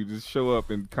from you. Just show up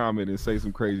and comment and say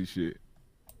some crazy shit.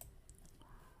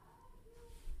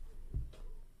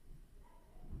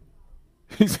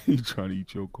 He's trying to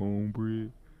eat your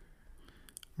cornbread.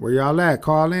 Where y'all at?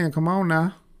 Call in. Come on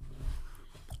now.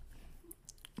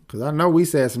 Because I know we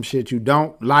said some shit you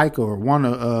don't like or want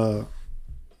to,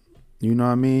 you know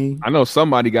what I mean? I know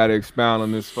somebody got to expound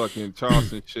on this fucking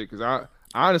Charleston shit, because I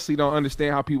honestly don't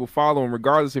understand how people follow him,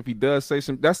 regardless if he does say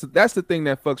some. That's the thing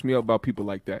that fucks me up about people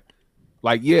like that.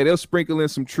 Like, yeah, they'll sprinkle in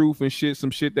some truth and shit,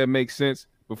 some shit that makes sense,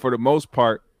 but for the most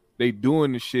part, they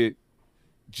doing the shit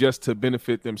just to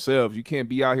benefit themselves. You can't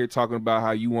be out here talking about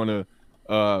how you want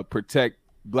to protect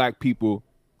black people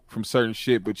from certain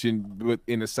shit, but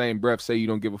in the same breath say you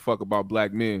don't give a fuck about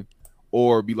black men,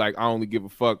 or be like, I only give a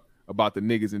fuck about the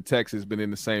niggas in Texas, but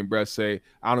in the same breath say,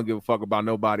 I don't give a fuck about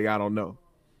nobody I don't know.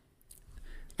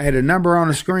 Hey, the number on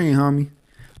the screen, homie.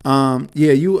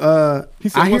 Yeah, you he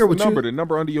said, I hear what's what the number? you, the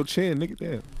number under your chin, nigga.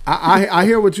 Damn. I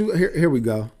hear what you here we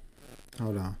go.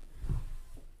 Hold on.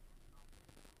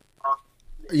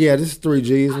 Yeah, this is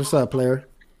 3Gs. What's up, player?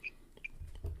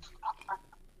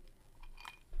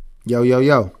 Yo.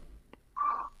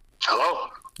 Hello.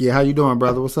 Yeah, how you doing,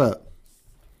 brother? What's up?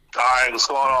 All right, what's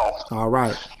going on? All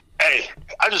right. Hey,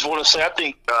 I just want to say, I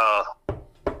think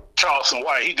Charleston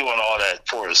White, he doing all that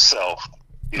for himself,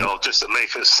 just to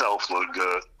make himself look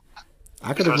good.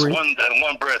 I could agree. In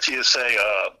one breath, he'll say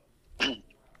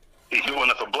he's doing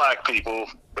it for black people,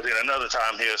 but then another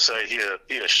time he'll say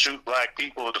he'll shoot black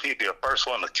people. He'd be the first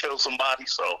one to kill somebody,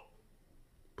 so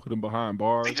put him behind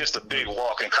bars. He's just a big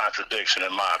walking contradiction,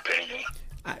 in my opinion.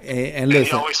 And listen,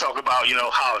 he always talk about,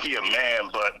 how he a man,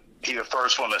 but he the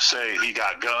first one to say he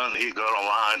got guns. He go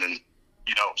online and,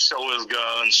 show his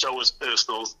guns, show his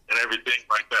pistols, and everything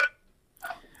like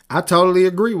that. I totally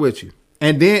agree with you.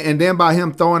 And then by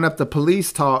him throwing up the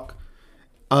police talk,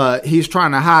 he's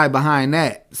trying to hide behind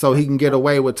that so he can get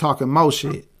away with talking more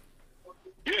shit.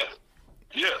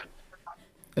 Yeah.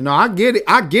 No, I get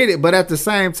it, but at the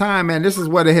same time, man, this is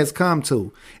what it has come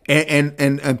to.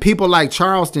 And people like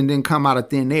Charleston didn't come out of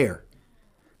thin air.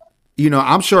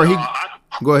 I'm sure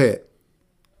go ahead.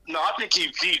 No, I think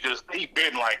he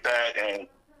been like that, and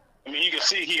I mean, you can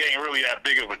see he ain't really that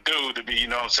big of a dude to be,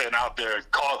 out there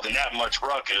causing that much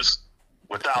ruckus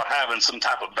without having some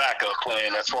type of backup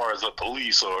plan as far as the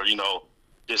police or,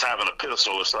 just having a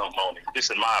pistol or something on him.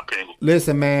 Just in my opinion.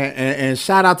 Listen, man, and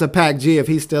shout out to Pac G if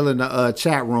he's still in the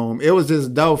chat room. It was this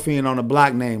dope fiend on the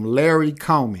block named Larry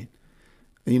Coleman.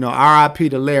 You know, R.I.P.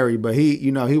 to Larry, but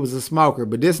he was a smoker.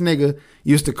 But this nigga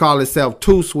used to call himself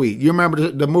Too Sweet. You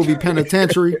remember the movie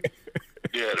Penitentiary?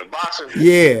 Yeah, the boxer.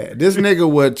 Yeah, this nigga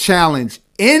would challenge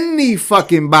any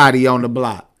fucking body on the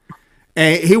block.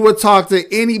 And he would talk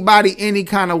to anybody any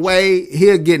kind of way.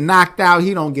 He'll get knocked out.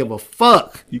 He don't give a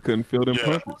fuck. You couldn't feel them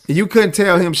punches. You couldn't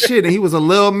tell him shit. And he was a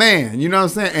little man. You know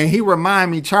what I'm saying?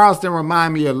 And Charleston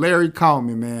remind me of Larry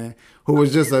Coleman, man, who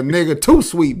was just a nigga too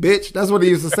sweet, bitch. That's what he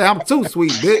used to say. I'm too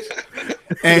sweet, bitch.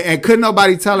 And couldn't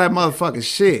nobody tell that motherfucker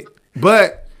shit.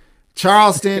 But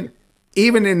Charleston,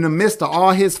 even in the midst of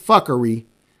all his fuckery,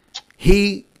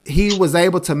 he was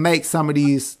able to make some of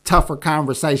these tougher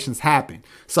conversations happen.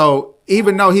 So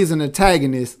even though he's an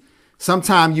antagonist,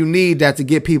 sometimes you need that to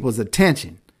get people's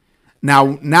attention.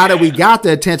 Now that we got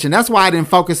the attention, that's why I didn't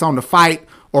focus on the fight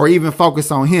or even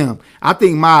focus on him. I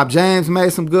think Mob James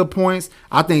made some good points.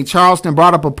 I think Charleston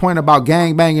brought up a point about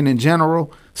gangbanging in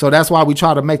general. So that's why we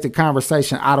try to make the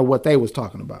conversation out of what they was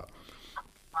talking about.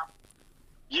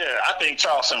 Yeah, I think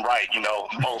Charleston right,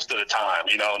 most of the time,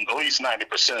 at least 90%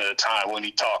 of the time when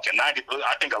he talking. I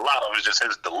think a lot of it is just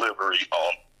his delivery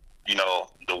on,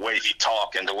 the way he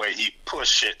talk and the way he push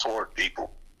shit toward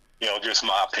people. Just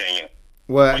my opinion.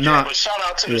 But shout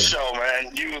out to the show,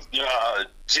 man. You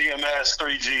GMS,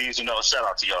 3Gs, shout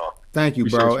out to y'all. Thank you,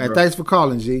 bro. And thanks for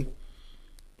calling, G.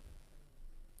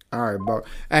 All right, bro.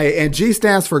 Hey, and G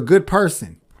stands for good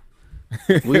person.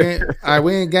 We ain't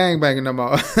gangbanging no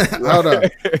more. Hold up.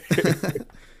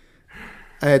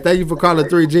 Hey, thank you for calling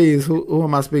 3Gs. Who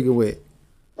am I speaking with?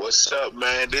 What's up,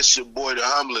 man? This your boy, the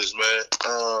Humblest,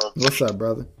 man. What's up,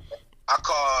 brother? I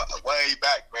called way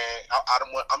back, man.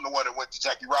 I'm the one that went to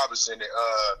Jackie Robinson. And,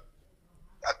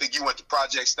 I think you went to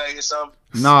Project Stay or something.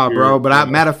 Nah, bro. But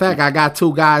matter of fact, I got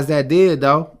two guys that did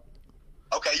though.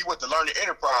 Okay, you went to Learning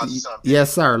Enterprise or something.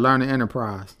 Yes, sir. Learning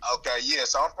Enterprise. Okay, yeah.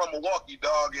 So I'm from Milwaukee,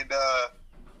 dog, and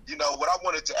what I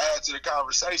wanted to add to the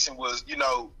conversation was, you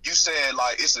said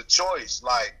like it's a choice,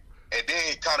 like, and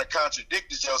then kind of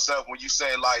contradicted yourself when you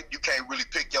said like you can't really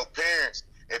pick your parents.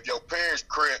 If your parents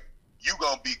crip, you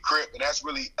gonna be crip, and that's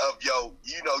really of your,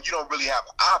 you don't really have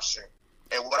an option.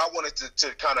 And what I wanted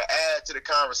to kind of add to the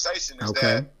conversation is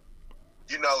that,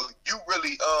 you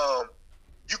really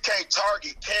you can't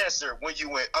target cancer when you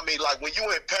when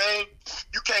you in pain,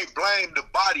 you can't blame the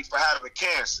body for having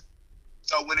cancer.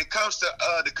 So when it comes to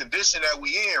the condition that we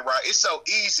in, right, it's so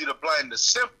easy to blame the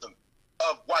symptom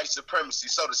of white supremacy.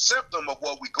 So the symptom of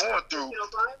what we going through,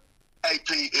 AP,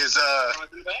 is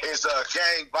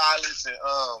gang violence and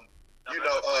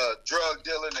drug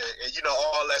dealing and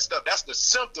all that stuff. That's the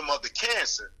symptom of the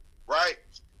cancer, right?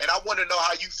 And I want to know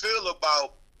how you feel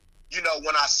about,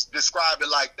 when I describe it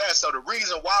like that. So the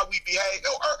reason why we behave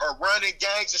or running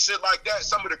gangs and shit like that,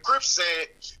 some of the Crips said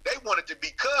they wanted to be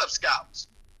Cub Scouts.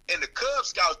 And the Cub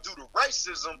Scouts, due to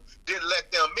racism, didn't let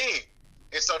them in.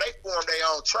 And so they formed their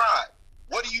own tribe.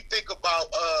 What do you think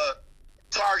about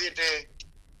targeting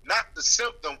not the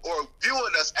symptom or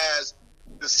viewing us as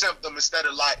the symptom instead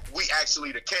of like we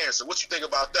actually the cancer? What you think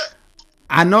about that?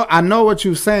 I know what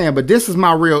you're saying, but this is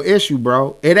my real issue,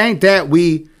 bro. It ain't that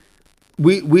we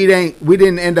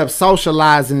didn't end up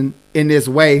socializing in this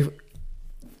way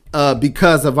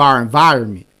because of our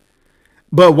environment.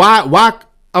 But why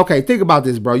okay, think about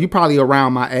this, bro. You probably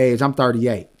around my age. I'm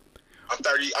 38. I'm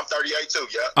 38 too,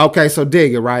 yeah. Okay, so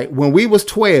dig it, right? When we was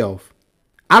 12,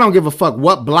 I don't give a fuck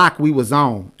what block we was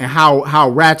on and how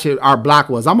ratchet our block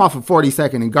was. I'm off of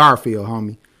 42nd and Garfield,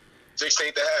 homie. 16th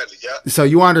and Hadley, yeah. So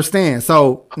you understand.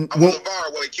 So I'm a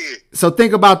Barway kid. So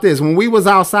think about this. When we was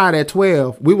outside at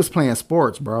 12, we was playing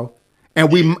sports, bro.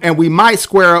 And we might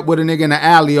square up with a nigga in the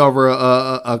alley over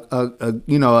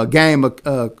a game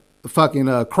of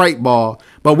fucking crate ball.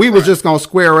 But we was just gonna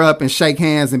square up and shake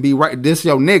hands and be right. This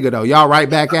your nigga though. Y'all right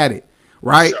back at it,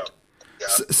 right? Yeah.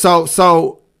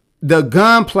 So the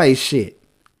gunplay shit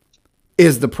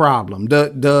is the problem.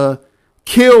 The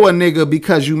kill a nigga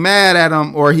because you mad at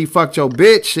him or he fucked your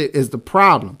bitch shit is the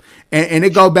problem. And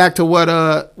it go back to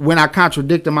what when I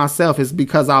contradicted myself is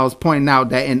because I was pointing out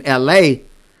that in LA,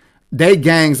 they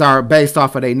gangs are based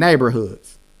off of their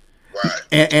neighborhoods. Right.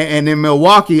 And in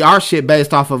Milwaukee, our shit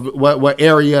based off of what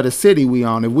area of the city we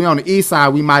on. If we on the east side,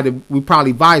 we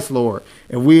probably Vice Lord.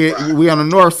 If we on the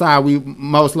north side, we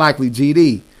most likely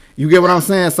GD. You get what I'm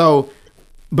saying? So,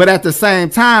 but at the same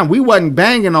time, we wasn't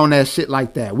banging on that shit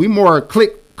like that. We more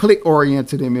click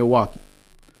oriented in Milwaukee.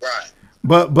 Right.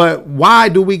 But why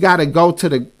do we got to go to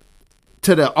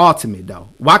the ultimate though?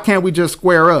 Why can't we just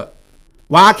square up?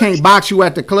 Why I can't box you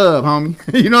at the club,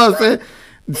 homie? You know what I'm saying?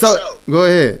 So go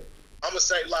ahead. I'm gonna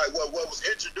say like what was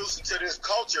introduced into this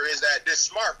culture is that this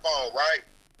smartphone, right?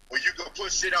 when you can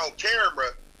put shit on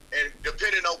camera, and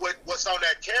depending on what's on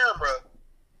that camera,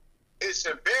 it's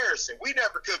embarrassing. We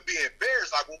never could be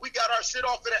embarrassed. Like when we got our shit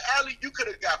off in the alley, you could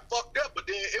have got fucked up, but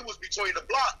then it was between the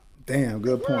block. Damn,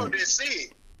 good The world point. didn't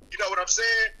see it. You know what I'm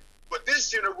saying? But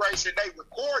this generation, they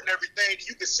recording everything.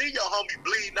 You can see your homie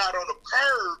bleeding out on the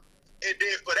curb, and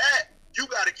then for that, you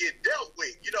got to get dealt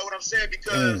with. You know what I'm saying?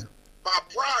 Because my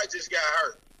pride just got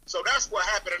hurt. So that's what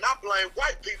happened, and I blame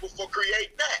white people for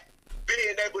creating that.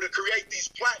 Being able to create these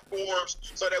platforms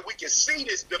so that we can see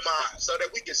this demise, so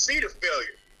that we can see the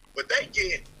failure. But they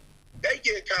get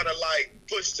kind of like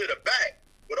pushed to the back.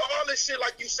 But all this shit,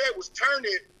 like you said, was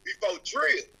turning before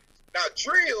drill. Now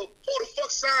drill, who the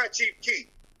fuck signed Chief Keef?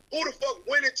 Who the fuck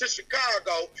went into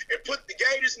Chicago and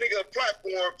gave this nigga a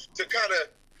platform to kind of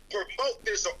promote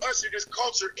this or usher this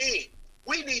culture in?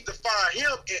 We need to find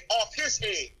him off his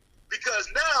end. Because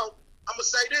now, I'm going to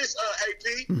say this, AP,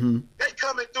 they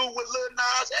coming through with Lil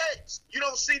Nas X. You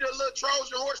don't see the little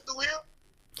Trojan horse through him?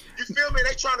 You feel me?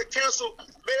 They trying to cancel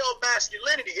male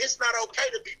masculinity. It's not okay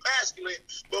to be masculine,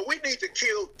 but we need to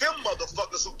kill them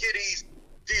motherfuckers who get these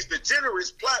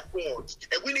degenerates platforms.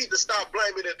 And we need to stop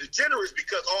blaming the degenerates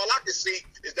because all I can see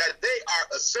is that they are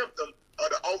a symptom of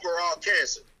the overall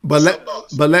cancer. But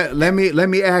let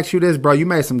me ask you this, bro. You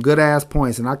made some good ass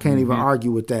points, and I can't even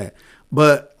argue with that.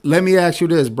 But let me ask you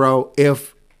this, bro.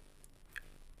 If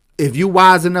you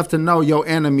wise enough to know your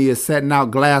enemy is setting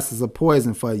out glasses of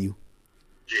poison for you,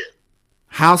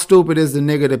 how stupid is the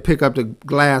nigga to pick up the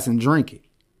glass and drink it?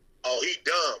 Oh, he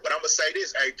dumb. But I'm going to say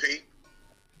this, AP.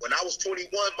 When I was 21,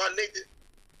 my nigga,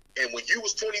 and when you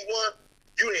was 21,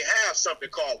 you didn't have something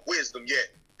called wisdom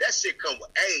yet. That shit come with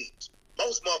age.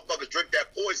 Most motherfuckers drink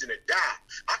that poison and die.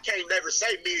 I can't never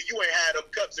say me or you ain't had them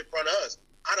cups in front of us.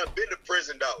 I done been to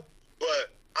prison, though.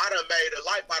 But I done made a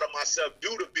life out of myself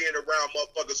due to being around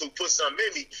motherfuckers who put something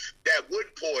in me that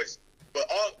wouldn't poison. But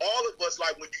all of us,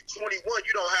 like when you're 21,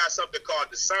 you don't have something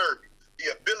called discernment,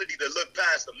 the ability to look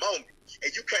past the moment. And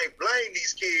you can't blame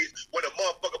these kids when a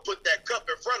motherfucker put that cup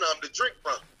in front of them to drink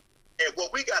from. And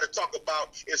what we got to talk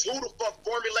about is who the fuck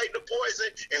formulating the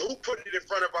poison and who putting it in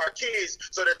front of our kids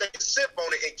so that they can sip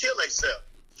on it and kill themselves.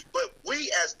 But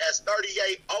we as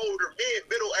 38 older men,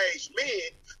 middle-aged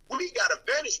men, we got a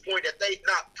vantage point that they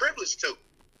not privileged to.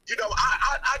 You know,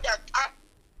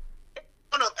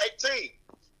 I'm 18.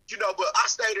 You know, but I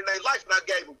stayed in their life and I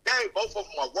gave them game. Both of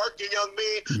them are working young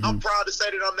men. I'm proud to say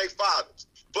that I'm their fathers.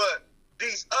 But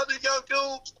these other young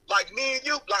dudes, like me and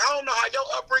you, like I don't know how your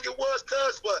upbringing was,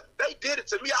 cuz, but they did it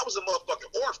to me. I was a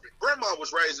motherfucking orphan. Grandma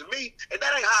was raising me, and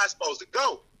that ain't how it's supposed to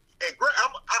go. And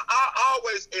I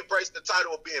always embrace the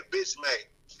title of being bitch made.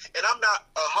 And I'm not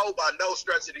a hoe by no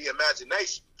stretch of the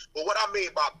imagination. But what I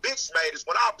mean by bitch made is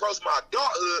when I approached my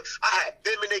adulthood, I had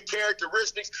feminine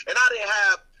characteristics, and I didn't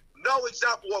have no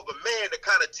example of a man to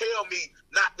kind of tell me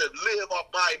not to live off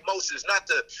my emotions, not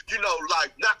to,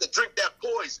 not to drink that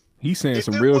poison. He's saying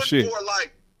some real shit. For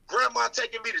like grandma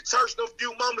taking me to church those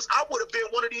few moments, I would have been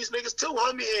one of these niggas too,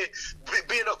 homie, and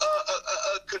being a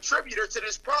contributor to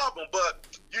this problem. But,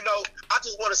 I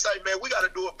just want to say, man, we got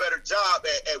to do a better job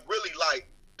at really like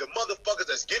the motherfuckers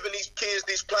that's giving these kids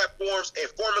these platforms and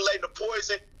formulating the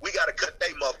poison. We got to cut their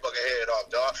motherfucking head off,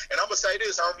 dog. And I'm going to say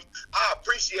this, homie. I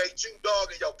appreciate you,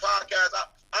 dog, and your podcast.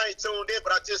 I ain't tuned in,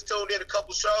 but I just tuned in a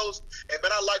couple shows. And,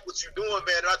 man, I like what you're doing,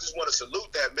 man. And I just want to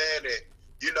salute that, man. And,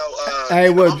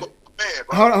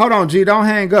 hold on, G. Don't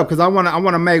hang up because I want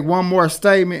to make one more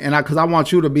statement, and because I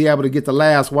want you to be able to get the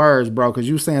last words, bro, because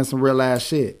you saying some real ass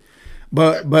shit.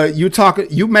 But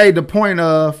you made the point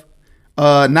of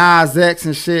Nas X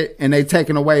and shit, and they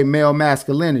taking away male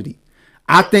masculinity.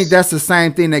 I think that's the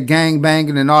same thing that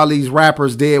gangbanging and all these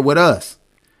rappers did with us.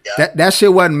 That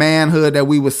shit wasn't manhood that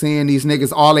we were seeing. These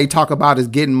niggas, all they talk about is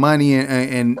getting money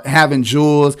and having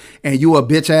jewels, and you a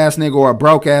bitch ass nigga or a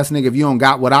broke ass nigga if you don't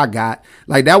got what I got.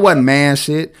 Like that wasn't man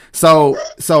shit. So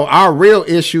our real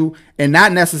issue, and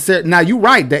not necessarily, now you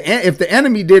right, if the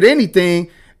enemy did anything,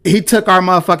 he took our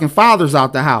motherfucking fathers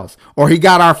out the house, or he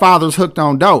got our fathers hooked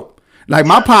on dope. Like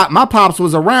my pops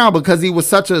was around because he was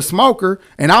such a smoker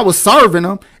and I was serving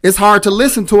him. It's hard to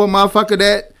listen to a motherfucker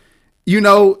that,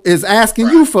 is asking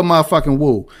you for motherfucking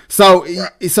woo. So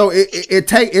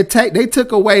they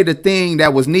took away the thing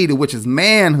that was needed, which is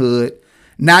manhood,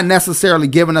 not necessarily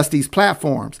giving us these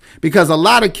platforms, because a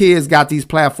lot of kids got these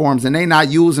platforms and they not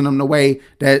using them the way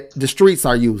that the streets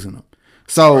are using them.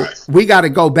 So we got to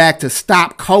go back to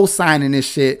stop co-signing this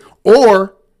shit,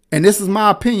 or, and this is my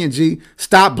opinion, G,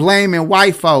 stop blaming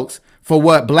white folks for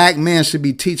what black men should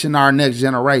be teaching our next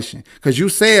generation. Because you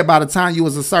said by the time you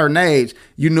was a certain age,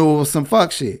 you knew it was some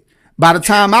fuck shit. By the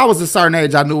time I was a certain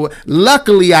age, I knew it.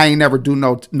 Luckily, I ain't never do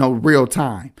no real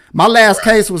time. My last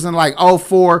case was in like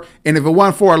 2004, and if it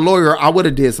wasn't for a lawyer, I would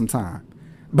have did some time.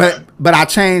 But I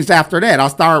changed after that. I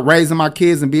started raising my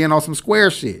kids and being on some square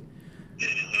shit.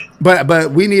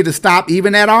 But we need to stop,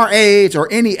 even at our age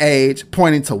or any age,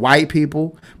 pointing to white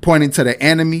people, pointing to the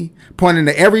enemy, pointing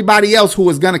to everybody else who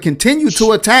is going to continue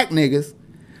to attack niggas.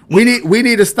 We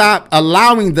need to stop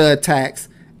allowing the attacks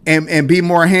and be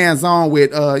more hands-on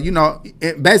with,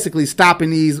 basically stopping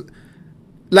these,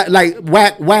 like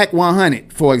whack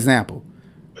 100, for example.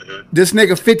 This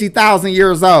nigga 50,000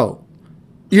 years old.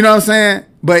 You know what I'm saying?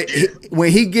 But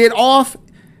when he get off,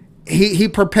 he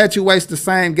perpetuates the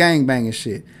same gangbanging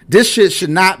shit. This shit should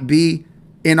not be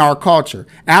in our culture.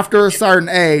 After a certain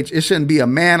age, it shouldn't be a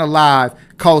man alive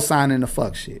co-signing the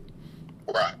fuck shit.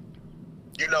 Right.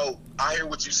 You know, I hear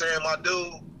what you're saying, my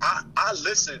dude. I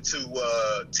listen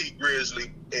to T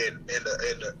Grizzly and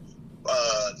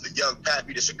the young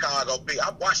Pappy, the Chicago Big.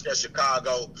 I watched that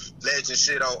Chicago legend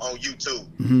shit on YouTube,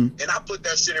 and I put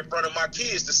that shit in front of my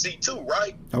kids to see too,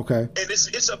 right? Okay. And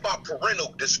it's about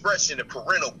parental discretion and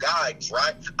parental guidance,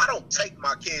 right? I don't take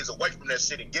my kids away from that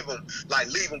shit and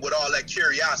leave them with all that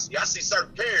curiosity. I see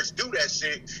certain parents do that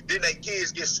shit, then their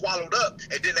kids get swallowed up,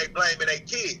 and then they blaming their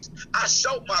kids. I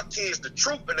show my kids the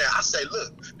truth in that. I say,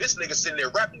 look, this nigga sitting there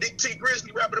rapping, T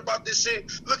Grizzly rapping about this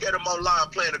shit. Look at him online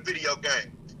playing a video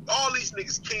game. All these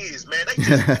niggas kids, man, they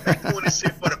doing this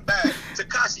shit for the bag.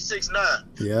 Tekashi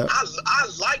 6ix9ine. Yeah. I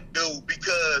like dude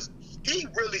because he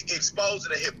really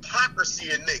exposing the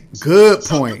hypocrisy in niggas. Good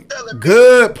point,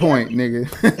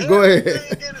 nigga. Go ahead.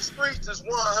 Everything in the streets is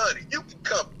 100. You can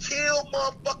come kill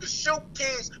motherfuckers, shoot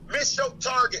kids, miss your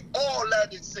target, all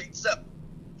that is acceptable.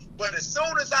 But as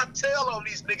soon as I tell on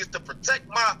these niggas to protect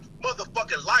my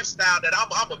motherfucking lifestyle that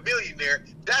I'm a millionaire,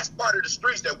 that's part of the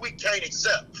streets that we can't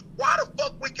accept. Why the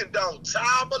fuck we condone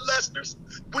child molesters?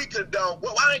 We condone,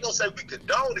 well, I ain't gonna say we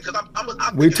condone it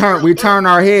because we turn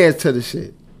our heads to the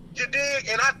shit. You dig?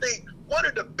 And I think one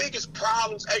of the biggest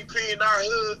problems, AP, in our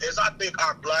hood is I think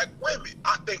our black women.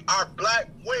 I think our black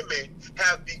women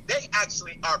they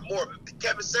actually are more.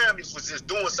 Kevin Samuels was just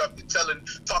doing something,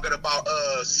 talking about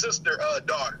sister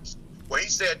daughters, where he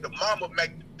said the mama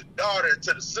make the daughter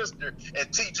to the sister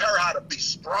and teach her how to be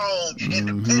strong and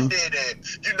independent,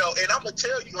 and and I'm gonna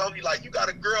tell you, homie, like, you got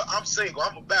a girl, I'm single,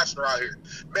 I'm a bachelor out here,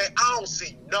 man. I don't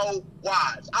see no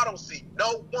wives, I don't see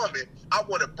no woman I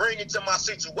want to bring into my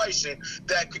situation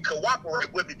that can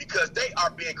cooperate with me, because they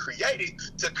are being created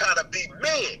to kind of be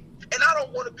men. And I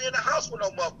don't want to be in the house with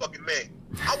no motherfucking man.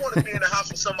 I want to be in the house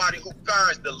with somebody who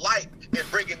finds delight in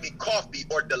bringing me coffee,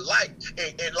 or delight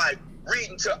in like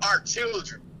reading to our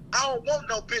children. I don't want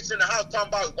no bitch in the house talking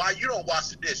about why you don't wash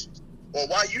the dishes, or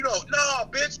why you don't. No,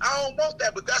 bitch, I don't want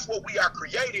that. But that's what we are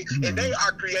created, and they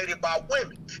are created by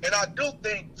women. And I do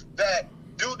think that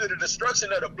due to the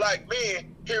destruction of the black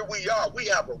man, here we are. We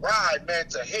have a ride, man,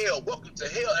 to hell. Welcome to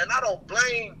hell. And I don't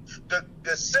blame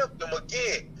the symptom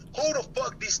again. Who the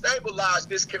fuck destabilized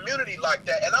this community like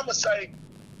that? And I'm going to say,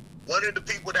 one of the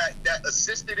people that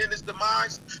assisted in his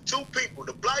demise, two people.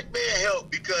 The black man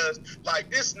helped because,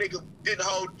 like, this nigga didn't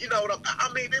hold,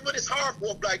 I mean, but it's hard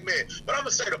for a black man. But I'm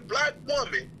going to say the black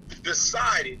woman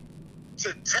decided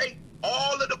to take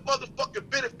all of the motherfucking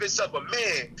benefits of a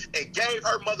man and gave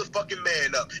her motherfucking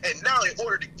man up. And now in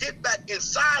order to get back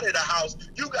inside of the house,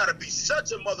 you got to be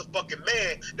such a motherfucking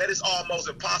man that it's almost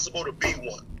impossible to be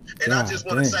one. And I just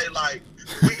want to say, like,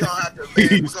 we gonna have to,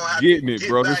 man, we're gonna have to get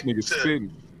bro. Back this nigga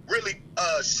spitting. Really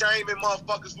shaming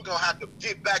motherfuckers. We're gonna have to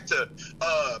get back to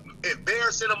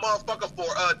embarrassing a motherfucker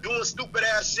for doing stupid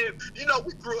ass shit.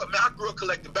 We grew up, man, I grew up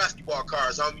collecting basketball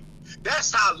cards, homie.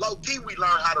 That's how low key we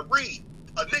learned how to read.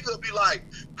 A nigga would be like,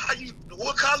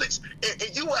 what college?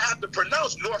 And you would have to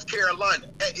pronounce North Carolina,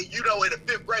 in the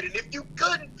 5th grade. And if you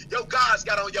couldn't, your guys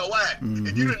got on your ass.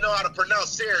 If you didn't know how to pronounce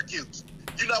Syracuse.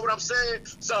 You know what I'm saying?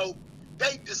 So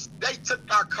they took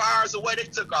our cars away. They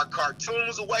took our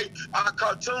cartoons away. Our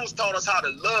cartoons taught us how to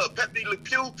love. Pepe Le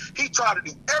Pew, he tried to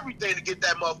do everything to get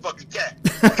that motherfucking cat.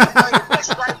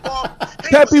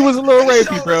 Pepe was a little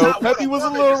rapey, bro. Pepe was a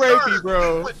little rapey,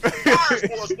 bro.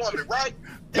 Right?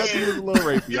 Pepe was a little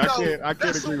rapey. I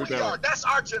can't agree with that. That's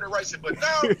our generation. But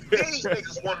now these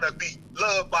niggas want to be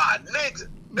loved by a nigga.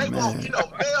 They want,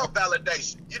 male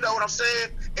validation. You know what I'm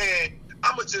saying? And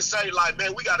I'm going to just say, like,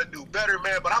 man, we got to do better,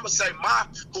 man. But I'm going to say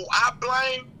who I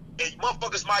blame, and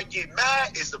motherfuckers might get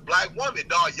mad, is the black woman,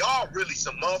 dog. Y'all really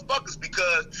some motherfuckers,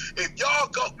 because if y'all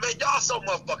go, man, y'all so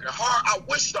motherfucking hard. I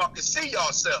wish y'all could see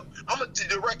yourself. I'm going to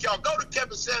direct y'all, go to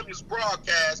Kevin Samuels'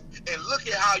 broadcast and look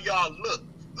at how y'all look.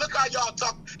 Look how y'all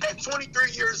talk, At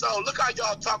 23 years old, look how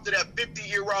y'all talk to that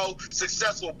 50-year-old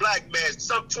successful black man,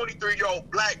 some 23-year-old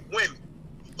black women.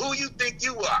 Who you think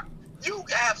you are? You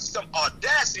have some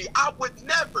audacity. I would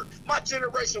never. My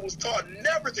generation was taught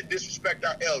never to disrespect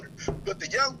our elders. But the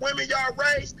young women y'all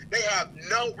raised, they have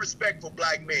no respect for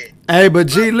black men. Hey, but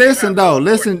G, listen though,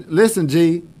 listen,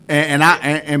 G,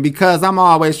 and because I'm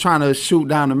always trying to shoot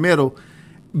down the middle,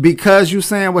 because you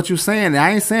saying what you saying,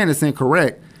 I ain't saying it's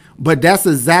incorrect, but that's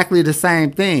exactly the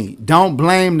same thing. Don't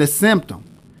blame the symptom.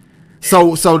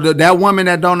 So that woman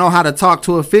that don't know how to talk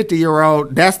to a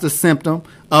 50-year-old, that's the symptom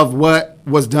of what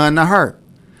was done to her.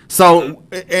 So,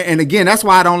 and again, that's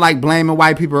why I don't like blaming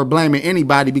white people or blaming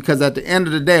anybody, because at the end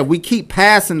of the day, if we keep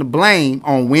passing the blame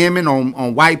on women,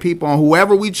 on white people, on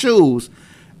whoever we choose,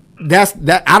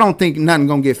 that I don't think nothing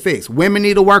gonna get fixed. Women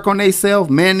need to work on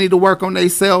themselves. Men need to work on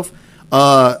themselves.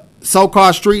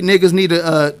 So-called street niggas need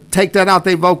to take that out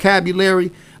their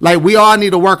vocabulary. Like, we all need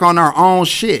to work on our own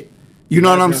shit. You know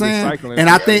what I'm saying? And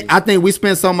I think we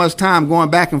spend so much time going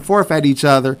back and forth at each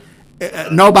other.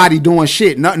 Nobody doing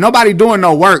shit. Nobody doing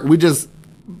no work. We just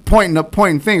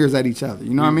pointing fingers at each other.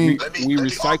 You know what I mean? We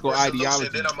recycle ideology.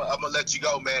 Then I'm gonna let you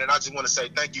go, man. And I just want to say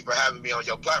thank you for having me on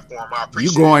your platform. I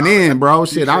appreciate you going in, bro.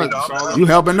 Shit, you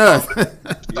helping us.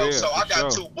 So I got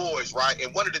two boys, right?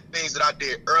 And one of the things that I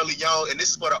did early on, and this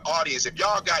is for the audience, if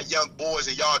y'all got young boys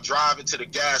and y'all driving to the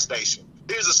gas station,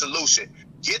 here's a solution.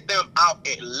 Get them out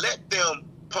and let them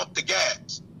pump the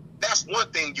gas. That's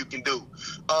one thing you can do.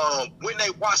 When they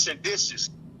washing dishes,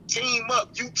 team up.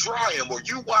 You dry them, or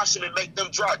you wash them and make them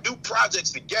dry. Do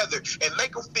projects together and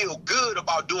make them feel good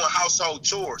about doing household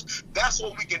chores. That's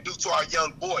what we can do to our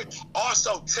young boys.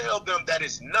 Also, tell them that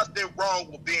it's nothing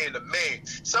wrong with being a man.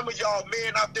 Some of y'all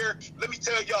men out there, let me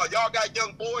tell y'all got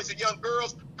young boys and young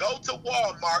girls, go to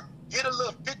Walmart, get a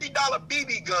little $50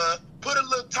 BB gun, put a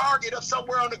little target up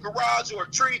somewhere on the garage or a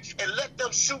tree, and let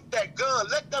them shoot that gun.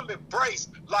 Let them embrace,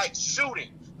 like,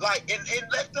 shooting. Like, and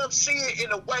let them see it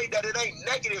in a way that it ain't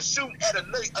negative, shooting at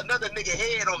another nigga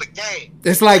head on the game.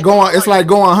 It's like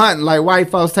going hunting, like white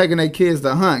folks taking their kids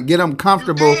to hunt. Get them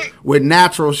comfortable with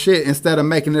natural shit instead of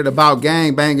making it about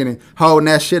gang banging and holding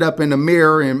that shit up in the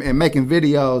mirror and making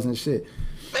videos and shit.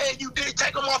 Man, you did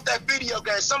take them off that video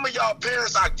game. Some of y'all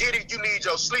parents, I get it, you need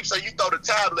your sleep, so you throw the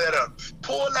tablet up.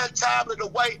 Pull that tablet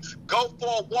away, go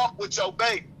for a walk with your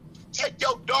baby. Take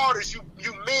your daughters, you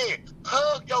men,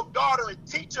 hug your daughter and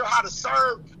teach her how to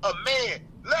serve a man.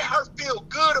 Let her feel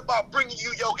good about bringing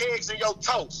you your eggs and your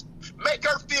toast. Make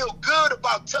her feel good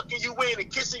about tucking you in and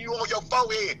kissing you on your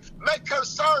forehead. Make her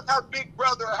serve her big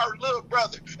brother or her little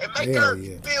brother, and make her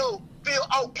feel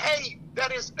okay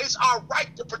that it's our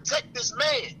right to protect this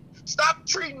man. Stop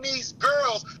treating these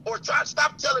girls, or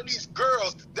stop telling these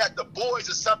girls that the boys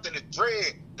are something to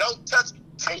dread. Don't touch.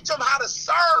 Teach them how to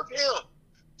serve him.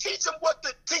 Teach them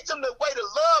the way to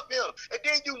love him. And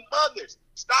then you mothers,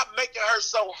 stop making her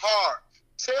so hard.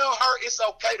 Tell her it's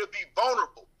okay to be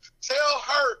vulnerable. Tell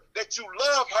her that you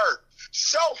love her.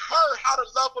 Show her how to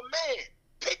love a man.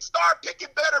 Start picking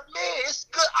better men. It's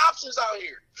good options out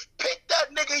here. Pick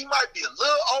that nigga. He might be a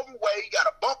little overweight. He got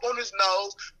a bump on his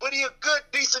nose, but he a good,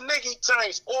 decent nigga. He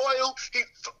changed oil. He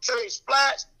changed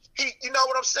flats. You know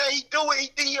what I'm saying? He do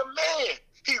it. He a man.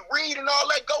 He read and all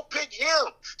that. Go pick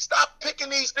him. Stop picking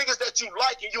these niggas that you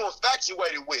like and you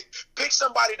infatuated with. Pick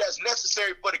somebody that's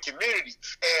necessary for the community.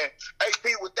 And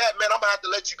AP, with that, man, I'm gonna have to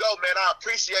let you go, man. I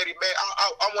appreciate it, man.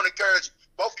 I want to encourage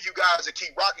both of you guys to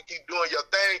keep rocking, keep doing your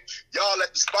thing. Y'all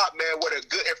at the spot, man, where the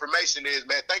good information is,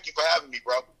 man. Thank you for having me,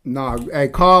 bro. No, hey,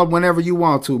 call whenever you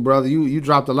want to, brother. You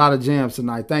dropped a lot of gems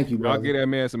tonight. Thank you, brother. I'll get that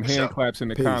man some hand claps in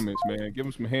the comments, man. Give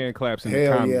him some hand claps in the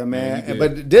Hell comments. Yeah, man.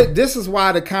 But this is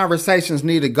why the conversations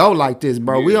need to go like this,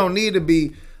 bro. Yeah. We don't need to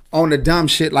be on the dumb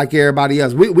shit like everybody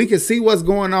else. We can see what's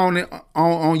going on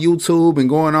YouTube and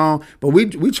going on, but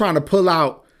we trying to pull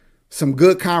out some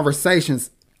good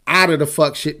conversations out of the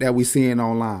fuck shit that we seeing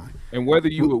online. And whether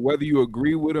you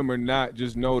agree with him or not,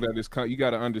 just know that you got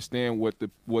to understand what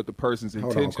the person's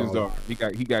intentions are. He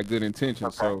got good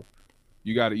intentions, so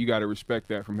you got to respect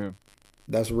that from him.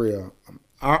 That's real.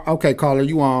 Okay, caller,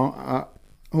 you on?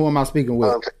 Who am I speaking with?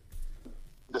 Okay.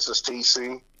 This is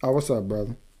TC. Oh, what's up,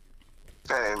 brother?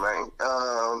 Hey, man.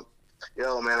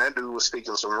 Yo, man, that dude was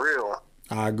speaking some real.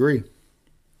 I agree.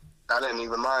 I didn't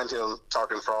even mind him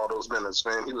talking for all those minutes,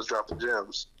 man. He was dropping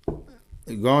gems.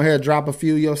 Go ahead, drop a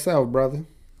few yourself, brother.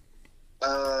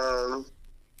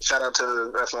 Shout out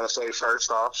to, that's what I say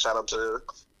first off. Shout out to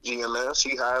GMS.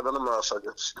 He higher than the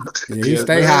motherfuckers. Yeah, he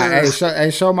stay high.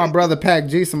 Hey, show my brother Pac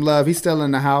G some love. He's still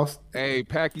in the house. Hey,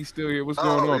 Pac, he's still here. What's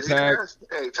going on, Pac?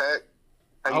 Hey, Pac.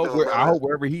 I hope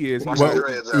wherever he is, he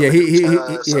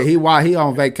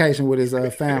on vacation with his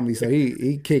family, so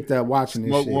he kicked up watching this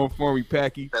Smoke shit. one for me,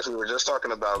 Packy. That's what we were just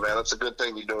talking about, man. That's a good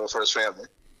thing you're doing for his family.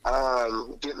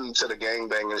 Getting to the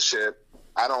gangbanging shit.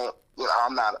 I'm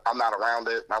not around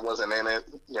it. I wasn't in it.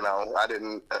 I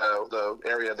didn't. The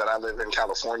area that I live in,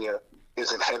 California,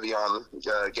 isn't heavy on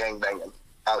gangbanging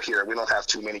out here. We don't have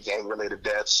too many gang-related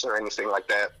deaths or anything like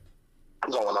that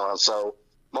going on. So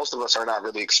most of us are not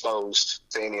really exposed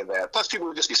to any of that. Plus, people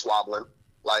would just be squabbling.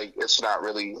 Like it's not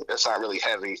really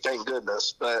heavy. Thank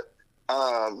goodness. But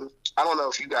I don't know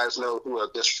if you guys know who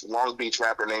this Long Beach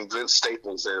rapper named Vince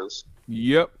Staples is.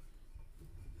 Yep.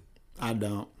 I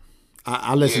don't.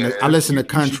 I listen to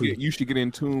country. You should get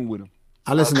in tune with him.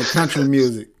 I listen to country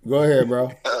music. Go ahead,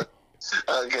 bro.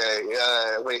 Okay.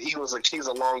 He's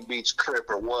a Long Beach Crip,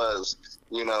 or was,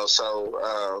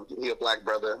 so he a black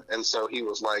brother, and so he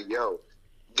was like, yo,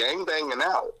 gang banging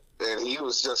out. And he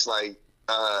was just like,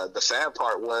 the sad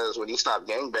part was when he stopped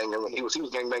gang banging, he was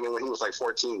gang banging when he was like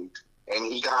 14. And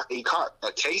he caught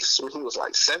a case when he was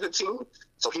like 17.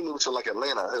 So he moved to like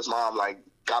Atlanta. His mom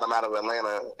got him out of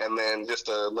Atlanta, and then just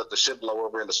to let the shit blow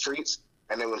over in the streets.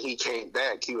 And then when he came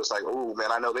back, he was like, "Oh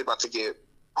man, I know they about to get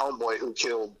homeboy who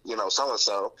killed so and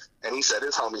so." And he said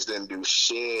his homies didn't do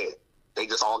shit. They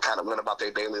just all kind of went about their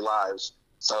daily lives.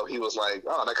 So he was like,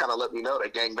 "Oh, that kind of let me know they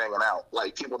gang banging out.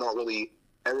 Like people don't really.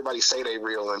 Everybody say they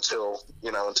real until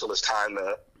it's time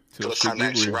to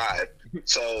actually ride."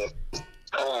 So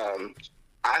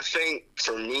I think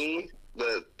for me,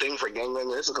 the thing for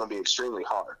gangbanging, this is going to be extremely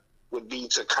hard, would be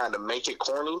to kind of make it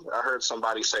corny. I heard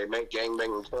somebody say make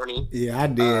gangbanging corny. Yeah, I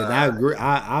did. I agree.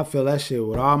 I feel that shit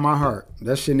with all my heart.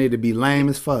 That shit need to be lame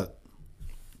as fuck.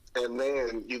 And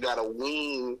then you got to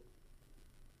wean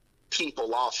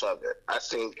people off of it. I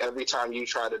think every time you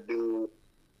try to do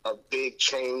a big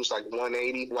change, like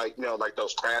 180, like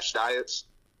those crash diets,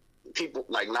 people,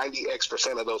 like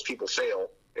 90% of those people fail,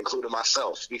 including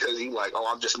myself, because you like, oh,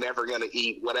 I'm just never going to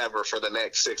eat whatever for the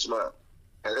next 6 months.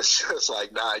 And it's just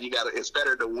like, nah, it's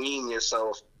better to wean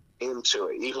yourself into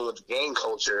it. Even with gang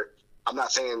culture, I'm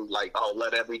not saying like, oh,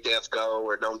 let every death go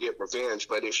or don't get revenge.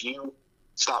 But if you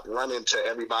stop running to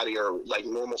everybody, or like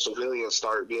normal civilians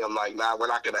start being like, nah, we're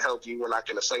not going to help you. We're not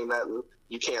going to say nothing.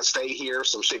 You can't stay here.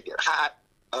 Some shit get hot.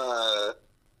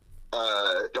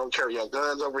 Don't carry your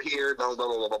guns over here. Don't blah,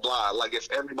 blah, blah, blah, blah. Like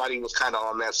if everybody was kind of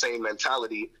on that same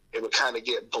mentality, it would kind of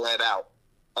get bled out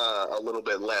a little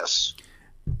bit less.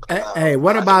 Hey,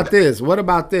 what about this? What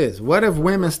if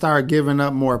women start giving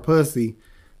up more pussy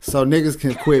so niggas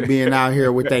can quit being out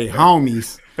here with their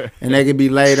homies, and they could be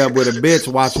laid up with a bitch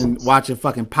watching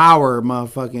fucking Power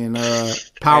Book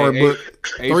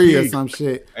 3 or some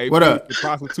shit. What up? The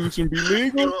prostitution be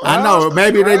legal? I know.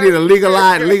 Maybe they need to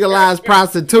legalize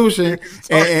prostitution,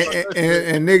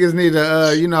 and niggas need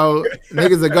to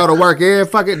niggas that go to work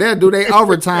they'll do their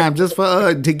overtime just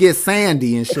for to get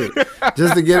Sandy and shit,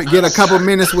 just to get a couple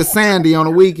minutes with Sandy on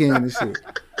the weekend and shit.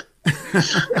 I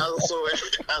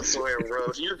swear, bro.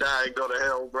 If you die and go to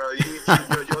hell, bro,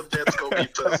 your death's gonna be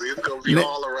pussy. It's gonna be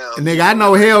all around. Nigga, I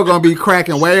know hell gonna be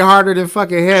cracking way harder than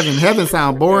fucking heaven. Heaven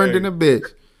sound boring than a bitch.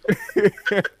 That's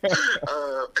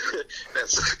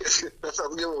a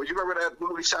good one. You remember that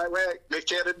movie Chirac? Nick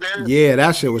Cannon there? Yeah,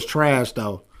 that shit was trash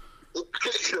though. Look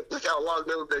how long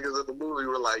those niggas in the movie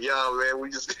were like, yo, man, we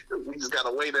just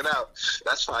gotta wait it out.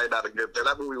 That's probably not a good thing.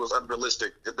 That movie was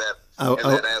unrealistic in that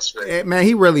aspect. Man,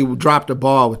 he really dropped the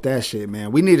ball with that shit,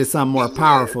 man. We needed something more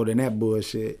powerful than that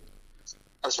bullshit.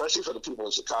 Especially for the people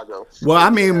in Chicago. Well, I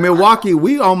mean, Milwaukee,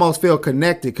 we almost feel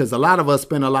connected because a lot of us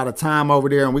spend a lot of time over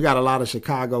there, and we got a lot of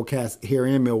Chicago cats here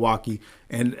in Milwaukee.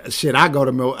 And shit, I go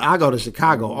to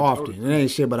Chicago often. It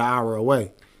ain't shit but an hour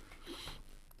away.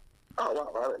 Oh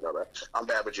wow, I didn't know that. I'm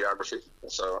bad with geography,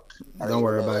 so don't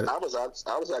worry about it. I was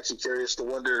actually curious to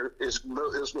wonder, is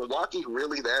Milwaukee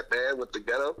really that bad with the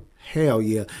ghetto? Hell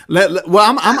yeah.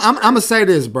 Well, I'm gonna say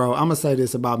this, bro. I'm gonna say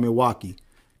this about Milwaukee.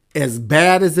 As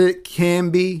bad as it can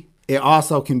be, it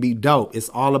also can be dope. It's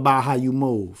all about how you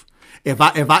move. Let's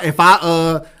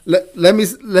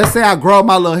say I grow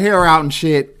my little hair out and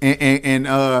shit,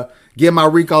 and get my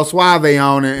Rico Suave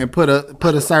on and put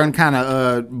a certain kind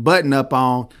of button up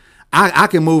on. I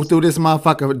can move through this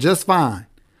motherfucker just fine.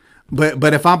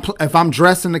 But if I'm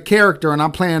dressing the character and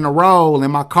I'm playing the role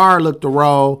and my car look the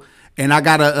role and I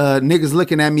got niggas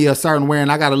looking at me a certain way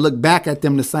and I got to look back at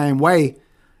them the same way,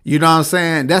 you know what I'm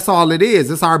saying? That's all it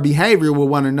is. It's our behavior with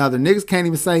one another. Niggas can't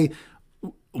even say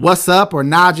what's up or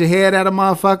nod your head at a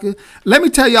motherfucker. Let me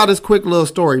tell y'all this quick little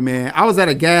story, man. I was at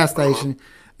a gas station,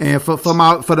 and for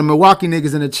the Milwaukee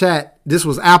niggas in the chat, this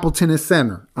was Appleton and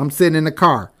Center. I'm sitting in the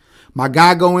car. My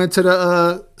guy go into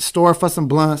the store for some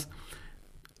blunts.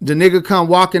 The nigga come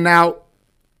walking out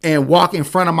and walk in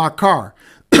front of my car.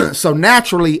 So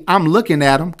naturally, I'm looking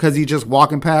at him because he just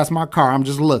walking past my car. I'm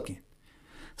just looking.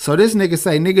 So this nigga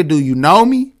say, nigga, do you know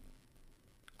me?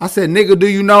 I said, nigga, do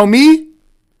you know me?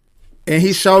 And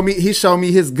he showed me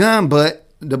his gun butt,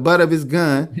 the butt of his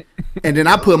gun. And then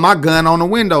I put my gun on the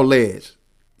window ledge.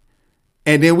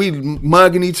 And then we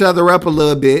mugging each other up a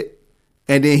little bit.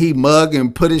 And then he mug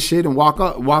and put his shit and walk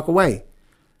away.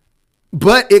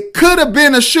 But it could have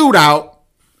been a shootout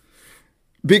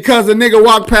because a nigga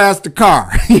walked past the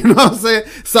car. You know what I'm saying?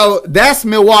 So that's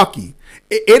Milwaukee.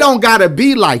 It don't gotta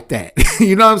be like that.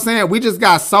 You know what I'm saying? We just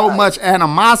got so much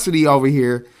animosity over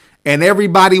here, and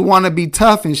everybody want to be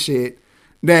tough and shit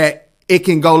that it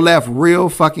can go left real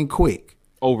fucking quick.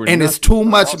 And it's too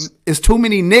much. It's too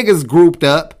many niggas grouped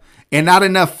up, and not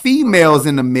enough females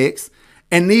in the mix.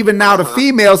 And even now the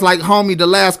females, like homie, the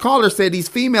last caller said, these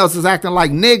females is acting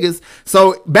like niggas.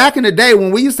 So back in the day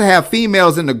when we used to have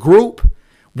females in the group,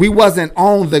 we wasn't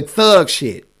on the thug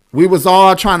shit. We was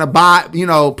all trying to buy,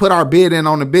 put our bid in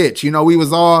on the bitch. We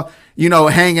was all,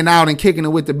 hanging out and kicking it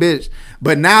with the bitch.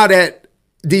 But now that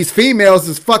these females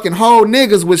is fucking whole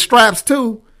niggas with straps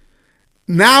too,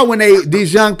 now when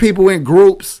these young people in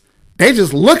groups, they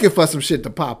just looking for some shit to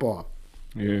pop off.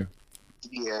 Yeah.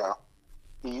 Yeah.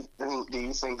 Do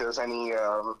you think there's any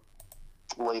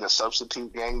way to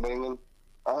substitute gangbanging?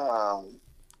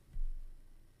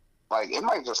 Like, it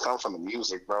might just come from the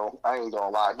music, bro. I ain't gonna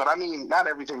lie. But I mean, not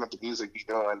everything that the music be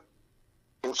doing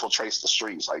infiltrates the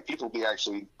streets. Like, people be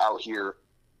actually out here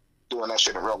doing that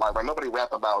shit in real life. Like, nobody rap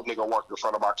about nigga walked in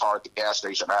front of my car at the gas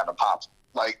station and I had to pop.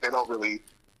 Like, they don't really,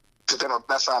 that's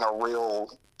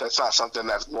not something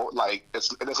that's like,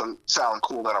 it doesn't sound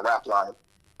cool in a rap line.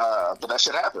 But that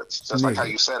shit happens. Just like how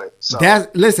you said it. So,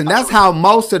 that's how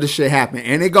most of the shit happened.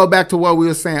 And it go back to what we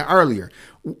were saying earlier.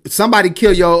 Somebody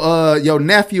kill your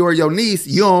nephew or your niece,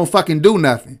 you don't fucking do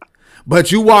nothing.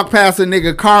 But you walk past a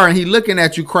nigga car and he looking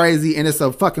at you crazy and it's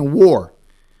a fucking war.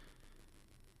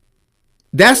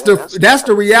 That's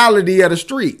the reality of the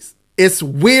streets. It's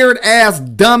weird ass,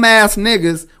 dumb ass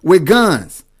niggas with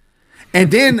guns.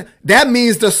 And then that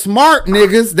means the smart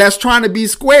niggas that's trying to be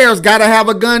squares gotta have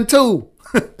a gun too.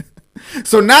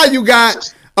 So now you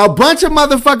got a bunch of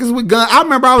motherfuckers with guns. I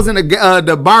remember I was in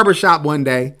the barber shop one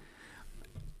day.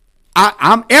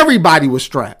 Everybody was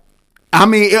strapped. I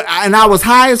mean, and I was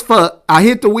high as fuck. I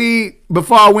hit the weed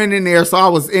before I went in there, so I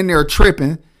was in there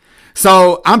tripping.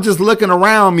 So I'm just looking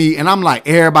around me, and I'm like,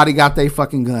 everybody got their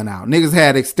fucking gun out. Niggas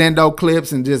had extendo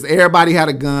clips, and just everybody had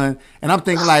a gun. And I'm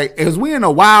thinking, like, is we in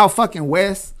a wild fucking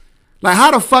west? Like,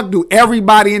 how the fuck do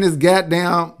everybody in this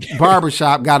goddamn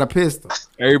barbershop got a pistol?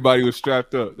 Everybody was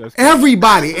strapped up. That's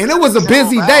everybody. And it was a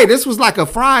busy day. This was like a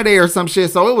Friday or some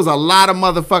shit, so it was a lot of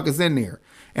motherfuckers in there.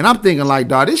 And I'm thinking, like,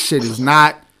 dog, this shit is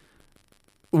not...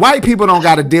 White people don't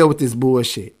got to deal with this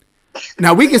bullshit.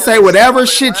 Now, we can say whatever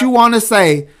shit you want to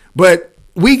say, but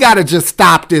we got to just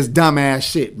stop this dumbass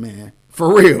shit, man.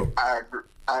 For real.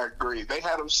 I agree. They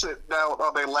had them sit down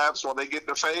on their laps while they get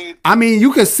the fade. I mean,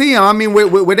 you can see them. I mean,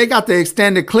 where they got the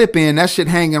extended clip in, that shit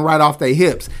hanging right off their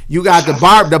hips. You got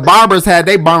the barbers had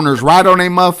they burners right on their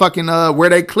motherfucking where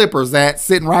they clippers at,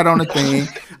 sitting right on the thing.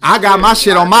 I got my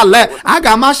shit on my lap. I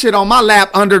got my shit on my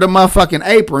lap under the motherfucking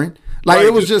apron. Like, right,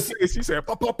 it was just she said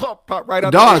pop right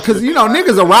out. Dog, because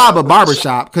niggas will rob a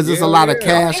barbershop because it's a lot of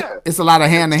cash. Yeah. It's a lot of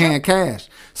hand-to-hand cash.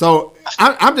 So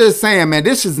I'm just saying, man,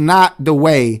 this is not the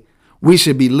way we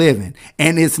should be living.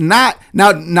 And it's not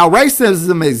now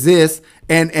racism exists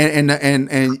and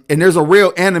there's a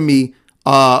real enemy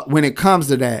when it comes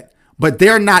to that. But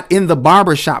they're not in the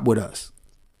barbershop with us.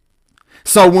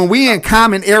 So when we in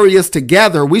common areas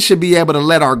together, we should be able to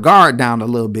let our guard down a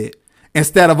little bit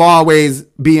instead of always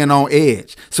being on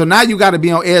edge. So now you got to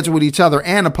be on edge with each other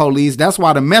and the police. That's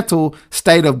why the mental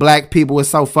state of black people is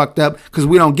so fucked up, because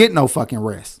we don't get no fucking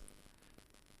rest.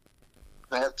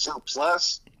 That too.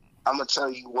 Plus, I'm going to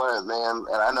tell you what, man,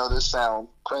 and I know this sounds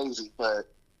crazy, but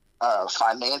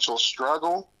financial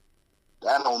struggle,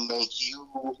 that'll make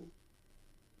you,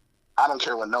 I don't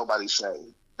care what nobody say.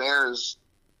 There's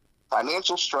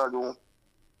financial struggle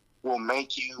will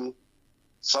make you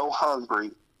so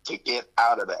hungry to get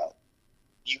out of that.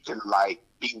 You can like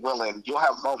be willing, you'll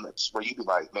have moments where you be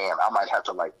like, man, I might have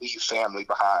to like leave family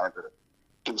behind or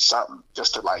do something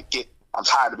just to like I'm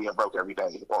tired of being broke every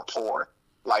day or poor.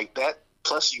 Like that,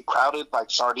 plus you crowded like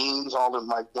sardines all in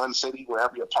like one city where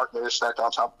every apartment is stacked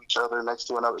on top of each other next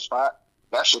to another spot.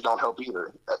 That shit don't help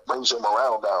either. That brings your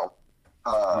morale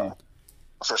down.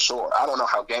 For sure. I don't know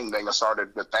how gangbanging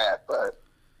started with that, but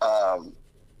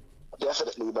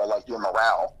definitely like your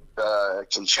morale.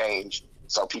 can change.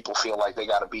 So people feel like they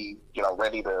got to be,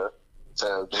 ready to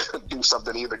do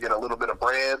something, either get a little bit of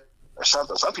bread or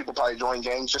something. Some people probably join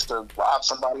gangs just to rob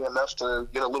somebody enough to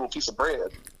get a little piece of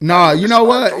bread. No, you know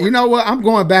what? I'm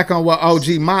going back on what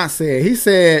OG Mont said. He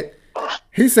said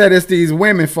it's these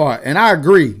women fault, and I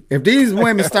agree. If these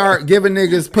women start giving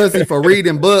niggas pussy for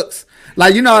reading books,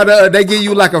 like they give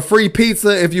you like a free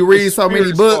pizza if you read so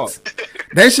many books,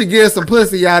 they should give some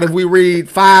pussy out if we read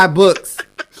 5 books.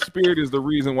 Spirit is the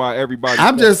reason why everybody.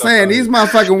 I'm just saying these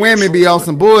motherfucking women be on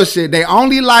some bullshit. They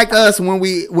only like us when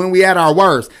we at our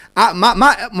worst.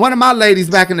 One of my ladies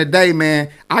back in the day, man,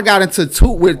 I got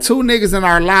into with two niggas in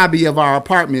our lobby of our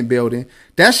apartment building.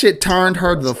 That shit turned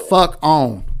her the fuck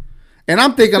on. And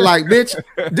I'm thinking like, bitch,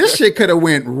 this shit could have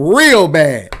went real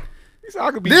bad.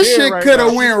 This shit could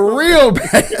have went real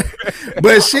bad.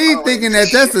 But she thinking that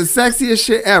that's the sexiest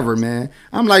shit ever, man.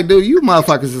 I'm like, dude, you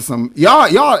motherfuckers are some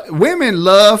y'all women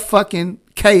love fucking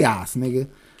chaos, nigga.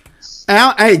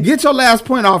 And hey, get your last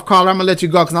point off, caller. I'm gonna let you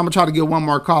go because I'm gonna try to get one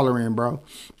more caller in, bro.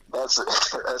 That's it,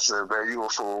 man. You a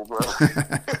fool, bro.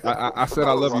 I said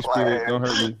I love you, Spirit. Don't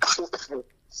hurt me.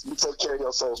 You take care of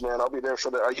yourselves, man. I'll be there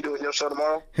are you doing your show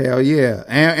tomorrow? Hell yeah.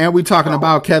 And we talking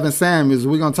about Kevin Samuels.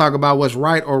 We're going to talk about what's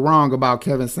right or wrong about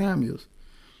Kevin Samuels.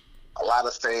 A lot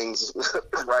of things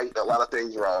right, a lot of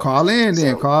things wrong. Call in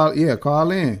then. Call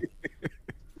in.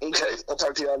 Okay. I'll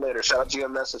talk to y'all later. Shout out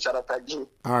GMS and shout out Pac G.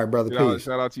 All right, brother. Peace.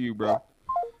 Shout out to you, bro.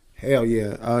 Hell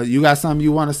yeah. You got something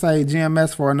you want to say,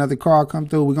 GMS, for another call come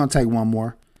through? We're going to take one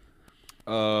more.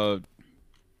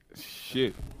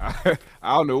 Shit. I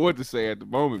don't know what to say at the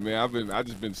moment, man. I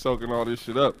just been soaking all this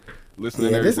shit up,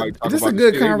 listening to everybody talk about this is a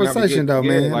good conversation, though,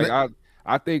 man. Like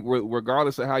I think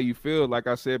regardless of how you feel, like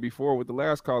I said before with the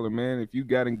last caller, man, if you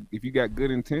got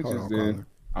good intentions, then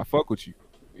I fuck with you.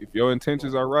 If your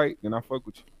intentions are right, then I fuck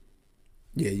with you.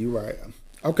 Yeah, you right.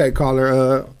 Okay,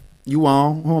 caller. You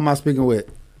on? Who am I speaking with?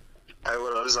 Hey,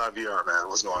 what up? This is IVR, man.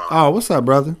 What's going on? Oh, what's up,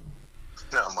 brother?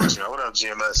 Not much, man. What up,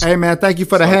 GMS? Hey, man, thank you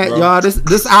for the hat, y'all. This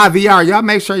IVR. Y'all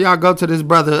make sure y'all go to this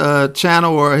brother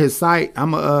channel or his site.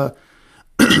 I'm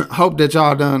hope that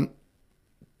y'all done,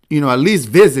 at least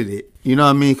visit it. You know what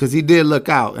I mean? Because he did look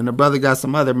out, and the brother got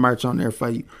some other merch on there for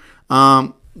you.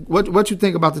 What you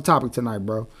think about the topic tonight,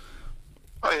 bro?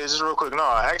 Oh, yeah, just real quick.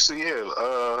 No, actually,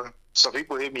 yeah. Some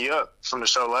people hit me up from the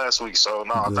show last week, so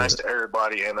thanks to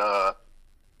everybody. And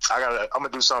I'm gonna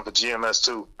do something for GMS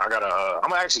too. I'm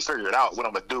gonna actually figure it out what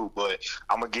I'm gonna do, but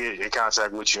I'm gonna get in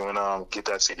contact with you and get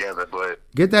that together. But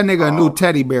get that nigga a new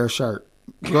teddy bear shirt.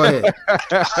 Go ahead.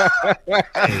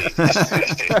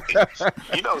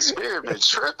 Spirit been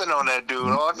tripping on that dude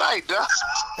all night,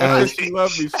 dog. She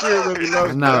loves me. Spirit really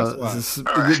loves me. No,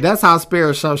 that's how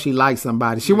Spirit shows she likes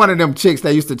somebody. She one of them chicks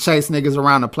that used to chase niggas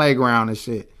around the playground and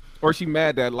shit. Or she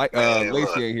mad that Lacey ain't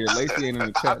here. Lacey ain't in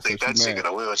the chat. I think that chick in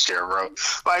a wheelchair, bro.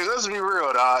 Like, let's be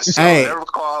real, dog. She don't never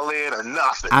call in or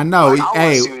nothing. I know. Like, I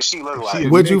want to see what she look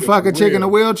like. Would you fuck a chick in a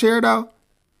wheelchair, though?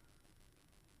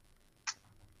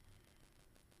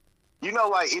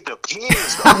 Like, it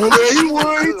depends, though. He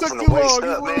took too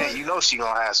long. Man, she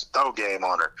gonna have some throw game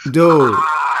on her. Dude,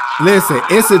 listen,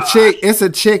 it's a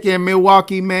chick in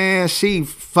Milwaukee, man. She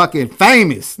fucking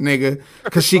famous, nigga,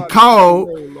 because she cold.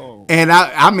 And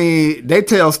I mean, they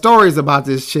tell stories about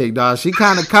this chick, dog. She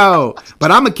kind of cold.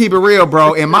 But I'm going to keep it real,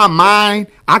 bro. In my mind,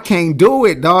 I can't do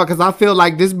it, dog, because I feel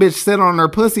like this bitch sit on her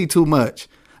pussy too much.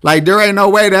 Like, there ain't no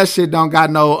way that shit don't got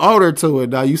no odor to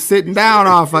it, dog. You sitting down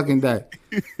all fucking day.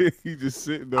 You just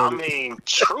sitting on it. I mean,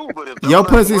 true, but if your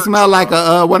pussy smell like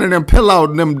one of them pillow,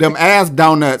 them ass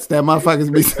donuts that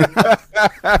motherfuckers be.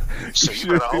 So you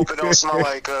better hope it don't smell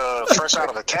like fresh out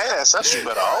of a cast. That shit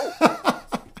better hope.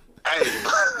 Hey.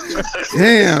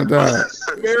 Damn, dog.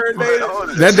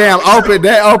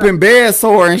 That open bed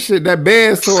sore and shit. That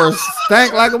bed sore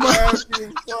stank like a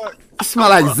motherfucker. Smell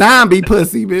like zombie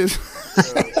pussy, bitch.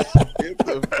 Get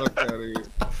the fuck out of here.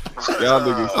 Y'all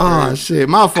niggas. Oh shit,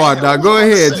 my fault, dog. Go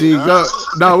ahead, G. Go.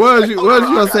 No, what was you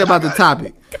gonna say about the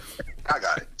topic? I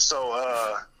got it. So,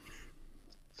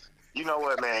 you know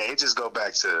what, man? It just go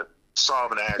back to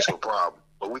solving the actual problem,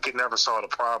 but we could never solve the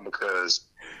problem because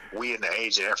we in the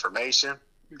age of information.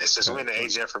 And since we're in the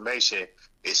age of information,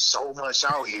 it's so much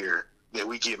out here that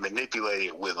we get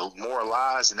manipulated with more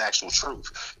lies than actual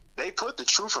truth. They put the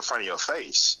truth in front of your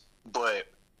face, but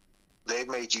they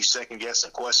made you second guess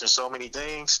and question so many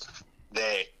things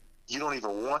that you don't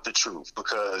even want the truth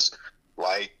because,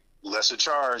 like Lesser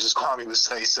Charge, as Kwame would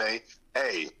say,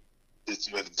 hey,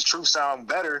 if the truth sound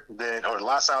better than, or the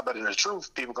lie sound better than the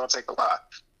truth, people gonna take the lie.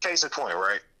 Case in point,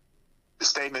 right? The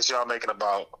statements y'all making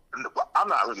about, I'm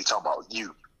not really talking about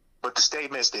you, but the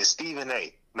statements that Stephen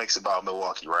A. makes about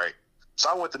Milwaukee, right? So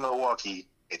I went to Milwaukee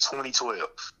in 2012.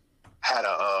 Had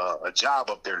a job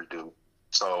up there to do.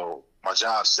 So my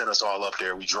job sent us all up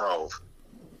there. We drove.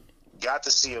 Got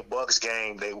to see a Bucks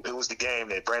game. It was the game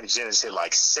that Brandon Jennings hit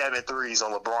like 7 threes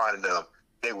on LeBron and them.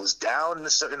 They was down in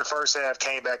the first half,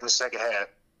 came back in the second half.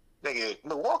 Nigga,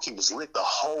 Milwaukee was lit the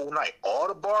whole night. All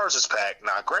the bars was packed.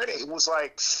 Now, granted, it was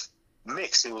like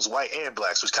mixed. It was white and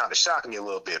black, so it was kind of shocking me a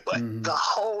little bit. But the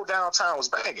whole downtown was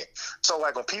banging. So,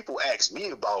 like, when people ask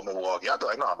me about Milwaukee, I'd be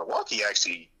like, no, Milwaukee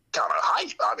actually kind of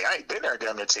hype. I mean, I ain't been there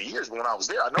damn near 10 years, but when I was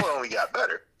there, I know it only got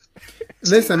better.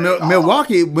 Listen,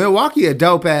 Milwaukee a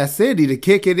dope ass city to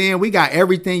kick it in. We got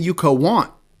everything you could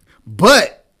want.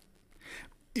 But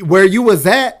where you was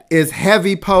at is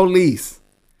heavy police.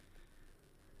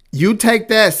 You take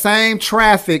that same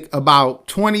traffic about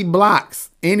 20 blocks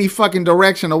any fucking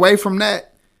direction away from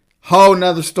that, whole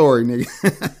nother story,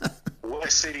 nigga.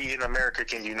 What city in America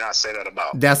can you not say that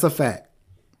about? That's a fact.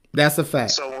 That's a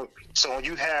fact. So when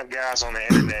you have guys on the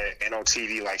internet and on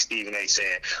TV like Stephen A.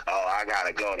 saying, "Oh, I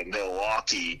gotta go to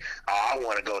Milwaukee. Oh, I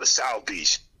want to go to South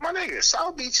Beach." My nigga,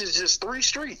 South Beach is just 3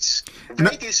 streets.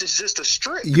 Vegas is just a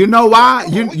strip. You know why?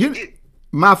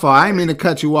 My fault. I didn't mean to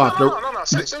cut you off. No.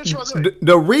 Say what you want to say.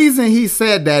 The reason he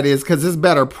said that is because there's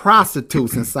better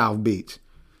prostitutes in South Beach.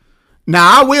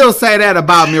 Now, I will say that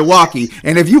about Milwaukee.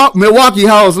 And if you Milwaukee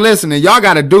hoes listening, y'all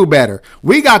got to do better.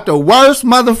 We got the worst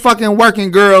motherfucking working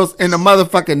girls in the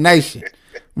motherfucking nation.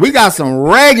 We got some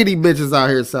raggedy bitches out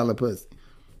here selling pussy.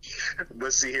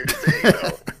 But see, here's the thing,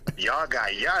 though. Y'all got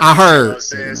Giannis. I heard. You know what I'm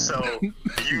saying? So,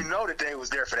 you know that they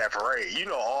was there for that parade. You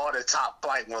know all the top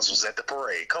flight ones was at the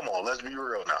parade. Come on, let's be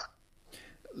real now.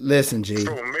 Listen, G.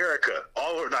 From America.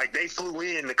 All like they flew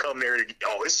in to come there to,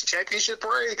 it's a championship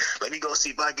parade. Let me go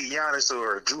see if I get Giannis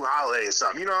or Drew Holiday or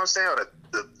something. You know what I'm saying? Or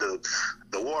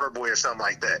the water boy or something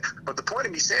like that. But the point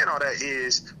of me saying all that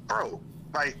is, bro,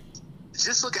 like,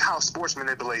 just look at how sports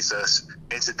manipulates us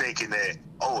into thinking that,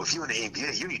 if you're in the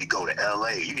NBA, you need to go to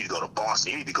LA, you need to go to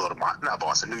Boston, you need to go to not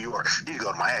Boston, New York, you need to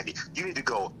go to Miami, you need to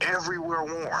go everywhere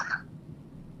warm.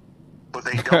 But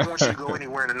they don't want you to go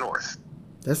anywhere in the north.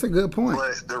 That's a good point.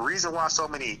 But the reason why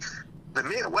the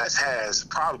Midwest has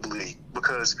probably,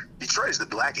 because Detroit is the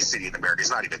blackest city in America. It's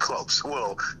not even close.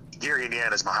 Well, Gary,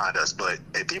 Indiana's behind us, but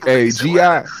people. Hey, GI.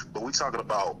 But we're talking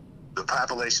about the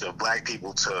population of black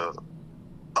people to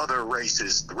other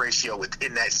races, the ratio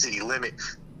within that city limit.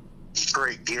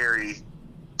 Detroit, Gary,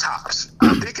 tops.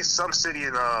 I think it's some city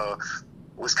in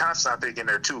Wisconsin, I think, in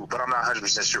there too, but I'm not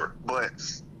 100% sure. But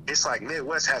it's like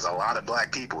Midwest has a lot of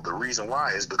black people. The reason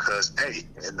why is because,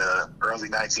 in the early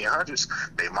 1900s,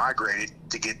 they migrated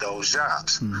to get those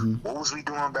jobs. Mm-hmm. What was we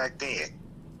doing back then?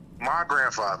 My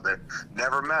grandfather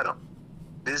never met him.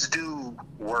 This dude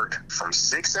worked from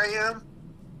 6 a.m.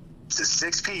 to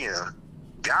 6 p.m.,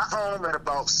 got home at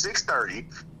about 6:30,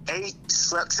 ate,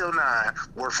 slept till 9,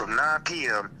 worked from 9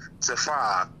 p.m. to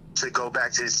 5 to go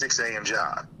back to his 6 a.m.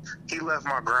 job. He left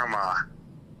my grandma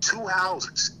 2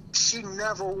 houses. She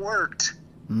never worked.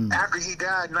 After he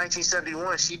died in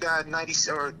 1971, she died in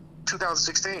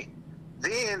 2016.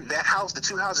 Then that house, the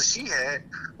 2 houses she had,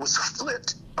 was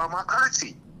flipped by my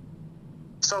auntie.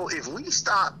 So if we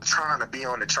stop trying to be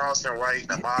on the Charleston White,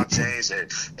 the Mob James,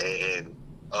 and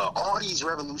all these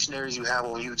revolutionaries you have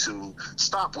on YouTube,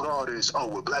 stop with all this,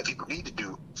 what black people need to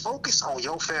do. Focus on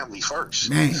your family first.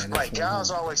 Man, like,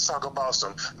 guys always talk about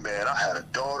man, I had a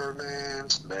daughter, man,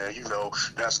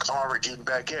 that's karma getting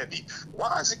back at me.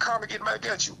 Why is it karma getting back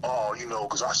at you?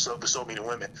 Because I slept with so many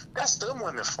women. That's them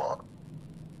women's fault.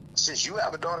 Since you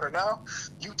have a daughter now,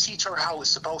 you teach her how it's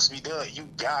supposed to be done. You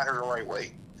guide her the right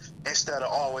way. Instead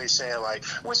of always saying, like,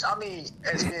 which, I mean,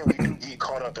 as men, we do get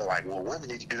caught up in, like, well, women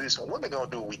need to do this, and women gonna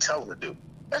do what we tell them to do.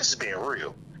 That's just being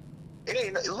real.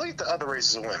 Look at the other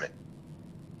races of women.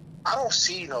 I don't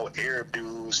see no Arab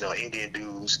dudes, no Indian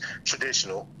dudes,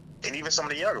 traditional, and even some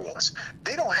of the younger ones.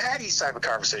 They don't have these type of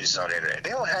conversations on the internet.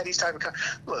 They don't have these type of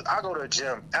look, I go to a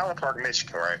gym, Allen Park,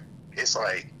 Michigan, right? It's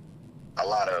like a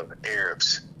lot of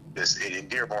Arabs. In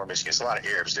Dearborn, Michigan, it's a lot of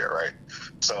Arabs there, right?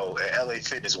 So at LA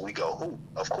Fitness, when we go,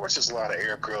 of course there's a lot of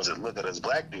Arab girls that look at us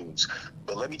black dudes.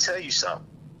 But let me tell you something.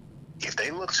 If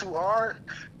they look too hard,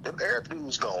 them Arab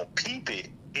dudes gonna peep it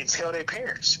and tell their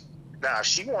parents. Now, if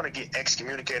she want to get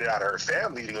excommunicated out of her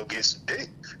family to go get some dick,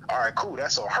 all right, cool,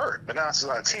 that's on her. But 9 times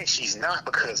out of 10, she's not,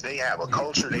 because they have a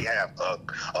culture, they have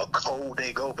a code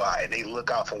they go by, and they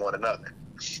look out for one another.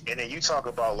 And then you talk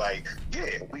about, like,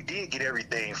 we did get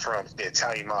everything from the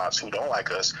Italian mobs who don't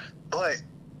like us, but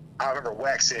I remember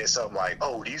Wax said something like,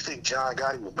 do you think John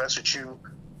Gotti would mess with you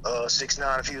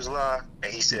 6'9" if he was alive?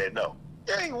 And he said no.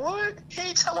 Yeah, he would.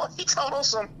 He told us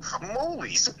some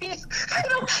movies. They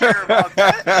don't care about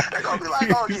that. They're gonna be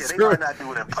like, oh yeah, they might not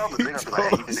do it in public. They're gonna be like,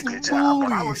 hey, you did a good job.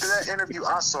 When I looked at that interview,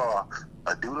 I saw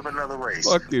a dude of another race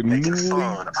making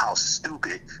fun of how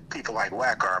stupid people like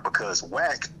Wack are, because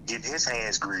Wack getting his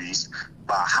hands greased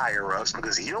by higher ups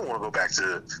because he don't want to go back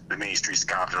to the main streets of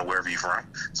Compton or wherever he's from.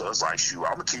 So it's like, shoot,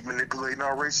 I'm gonna keep manipulating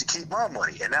our race to keep my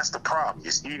money, and that's the problem.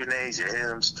 Your Stephen A's,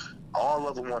 your M's, all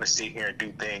of them want to sit here and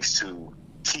do things to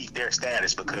keep their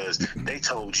status because they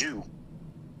told you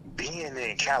being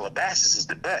in Calabasas is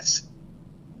the best.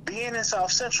 Being in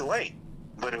South Central ain't.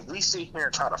 But if we sit here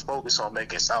and try to focus on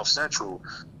making South Central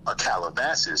a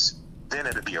Calabasas, then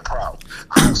it'll be a problem.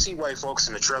 I don't see white folks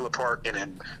in the trailer park and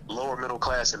in lower middle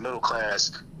class and middle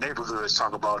class neighborhoods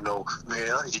talk about, no,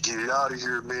 man, I need to get it out of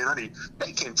here, man.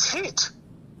 They content.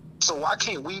 So why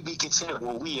can't we be content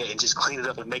where we at and just clean it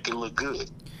up and make it look good?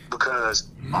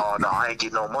 Because, oh, no, I ain't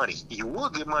getting no money. You will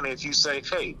get money if you say,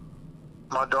 hey,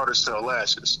 my daughter sell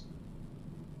lashes.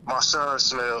 My son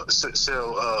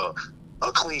sell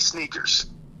clean sneakers.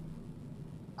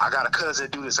 I got a cousin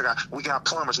that do this. We got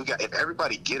plumbers. If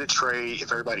everybody get a trade,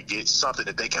 if everybody gets something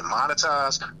that they can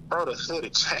monetize, bro, the hood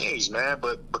had changed, man.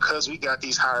 But because we got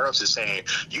these higher ups that saying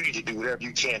you need to do whatever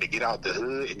you can to get out the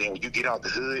hood, and then when you get out the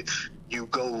hood, you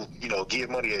go, give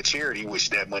money to charity, which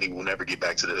that money will never get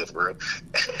back to the hood, bro.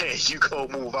 And you go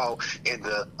move out in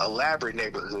the elaborate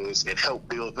neighborhoods and help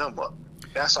build them up.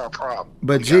 That's our problem.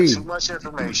 But we got too much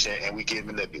information and we get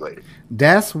manipulated.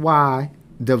 That's why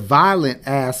the violent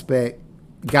aspect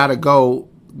gotta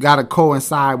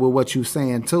coincide with what you're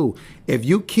saying too. If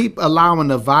you keep allowing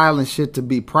the violent shit to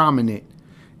be prominent,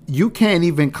 you can't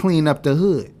even clean up the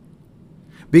hood.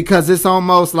 Because it's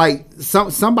almost like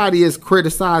somebody is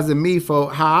criticizing me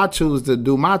for how I choose to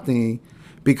do my thing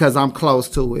because I'm close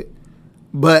to it.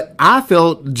 But I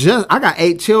got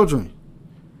 8 children.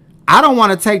 I don't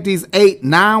want to take these 8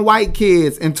 non-white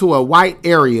kids into a white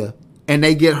area and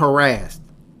they get harassed.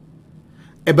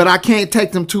 But I can't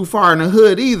take them too far in the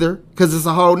hood either because it's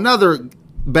a whole nother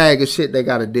bag of shit they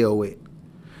got to deal with.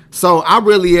 So I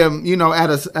really am,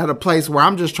 at a place where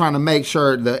I'm just trying to make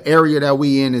sure the area that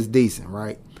we in is decent,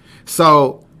 right?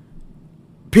 So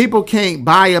people can't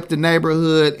buy up the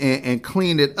neighborhood and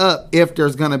clean it up if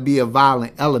there's going to be a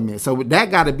violent element. So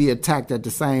that got to be attacked at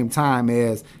the same time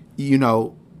as,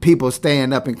 people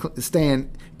staying up and staying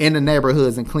in the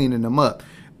neighborhoods and cleaning them up.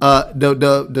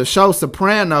 The show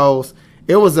Sopranos,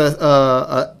 it was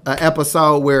a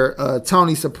episode where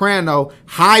Tony Soprano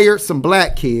hired some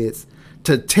black kids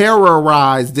to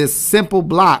terrorize this simple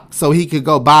block so he could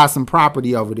go buy some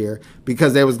property over there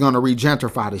because they was going to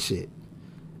regentrify the shit.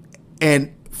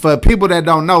 And for people that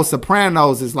don't know,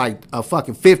 Sopranos is like a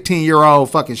fucking 15-year-old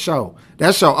fucking show.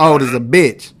 That show old as a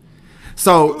bitch.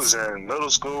 So it was in middle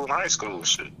school, high school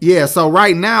shit. Yeah, so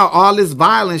right now all this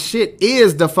violent shit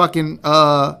is the fucking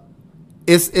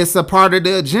it's a part of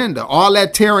the agenda. All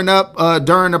that tearing up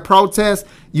during the protest,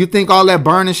 you think all that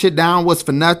burning shit down was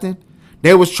for nothing?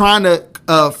 They was trying to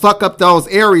fuck up those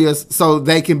areas so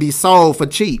they can be sold for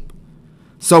cheap.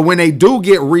 So when they do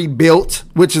get rebuilt,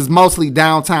 which is mostly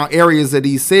downtown areas of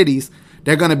these cities,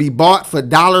 they're going to be bought for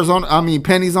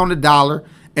pennies on the dollar,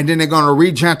 and then they're going to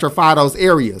regentrify those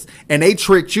areas. And they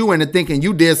tricked you into thinking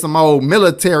you did some old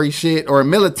military shit or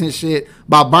militant shit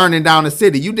by burning down the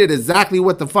city. You did exactly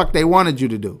what the fuck they wanted you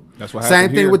to do. That's what Same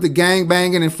happened thing here. with the gang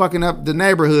banging and fucking up the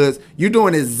neighborhoods. You're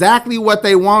doing exactly what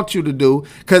they want you to do.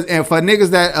 And for niggas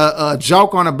that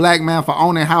joke on a black man for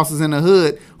owning houses in the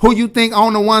hood, who you think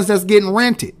own the ones that's getting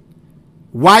rented?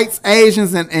 Whites,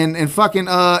 Asians, and fucking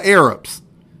Arabs.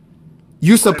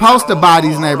 You supposed to buy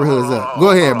these neighborhoods up. Go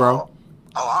ahead, bro.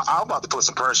 I'm about to put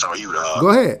some pressure on you, dog. Go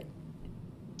ahead.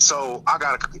 So I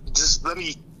gotta just let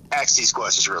me ask these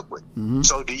questions real quick. Mm-hmm.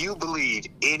 So do you believe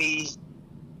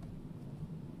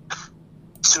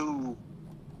to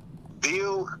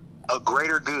build a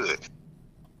greater good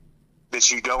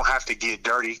that you don't have to get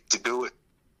dirty to do it?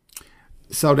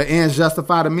 So the ends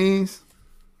justify the means?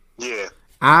 Yeah.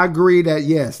 I agree that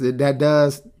yes, that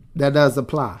does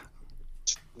apply.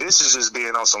 This is just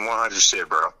being on some 100 shit,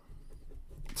 bro.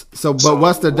 So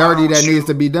what's the dirty that needs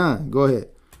to be done? Go ahead.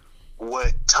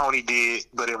 What Tony did,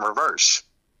 but in reverse.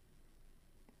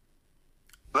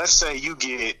 Let's say you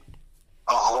get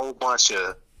a whole bunch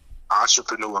of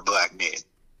entrepreneur black men.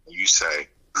 You say,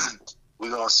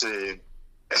 we're going to send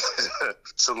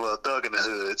some little thug in the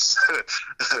hoods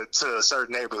to a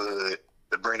certain neighborhood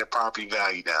to bring the property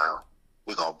value down.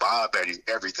 We're going to buy up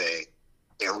everything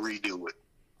and redo it.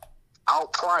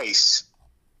 Outprice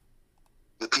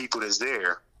the people that's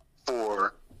there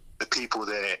for the people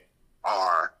that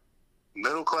are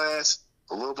middle class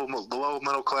a little bit below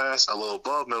middle class, a little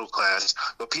above middle class,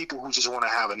 but people who just want to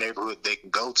have a neighborhood they can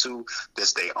go to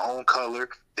that's their own color.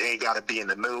 They ain't got to be in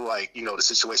the middle like, you know, the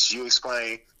situation you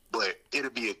explained, but it'll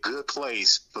be a good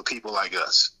place for people like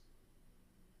us.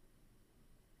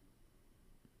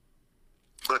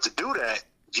 But to do that,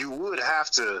 you would have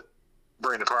to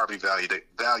bring the property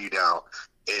value down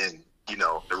in, you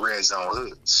know, the red zone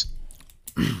hoods.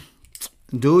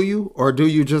 Do you? Or do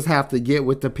you just have to get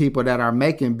with the people that are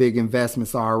making big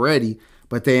investments already,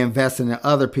 but they invest in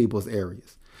other people's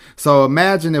areas? So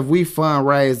imagine if we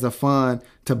fundraise a fund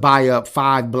to buy up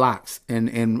 5 blocks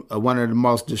in one of the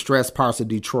most distressed parts of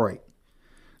Detroit.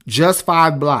 Just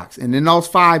 5 blocks. And in those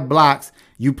 5 blocks,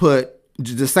 you put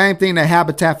the same thing that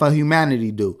Habitat for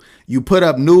Humanity do. You put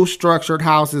up new structured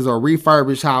houses or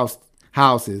refurbished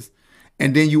houses,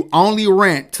 and then you only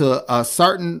rent to a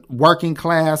certain working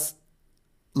class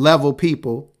level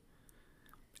people,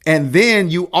 and then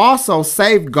you also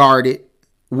safeguard it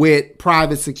with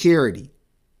private security,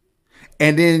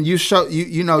 and then you show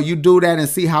you do that and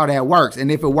see how that works.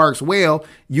 And if it works well,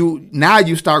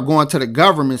 you start going to the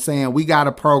government saying, we got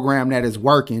a program that is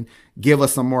working, give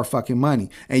us some more fucking money,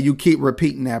 and you keep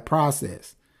repeating that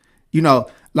process. You know,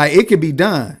 like, it could be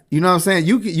done. You know what I'm saying?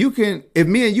 You can if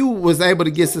me and you was able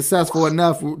to get successful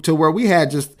enough to where we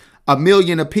had just $1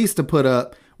 million a piece to put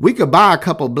up, we could buy a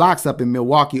couple blocks up in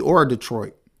Milwaukee or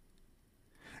Detroit.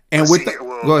 And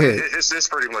go ahead. It's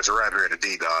pretty much a wrap here in the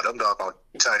D, dog. Them doggone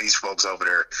Chinese folks over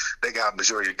there, they got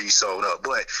majority of D sold up.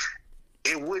 But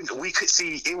it would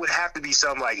have to be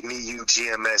something like me, you,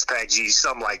 GMS, Pac G,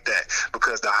 something like that.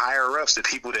 Because the higher ups, the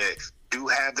people that do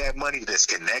have that money that's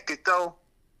connected, though,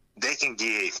 they can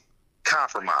get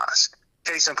compromised.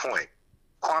 Case in point,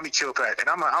 Kwame Kilpatrick, and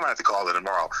I'm gonna have to call it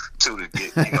tomorrow too to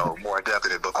get, you know, more in depth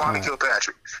in it. But Kwame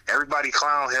Kilpatrick, everybody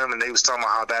clowned him and they was talking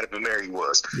about how bad of a mayor he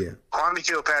was. Yeah. Kwame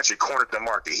Kilpatrick cornered the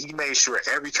market. He made sure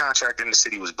every contractor in the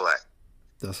city was black.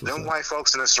 Them white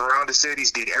folks in the surrounding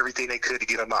cities did everything they could to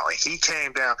get him out. And he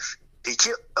came down. He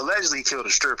allegedly killed a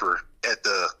stripper at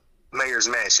the mayor's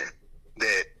mansion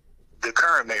that the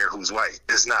current mayor, who's white,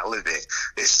 does not live in.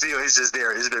 It's just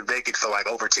there. It's been vacant for like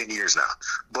over 10 years now.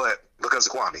 But because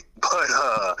of Kwame.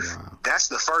 But that's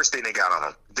the first thing they got on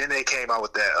him. Then they came out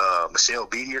with that Michelle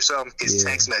Beatty or something. His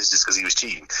text messages because he was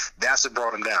cheating. That's what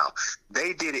brought him down.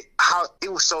 They did it.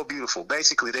 It was so beautiful.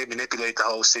 Basically, they manipulated the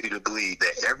whole city to believe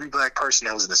that every black person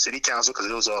that was in the city council, because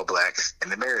it was all black,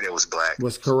 and the mayor that was black,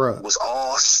 was corrupt, was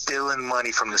all stealing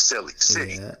money from the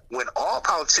city. Yeah. When all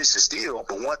politicians steal,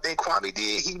 but one thing Kwame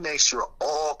did, he made sure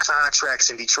all contracts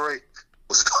in Detroit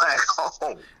was black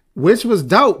owned. Which was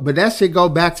dope, but that shit go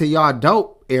back to y'all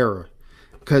dope era.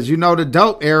 Because you know the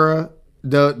dope era,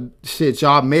 the shit,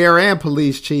 y'all mayor and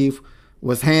police chief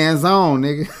was hands-on,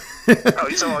 nigga. Oh,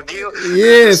 you talking about Gil?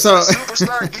 Yeah, so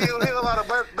superstar Gil Hill out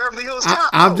of Beverly Hills.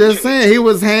 I'm just saying, he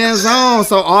was hands-on,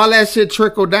 so all that shit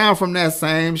trickled down from that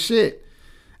same shit.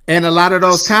 And a lot of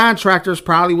those contractors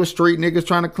probably was street niggas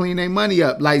trying to clean their money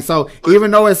up. Like, so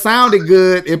even though it sounded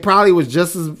good, it probably was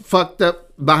just as fucked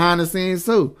up behind the scenes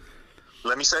too.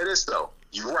 Let me say this, though.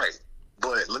 You're right.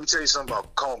 But let me tell you something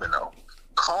about Coleman, though.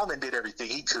 Coleman did everything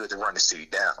he could to run the city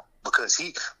down. Because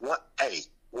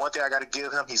one thing I got to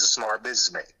give him, he's a smart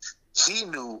businessman. He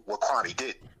knew what Kwame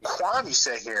did. Kwame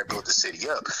sat here and built the city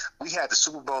up. We had the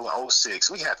Super Bowl in 06.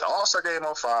 We had the All-Star Game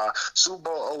in 05, Super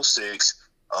Bowl 06,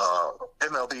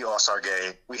 MLB All-Star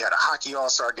Game. We had a hockey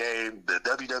All-Star Game, the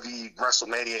WWE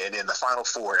WrestleMania, and then the Final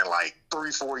Four in like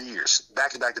 3-4 years,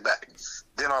 back to back to back.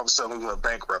 Then all of a sudden we went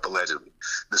bankrupt, allegedly.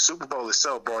 The Super Bowl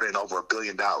itself brought in over $1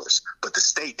 billion, but the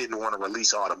state didn't want to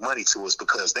release all the money to us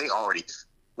because they already,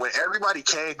 when everybody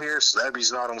came here,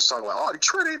 celebrities and all them was talking about, oh,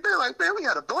 Detroit ain't been like, man, we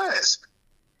had a blast.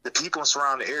 The people in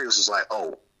surrounding areas was like,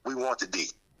 oh, we want the D.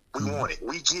 We want it.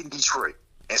 We get in Detroit.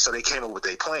 And so they came up with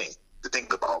their plan. The thing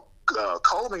about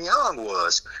Coleman Young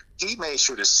was he made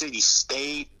sure the city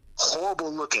stayed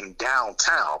horrible looking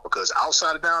downtown, because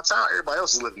outside of downtown, everybody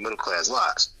else is living middle class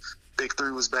lives. Big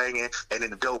Three was banging, and then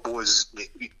the Dope Boys,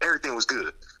 everything was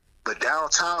good. But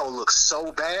downtown looked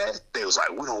so bad, they was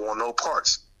like, we don't want no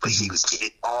parts. But he was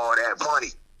getting all that money.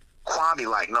 Kwame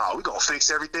like, nah, we gonna fix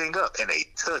everything up, and they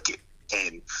took it.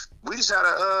 And we just had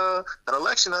an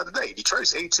election the other day.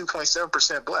 Detroit's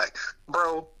 82.7% black,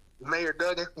 bro. Mayor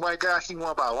Duggan, white guy, he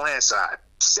won by a landslide,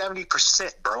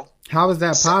 70%, bro. How is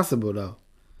that possible, though?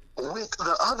 With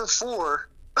the other 4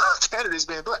 candidates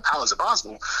being black, how is it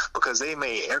possible? Because they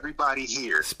made everybody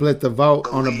here split the vote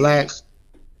on the black.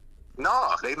 No,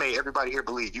 they made everybody here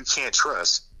believe you can't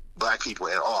trust black people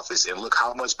in office. And look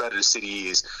how much better the city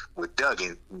is with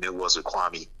Duggan than it was with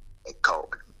Kwame and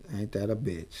Coleman. Ain't that a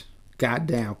bitch?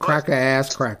 Goddamn cracker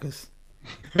ass crackers.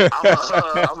 I'm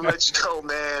gonna let you go,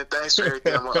 man. Thanks for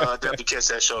everything. I'm gonna definitely catch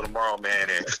that show tomorrow, man.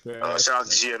 And shout out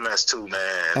to GMS too,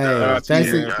 man. Hey, thanks.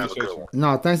 Have a good one.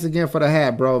 No, thanks again for the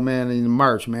hat, bro, man, and the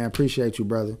merch, man. Appreciate you,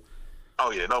 brother.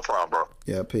 Oh yeah, no problem, bro.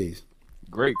 Yeah, peace.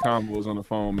 Great combos on the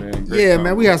phone, man.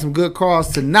 Man, we had some good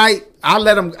calls tonight. I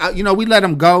let them, we let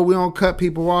them go. We don't cut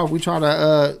people off. We try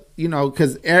to,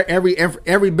 because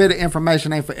every bit of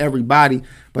information ain't for everybody,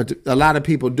 but a lot of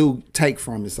people do take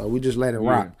from it, so we just let it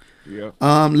rock. Yeah.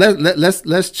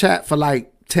 Let's chat for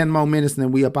like 10 more minutes, and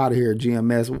then we up out of here,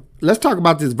 GMS. Let's talk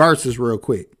about this versus real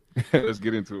quick. Let's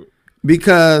get into it.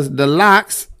 Because the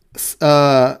Locks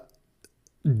dusted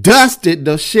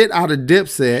the shit out of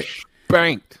Dipset.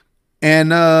 Banked.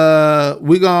 And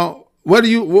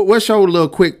what's your little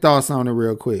quick thoughts on it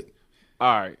real quick?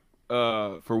 All right.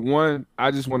 For one, I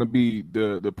just want to be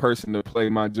the person to play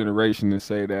my generation and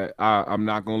say that I'm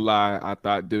not gonna lie. I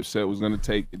thought Dipset was gonna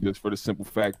take it just for the simple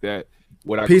fact that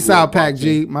Peace out, Pac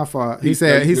G. My fault. He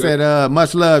said,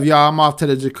 much love, y'all. I'm off to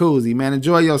the jacuzzi, man.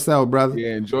 Enjoy yourself, brother.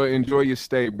 Yeah, enjoy your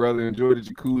stay, brother. Enjoy the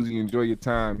jacuzzi. Enjoy your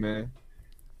time, man.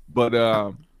 But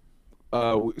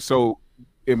so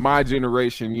in my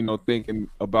generation, thinking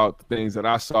about the things that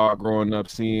I saw growing up,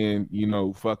 seeing,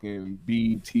 fucking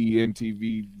BT,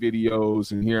 MTV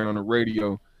videos and hearing on the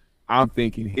radio, I'm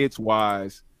thinking hits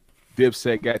wise,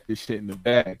 Dipset got this shit in the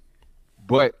bag.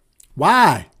 But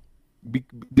why?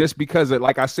 Just because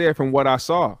like I said, from what I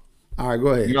saw. All right, go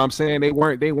ahead. You know what I'm saying? They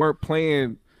weren't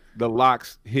playing the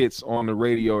Locks hits on the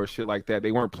radio or shit like that.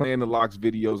 They weren't playing the Locks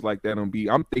videos like that on beat.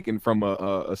 I'm thinking from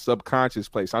a subconscious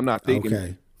place. I'm not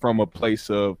thinking from a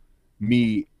place of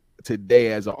me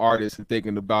today as an artist and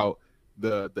thinking about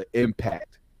the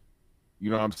impact.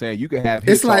 You know what I'm saying? You can have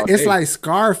hits it's like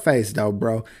Scarface though,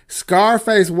 bro.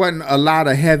 Scarface wasn't a lot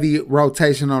of heavy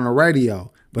rotation on the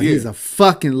radio, but he's a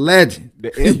fucking legend.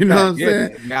 You know what I'm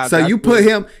saying? So you put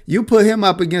him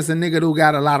up against a nigga who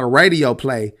got a lot of radio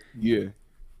play. Yeah.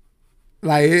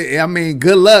 Like, I mean,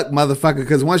 good luck, motherfucker,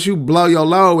 because once you blow your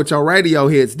load with your radio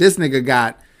hits, this nigga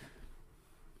got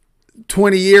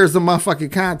 20 years of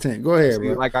motherfucking content. Go ahead,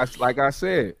 bro. Like I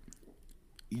said,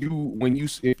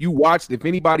 if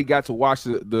anybody got to watch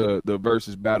the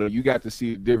versus battle, you got to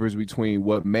see the difference between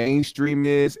what mainstream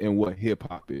is and what hip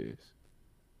hop is.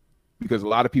 Because a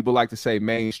lot of people like to say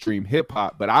mainstream hip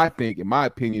hop, but I think, in my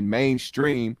opinion,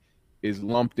 mainstream is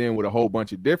lumped in with a whole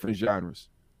bunch of different genres.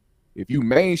 If you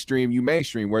mainstream,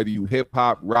 whether you hip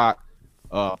hop, rock,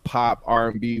 pop,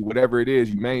 R&B, whatever it is,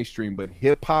 you mainstream. But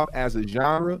hip hop as a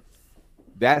genre,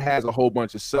 that has a whole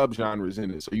bunch of subgenres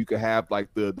in it. So you could have like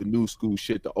the new school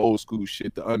shit, the old school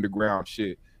shit, the underground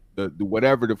shit, the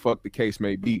whatever the fuck the case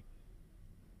may be.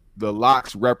 The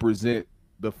Locks represent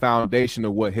the foundation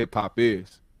of what hip hop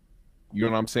is. You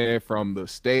know what I'm saying? From the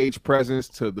stage presence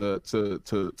to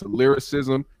to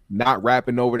lyricism, not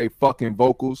rapping over their fucking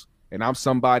vocals. And I'm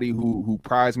somebody who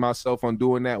prides myself on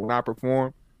doing that when I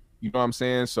perform. You know what I'm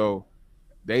saying? So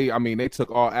they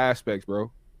took all aspects, bro.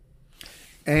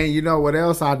 And you know what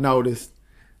else I noticed?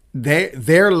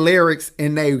 Their lyrics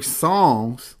in their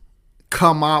songs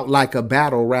come out like a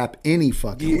battle rap any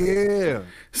fucking way.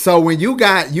 So when you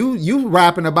got you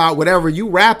rapping about whatever you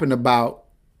rapping about,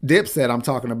 Dipset I'm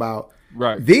talking about,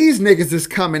 right? These niggas is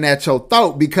coming at your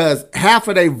throat because half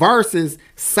of their verses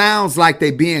sounds like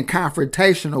they being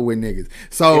confrontational with niggas.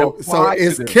 So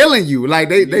it's killing you. Like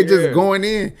they just going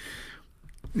in.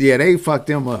 Yeah, they fucked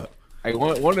them up. Hey,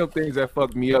 one of the things that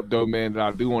fucked me up though, man, that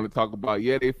I do want to talk about.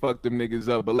 Yeah, they fucked them niggas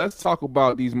up, but let's talk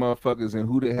about these motherfuckers and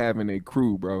who they have in their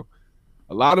crew, bro.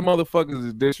 A lot of motherfuckers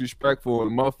is disrespectful,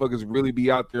 and motherfuckers really be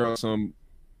out there on some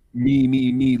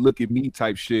me, look at me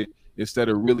type shit instead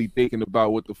of really thinking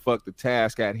about what the fuck the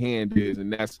task at hand is,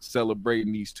 and that's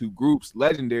celebrating these two groups,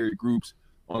 legendary groups,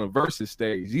 on a versus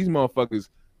stage. These motherfuckers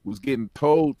was getting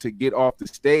told to get off the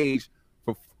stage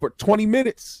for 20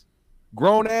 minutes.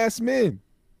 Grown ass men.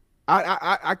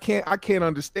 I can't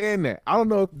understand that. I don't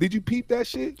know. Did you peep that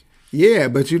shit? Yeah,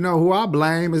 but you know who I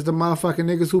blame is the motherfucking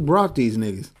niggas who brought these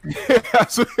niggas.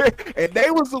 And they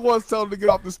was the ones telling them to get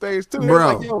off the stage too.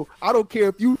 Bro. Like, yo, I don't care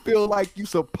if you feel like you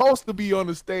supposed to be on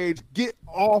the stage, get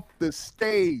off the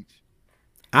stage.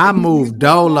 I moved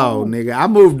Dolo, nigga. I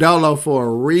moved Dolo for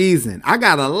a reason. I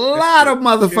got a lot of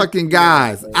motherfucking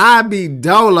guys. I be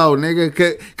Dolo,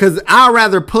 nigga, cause I'd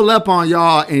rather pull up on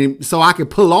y'all and so I can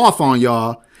pull off on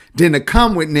y'all than to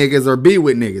come with niggas or be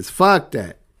with niggas. Fuck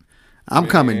that. I'm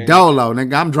coming Dolo,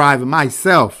 nigga. I'm driving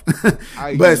myself.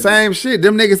 But same shit.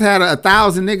 Them niggas had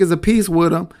 1,000 niggas a piece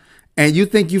with them, and you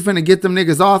think you finna get them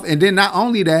niggas off? And then not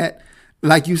only that,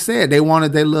 like you said, they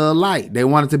wanted their little light. They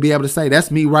wanted to be able to say,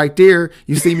 that's me right there.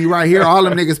 You see me right here. All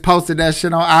them niggas posted that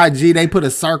shit on IG. They put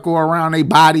a circle around their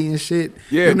body and shit.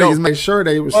 Yeah, them niggas made sure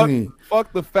they were seen.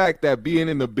 Fuck the fact that being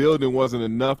in the building wasn't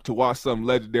enough to watch something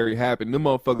legendary happen. Them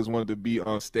motherfuckers wanted to be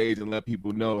on stage and let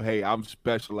people know, hey, I'm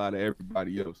special out of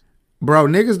everybody else. Bro,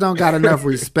 niggas don't got enough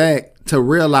respect to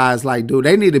realize, like, dude,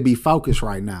 they need to be focused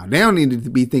right now. They don't need to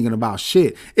be thinking about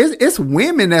shit. It's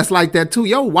women that's like that too.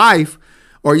 Your wife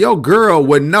or your girl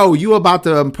would know you about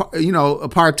to,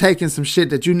 partake in some shit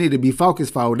that you need to be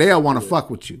focused for. They'll want to fuck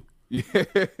with you. Yeah.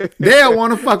 They'll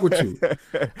want to fuck with you.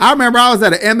 I remember I was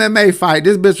at an MMA fight.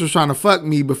 This bitch was trying to fuck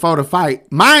me before the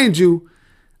fight. Mind you,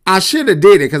 I should have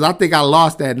did it because I think I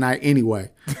lost that night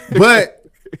anyway. But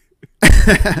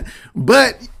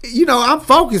but I'm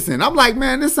focusing. I'm like,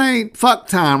 man, this ain't fuck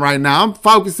time right now. I'm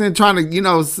focusing, trying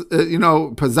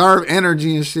to preserve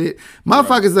energy and shit.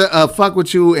 Motherfuckers fuck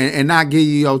with you and not give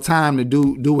you your time to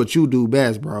do what you do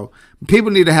best, bro.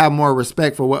 People need to have more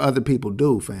respect for what other people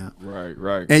do, fam.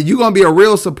 Right. And you gonna be a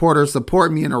real supporter.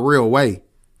 Support me in a real way.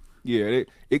 Yeah,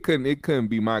 it couldn't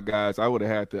be my guys. I would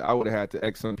have had to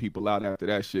X some people out after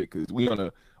that shit because we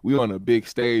on a big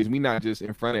stage. We not just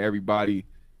in front of everybody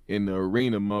in the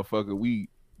arena, motherfucker. We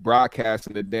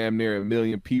broadcasting to damn near 1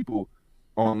 million people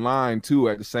online too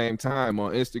at the same time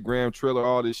on Instagram, Triller,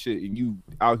 all this shit, and you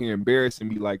out here embarrassing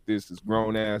me like this as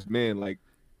grown ass men. Like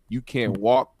you can't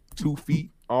walk 2 feet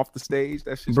off the stage.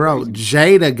 That shit's bro. crazy.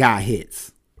 Jada got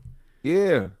hits.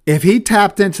 Yeah. If he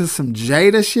tapped into some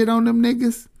Jada shit on them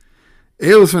niggas,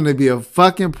 it was going to be a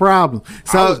fucking problem.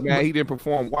 So I was mad he didn't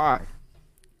perform. Why?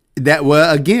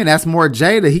 Again, that's more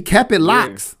Jada. He kept it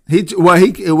locks. Yeah.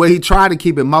 He tried to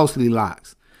keep it mostly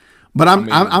locks. But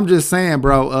I'm just saying,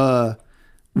 bro.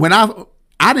 When I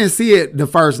didn't see it the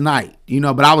first night,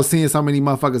 but I was seeing so many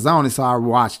motherfuckers on it, so I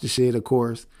watched the shit, of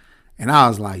course. And I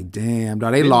was like, damn,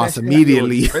 dog, they lost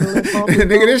immediately.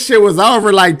 Nigga, this shit was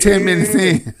over like 10 minutes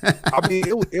in. I mean,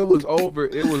 it was over.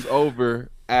 It was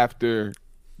over after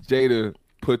Jada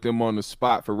put them on the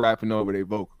spot for rapping over their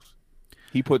vocals.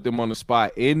 He put them on the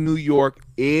spot in New York,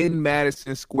 in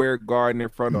Madison Square Garden, in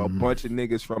front of a bunch of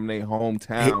niggas from their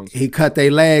hometowns. He cut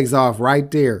their legs off right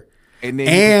there. And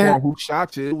then Who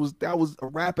Shot You? That was a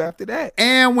rap after that.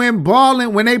 And when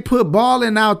they put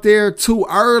Ballin' out there too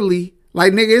early,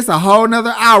 like, nigga, it's a whole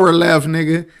nother hour left,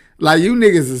 nigga. Like, you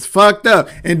niggas is fucked up.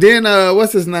 And then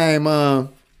what's his name?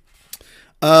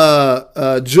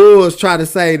 Jules tried to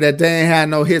say that they ain't had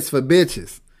no hits for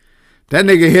bitches. That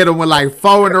nigga hit him with like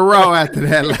 4 in a row after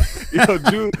that.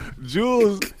 Yo,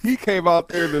 Jules, he came out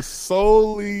there to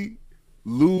solely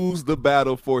lose the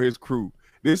battle for his crew.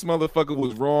 This motherfucker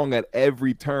was wrong at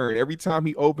every turn. Every time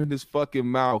he opened his fucking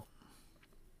mouth,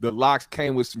 the Locks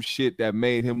came with some shit that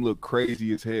made him look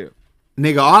crazy as hell.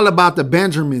 Nigga, all about the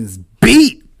Benjamins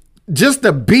beat. Just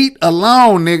the beat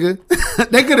alone, nigga.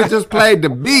 They could have just played the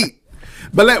beat.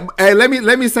 But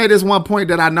let me say this one point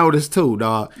that I noticed too,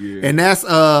 dog. Yeah. And that's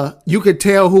you could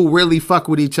tell who really fuck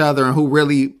with each other and who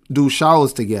really do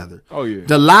shows together. Oh yeah.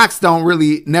 The Locks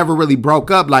never really broke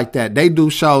up like that. They do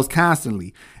shows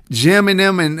constantly. Jim and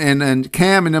them and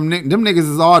Cam and them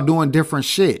niggas is all doing different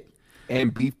shit.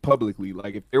 And beef publicly.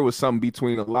 Like if there was something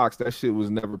between the Locks, that shit was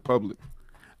never public.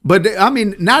 But I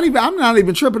mean, I'm not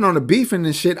even tripping on the beefing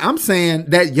and shit. I'm saying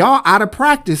that y'all out of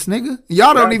practice, nigga.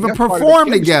 Y'all don't even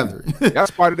perform together. That's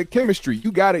part of the chemistry.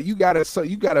 You gotta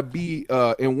be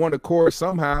in one accord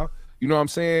somehow. You know what I'm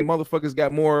saying? Motherfuckers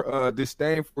got more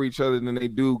disdain for each other than they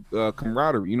do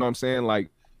camaraderie. You know what I'm saying? Like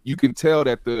you can tell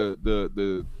that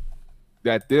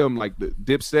that them like the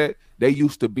Dipset, they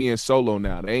used to being solo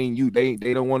now. They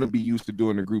don't want to be used to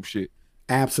doing the group shit.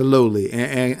 Absolutely,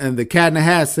 and the Cat in the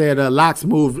Hat said Locks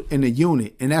moved in a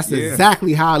unit, and that's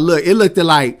exactly how it looked. It looked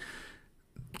like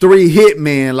 3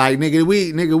 hitmen. Like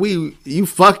nigga, you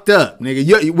fucked up,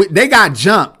 nigga. They got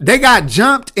jumped. They got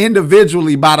jumped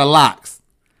individually by the Locks.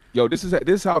 Yo, this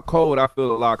is how cold I feel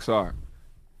the Locks are.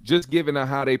 Just given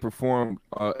how they perform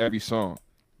every song,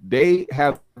 they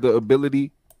have the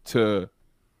ability to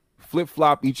flip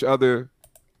flop each other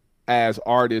as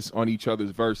artists on each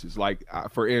other's verses. Like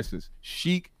for instance,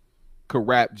 Sheik could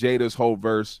rap Jada's whole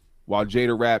verse while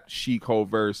Jada rapped Sheik whole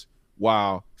verse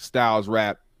while Styles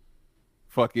rap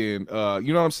fucking you know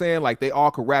what I'm saying? Like they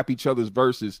all could rap each other's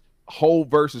verses, whole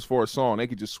verses for a song. They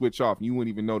could just switch off and you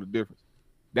wouldn't even know the difference.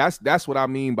 That's what I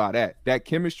mean by that. That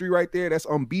chemistry right there, that's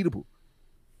unbeatable.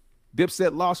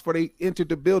 Dipset lost before they entered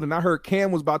the building. I heard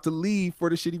Cam was about to leave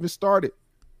before the shit even started.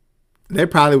 They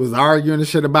probably was arguing and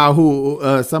shit about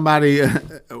who somebody.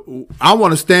 I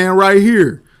want to stand right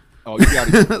here. Oh, you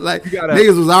gotta like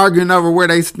niggas was arguing over where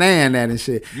they stand at and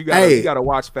shit. You gotta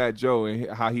watch Fat Joe and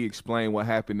how he explained what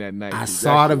happened that night. I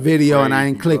saw the video crazy, and I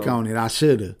ain't click bro. on it. I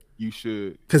should have. You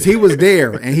should, cause he was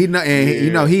there and he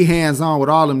he hands on with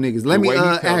all them niggas. Let me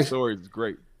ask. Stories is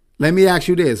great. Let me ask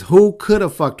you this: who could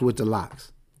have fucked with the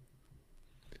Locks?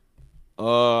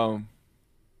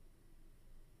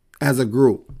 As a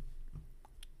group.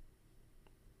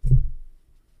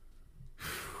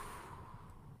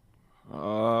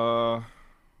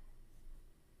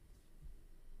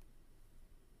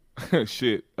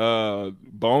 Shit.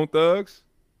 Bone Thugs.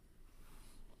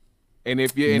 And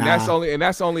if you that's only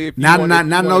if you not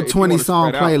no 20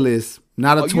 song playlist.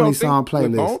 Not a 20 song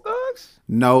playlist. Bone Thugs?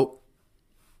 Nope.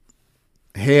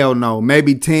 Hell no.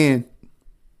 Maybe 10.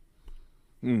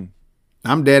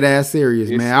 I'm dead ass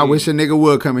serious, man. I wish a nigga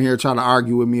would come in here and try to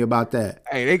argue with me about that.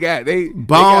 Hey,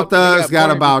 Bone Thugs got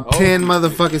about 10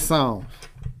 motherfucking songs.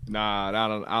 Nah,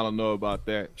 I don't know about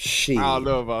that. Shit. I don't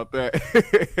know about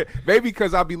that. Maybe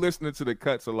because I'll be listening to the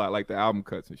cuts a lot, like the album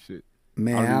cuts and shit.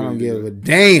 Man, I don't give a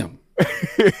damn.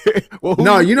 Well,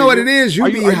 no, you know what it is?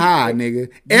 You be high, nigga.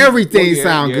 Everything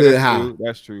sound good high.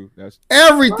 That's true.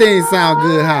 Everything sound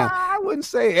good high. I wouldn't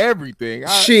say everything.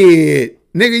 Shit.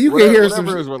 Nigga, you can hear some.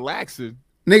 Whatever is relaxing.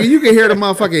 Nigga, you can hear the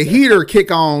motherfucking heater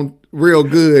kick on real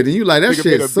good, and you like that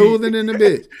shit soothing in the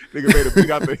bitch. Nigga made a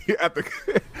beat out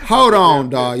the Hold on,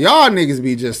 dog. Y'all niggas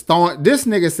be just throwing. This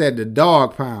nigga said the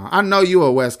dog pound. I know you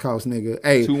a West Coast nigga.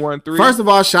 Hey, 213. First of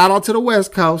all, shout out to the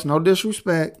West Coast. No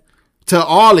disrespect to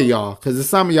all of y'all, because there's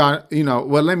some of y'all,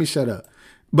 well, let me shut up.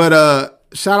 But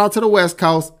shout out to the West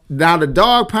Coast. Now the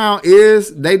dog pound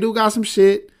they do got some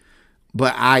shit.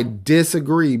 But I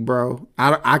disagree, bro.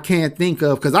 I can't think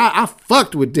of, because I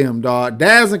fucked with them, dog.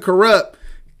 Daz and Corrupt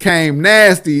came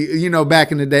nasty,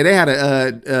 back in the day. They had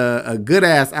a good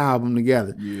ass album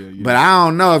together. Yeah. But I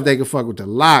don't know if they could fuck with the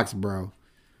Locks, bro.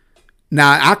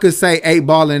 Now I could say 8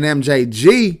 Ball and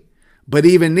MJG, but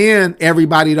even then,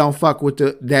 everybody don't fuck with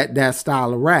that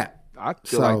style of rap. I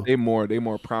feel like they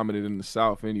more prominent in the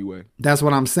South anyway. That's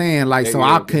what I'm saying. Like,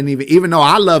 I couldn't even though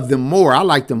I love them more, I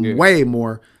like them way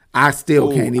more. I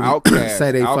still can't even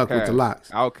say they fuck with the Locks.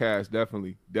 Outkast,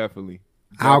 definitely.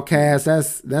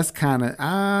 Outkast, that's kind of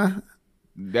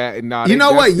that. Nah, you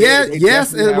know what?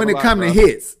 Yes. When it come to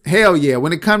hits, hell yeah.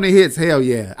 When it come to hits, hell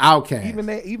yeah.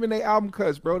 Outkast. Even they album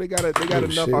cuts, bro. They got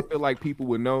enough. Shit. I feel like people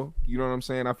would know. You know what I'm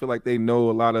saying? I feel like they know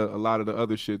a lot of the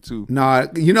other shit too. Nah,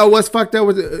 you know what's fucked up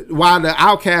with why the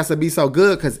Outkast would be so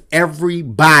good? Because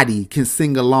everybody can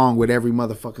sing along with every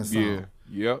motherfucking song. Yeah.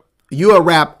 Yep. You'll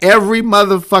rap every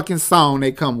motherfucking song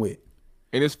they come with.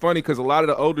 And it's funny because a lot of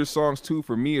the older songs too,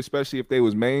 for me, especially if they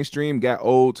was mainstream, got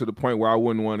old to the point where I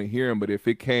wouldn't want to hear them. But if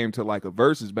it came to like a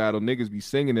versus battle, niggas be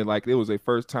singing it like it was their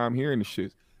first time hearing the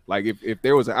shit. Like if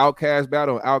there was an Outkast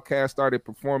battle and Outkast started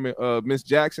performing Miss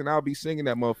Jackson, I'll be singing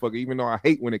that motherfucker, even though I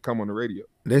hate when it come on the radio.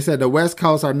 They said the West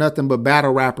Coast are nothing but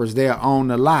battle rappers. They own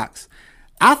the Locks.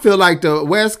 I feel like the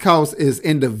West Coast is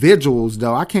individuals,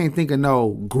 though. I can't think of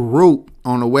no group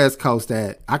on the West Coast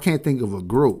I can't think of a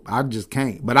group. I just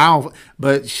can't. But I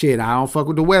don't fuck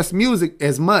with the West music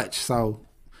as much. So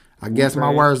I guess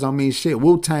my words don't mean shit.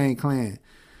 Wu-Tang Clan.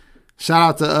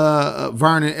 Shout out to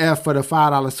Vernon F for the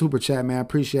 $5 super chat, man.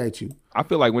 Appreciate you. I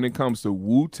feel like when it comes to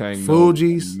Wu-Tang,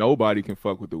 Fugees, nobody can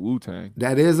fuck with the Wu-Tang.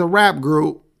 That is a rap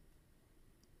group.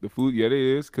 The food, yeah, it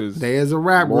is, because there's a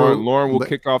rap group. Lauren will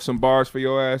kick off some bars for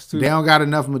your ass too. They don't got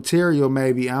enough material,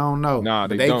 maybe. I don't know. Nah,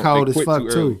 they don't. Cold as fuck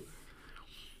too.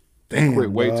 Damn, they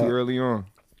quit way too early on.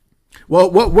 Well,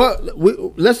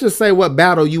 let's just say what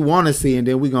battle you want to see, and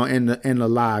then we're gonna end the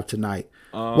live tonight.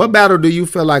 What battle do you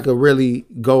feel like will really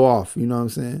go off? You know what I'm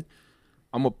saying?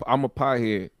 I'm a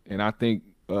piehead, and I think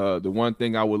the one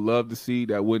thing I would love to see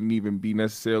that wouldn't even be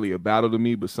necessarily a battle to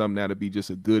me, but something that'd be just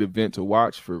a good event to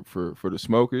watch for the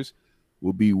smokers,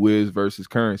 will be Wiz versus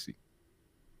Currency.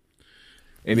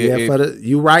 And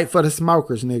you right for the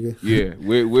smokers, nigga. Yeah,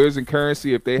 Wiz and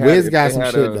Currency, if they had Wiz got some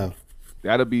shit though.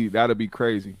 That'll be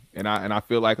crazy. And I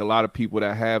feel like a lot of people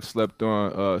that have slept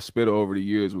on Spitter over the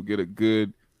years will get a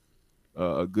good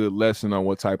lesson on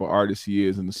what type of artist he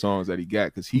is and the songs that he got,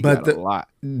 because he got a lot.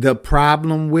 The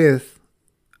problem with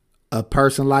a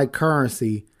person like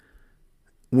Currency,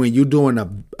 when you're doing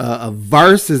a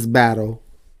versus battle,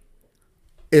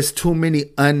 it's too many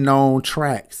unknown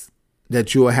tracks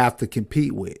that you'll have to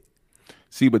compete with.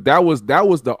 See, but that was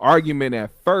the argument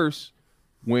at first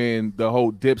when the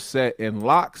whole Dipset and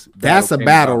Locks. That's a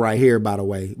battle right here, by the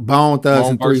way. Bone Thugs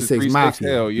and 3-6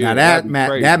 Mafia. Yeah, now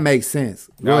that makes sense.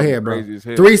 Go ahead, bro.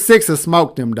 3-6 will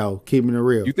smoke them though, keeping it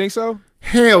real. You think so?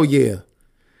 Hell yeah.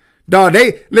 Dog,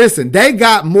 they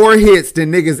got more hits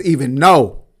than niggas even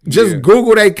know. Just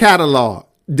Google their catalog.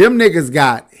 Them niggas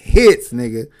got hits,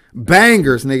 nigga.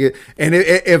 Bangers, nigga. And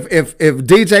if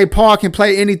DJ Paul can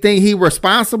play anything he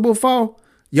responsible for,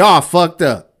 y'all fucked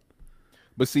up.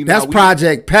 But see, that's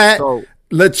Project Pat,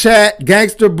 LeChat,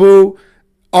 Gangster Boo,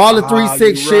 all the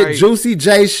 3-6 shit, right. Juicy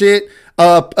J shit,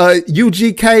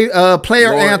 UGK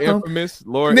player Lord anthem. Infamous,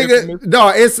 Lord nigga, Infamous. No,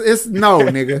 it's no,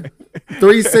 nigga.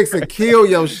 3-6 will kill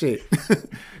your shit.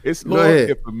 It's Lord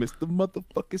Infamous, the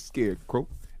motherfucking scarecrow.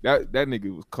 That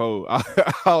nigga was cold. I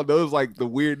don't know. It was like the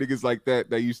weird niggas like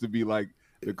that used to be like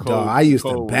the cold. Dog, I used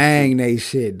to bang they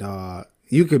shit, dog.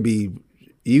 You could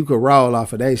roll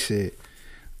off of that shit.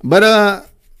 But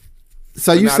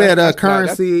so you said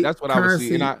currency. That's what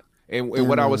currency, I was seeing. And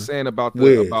what I was saying about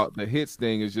the hits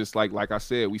thing is just like I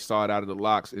said, we saw it out of the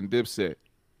Locks and Dipset.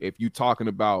 If you talking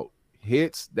about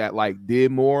hits that like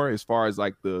did more as far as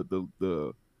like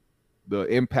the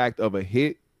impact of a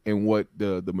hit and what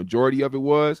the majority of it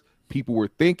was, people were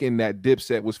thinking that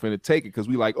Dipset was finna take it because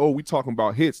we like, oh, we talking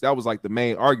about hits. That was like the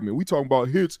main argument. We talking about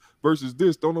hits versus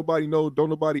this. Don't nobody know. Don't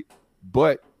nobody.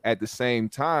 But at the same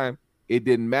time, it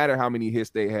didn't matter how many hits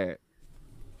they had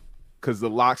because the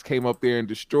Locks came up there and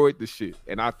destroyed the shit.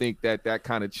 And I think that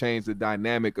kind of changed the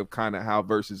dynamic of kind of how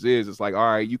Versus is. It's like,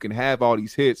 all right, you can have all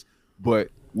these hits, but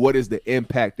what is the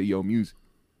impact of your music?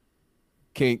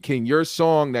 Can your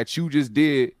song that you just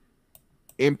did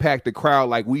impact the crowd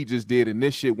like we just did, and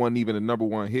this shit wasn't even a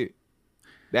 #1 hit?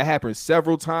 That happened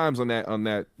several times on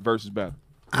that Versus battle.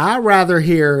 I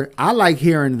like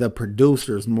hearing the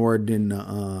producers more than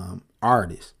the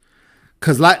artists.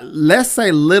 Cause like, let's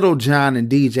say Little John and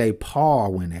DJ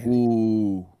Paul went at it.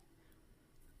 Ooh.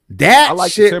 That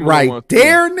like shit right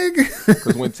there, nigga.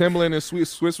 Because when Timbaland and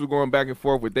Swiss were going back and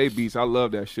forth with their beats, I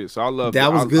love that shit. So I love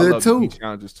that. Was good too. Beat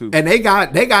challenges too. And they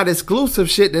got exclusive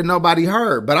shit that nobody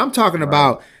heard. But I'm talking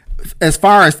about as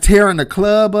far as tearing the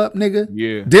club up, nigga.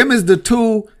 Yeah. Them is the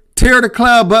two tear the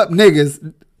club up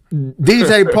niggas.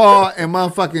 DJ Paul and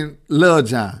motherfucking Lil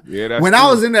Jon. Yeah, that's when true.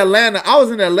 I was in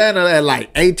Atlanta at like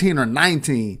 18 or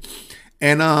 19.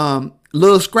 And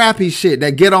Little Scrappy shit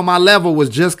that Get On My Level was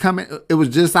just coming. It was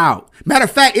just out. Matter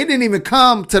of fact, it didn't even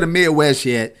come to the Midwest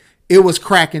yet. It was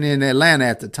cracking in Atlanta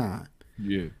at the time.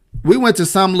 Yeah. We went to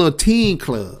some little teen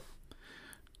club.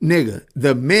 Nigga,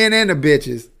 the men and the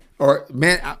bitches, or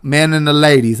men and the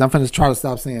ladies. I'm finna try to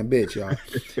stop saying bitch, y'all.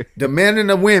 The men and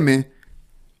the women,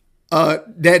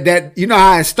 that you know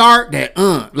how it start? That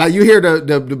like you hear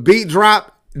the beat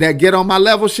drop, that Get On My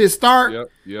Level shit start?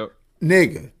 Yep.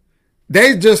 Nigga.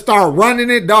 They just start running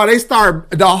it, dog.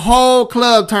 The whole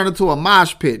club turned into a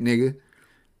mosh pit, nigga.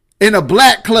 In a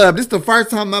black club. This is the first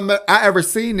time I ever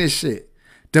seen this shit.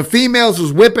 The females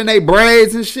was whipping their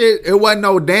braids and shit. It wasn't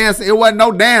no dancing. It wasn't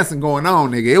no dancing going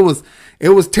on, nigga. It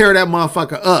was tear that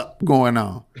motherfucker up going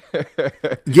on.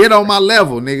 Get On My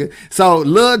Level, nigga. So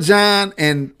Lil Jon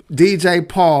and DJ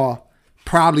Paul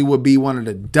probably would be one of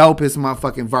the dopest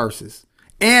motherfucking verses.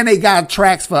 And they got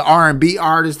tracks for R&B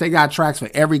artists. They got tracks for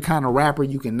every kind of rapper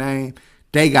you can name.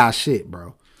 They got shit,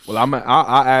 bro. Well, I'll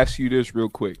ask you this real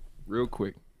quick.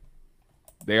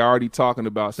 They already talking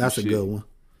about some shit. That's a good one.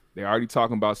 They already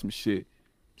talking about some shit.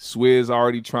 Swizz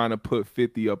already trying to put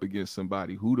 50 up against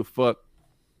somebody. Who the fuck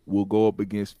will go up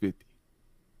against 50?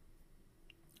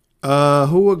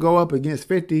 Who will go up against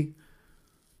 50?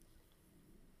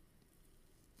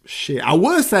 Shit, I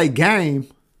would say Game.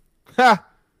 Ha!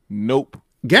 Nope.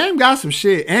 Game got some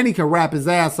shit, and he can rap his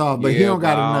ass off, but he don't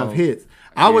got enough hits.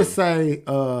 I would say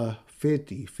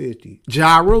 50.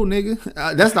 Ja Rule,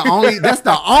 nigga. That's the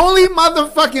only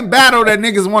motherfucking battle that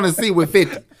niggas want to see with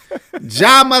 50.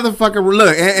 Ja motherfucker,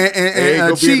 look,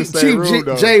 and Chief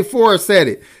J4 said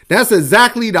it. That's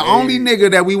exactly the only nigga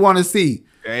that we want to see.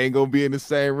 They ain't gonna be in the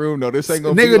same room though. This ain't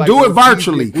gonna nigga be like do it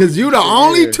virtually, because you the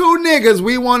only two niggas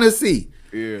we want to see.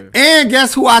 Yeah. And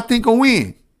guess who I think will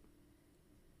win?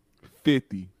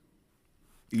 50.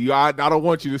 I don't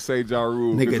want you to say Ja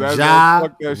Rule. Nigga, Ja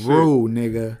Rule,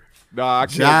 nigga. Nah, I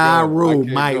can't. Ja Rule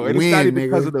might win, it's not even nigga.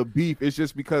 because of the beef. It's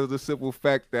just because of the simple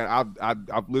fact that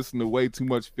I've listened to way too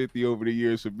much 50 over the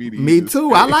years for me to. Me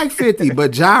too. I like 50,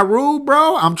 but Ja Rule,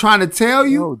 bro. I'm trying to tell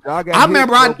you. I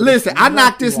remember. I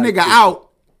knocked this nigga out.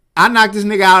 I knocked this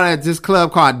nigga out at this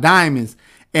club called Diamonds,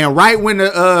 and right when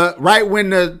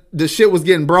the shit was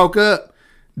getting broke up,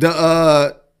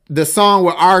 the song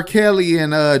with R. Kelly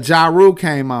and Ja Rule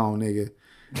came on, nigga.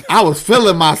 I was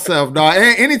feeling myself, dog.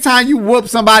 Anytime you whoop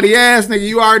somebody ass, nigga,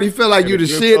 you already feel like you the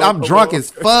shit. I'm drunk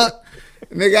as fuck.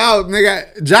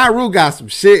 Nigga, Ja Rule got some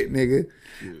shit, nigga.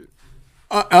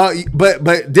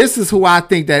 But this is who I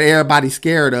think that everybody's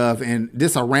scared of, and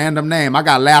this a random name. I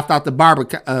got laughed out the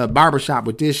barbershop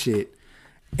with this shit.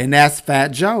 And that's Fat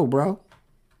Joe, bro.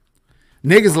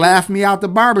 Niggas laugh me out the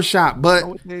barbershop, but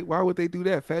why would they do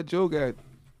that? Fat Joe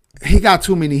he got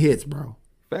too many hits, bro.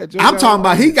 Fat Joe I'm talking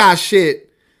about he got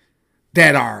shit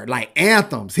that are like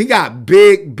anthems. He got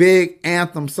big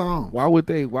anthem songs. Why would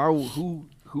they? Who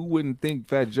wouldn't think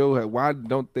Fat Joe had? Why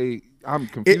don't they? I'm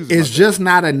confused. It's just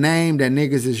not a name that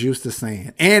niggas is used to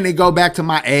saying. And it go back to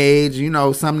my age. You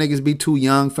know, some niggas be too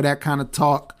young for that kind of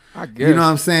talk. I guess. You know what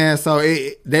I'm saying? So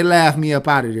they laugh me up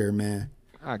out of there, man.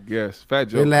 I guess. Fat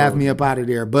Joe. They laugh me up out of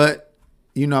there. But,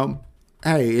 you know,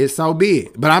 hey, it's so be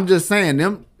it. But I'm just saying,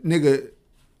 them nigga,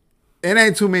 it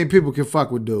ain't too many people can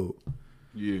fuck with dude.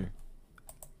 Yeah.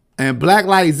 And Black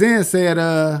Light Zen said,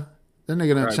 that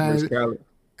nigga done changed.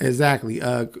 Exactly.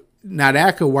 Now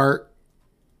that could work.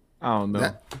 I don't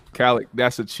know. Khaled,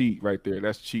 that's a cheat right there.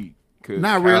 That's cheat.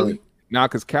 Not really. Nah,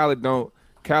 because Khaled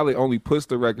only puts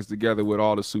the records together with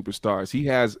all the superstars. He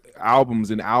has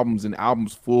albums and albums and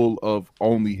albums full of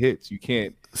only hits. You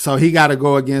can't. So he got to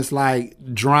go against like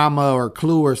Drama or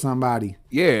Clue or somebody.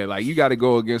 Yeah, like you got to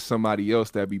go against somebody else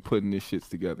that be putting this shits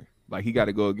together. Like he got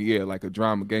to go, like a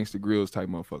Drama, Gangsta Grills type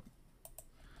motherfucker.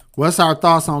 What's our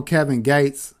thoughts on Kevin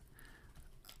Gates?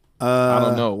 I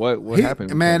don't know what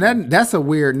happened. Man, that's a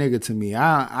weird nigga to me.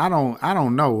 I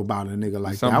don't know about a nigga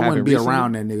like that. I wouldn't be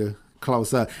around that nigga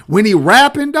close up. When he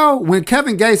rapping though, when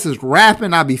Kevin Gates is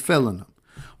rapping, I be feeling him.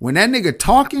 When that nigga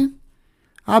talking,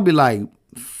 I'll be like,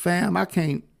 fam, I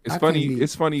can't. It's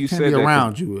funny you said that.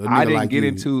 Around you, I didn't get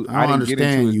into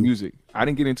his music. I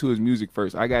didn't get into his music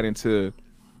first. I got into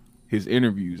his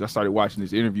interviews. I started watching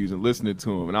his interviews and listening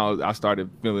to him, and I started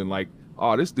feeling like,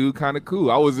 oh, this dude kind of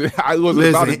cool. I wasn't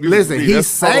about his music. Listen, he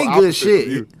say good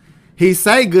shit. He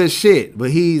say good shit, but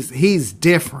he's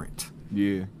different.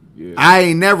 Yeah. I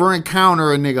ain't never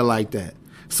encountered a nigga like that.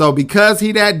 So because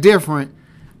he that different,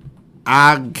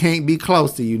 I can't be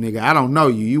close to you, nigga. I don't know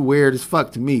you. You weird as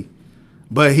fuck to me.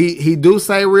 But he do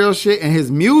say real shit, and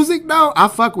his music though, I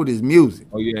fuck with his music.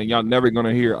 Oh yeah, and y'all never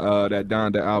gonna hear that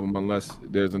Donda album unless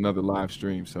there's another live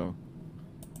stream. So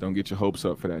don't get your hopes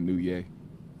up for that new Ye.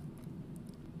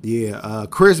 Yeah,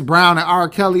 Chris Brown and R.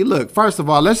 Kelly. Look, first of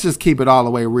all, let's just keep it all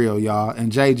the way real, y'all.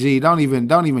 And JG, don't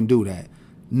even do that.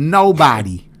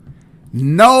 Nobody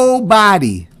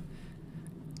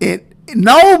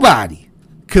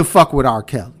could fuck with R.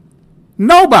 Kelly.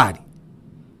 Nobody.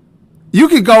 You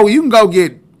can go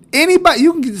get anybody.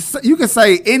 You can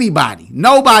say anybody.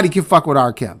 Nobody can fuck with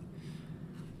R. Kelly.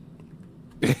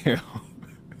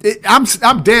 I'm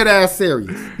dead ass serious,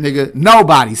 nigga.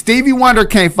 Nobody. Stevie Wonder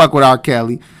can't fuck with R.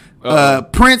 Kelly.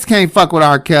 Prince can't fuck with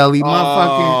R. Kelly.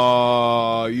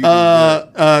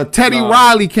 Teddy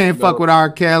Riley can't fuck with R.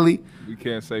 Kelly. You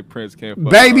can't say Prince can't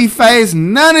fuck Babyface,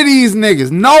 none of these niggas.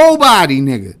 Nobody,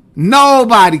 nigga.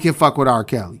 Nobody can fuck with R.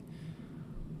 Kelly.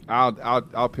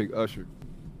 I'll pick Usher.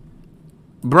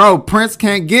 Bro, Prince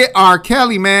can't get R.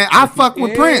 Kelly, man. I fuck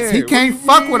with Prince. He can't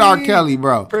fuck with R. Kelly,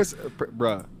 bro.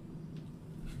 Bro.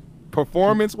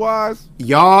 Performance wise,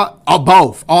 y'all are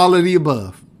both, all of the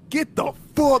above. Get the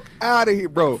fuck out of here,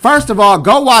 bro. First of all,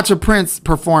 go watch a Prince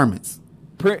performance.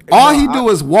 All he do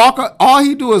is walk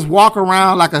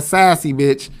around like a sassy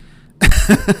bitch,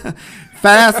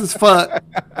 fast as fuck.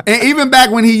 And even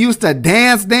back when he used to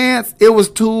dance, it was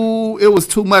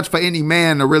too much for any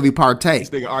man to really partake.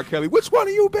 This nigga R. Kelly, which one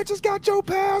of you bitches got your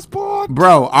passport,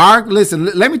 bro? Listen,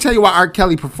 let me tell you why R.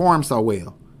 Kelly performed so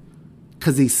well.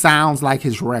 Because he sounds like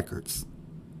his records.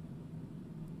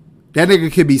 That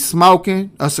nigga could be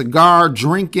smoking a cigar,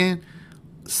 drinking,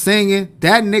 singing.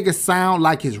 That nigga sound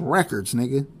like his records,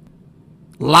 nigga.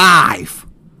 Live.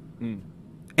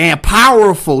 And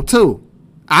powerful, too.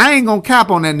 I ain't gonna cap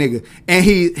on that nigga. And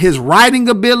his writing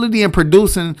ability and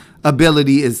producing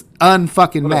ability is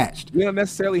unfucking matched. You don't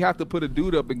necessarily have to put a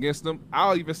dude up against him.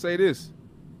 I'll even say this.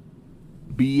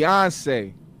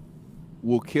 Beyonce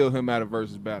will kill him at a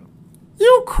versus battle.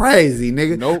 You crazy,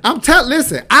 nigga. Nope.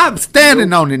 Listen, I'm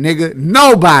standing on it, nigga.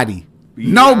 Nobody.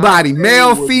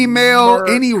 Male, female,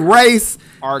 any race.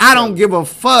 I don't give a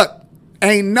fuck.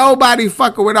 Ain't nobody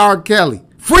fucking with R. Kelly.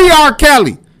 Free R.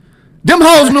 Kelly. Them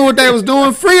hoes knew what they was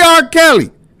doing. Free R. Kelly.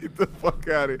 Get the fuck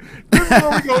out of here. This is where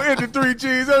we gonna end the 3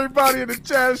 Gs. Everybody in the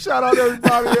chat, shout out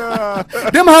everybody.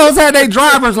 Them hoes had their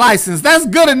driver's license. That's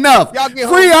good enough.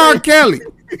 Free R. Kelly.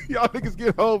 Y'all niggas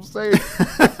get home safe.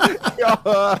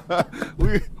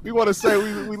 We want to say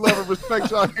we love and respect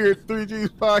y'all here at 3G's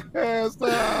Podcast.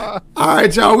 All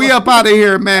right, y'all. We up out of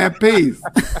here, man. Peace.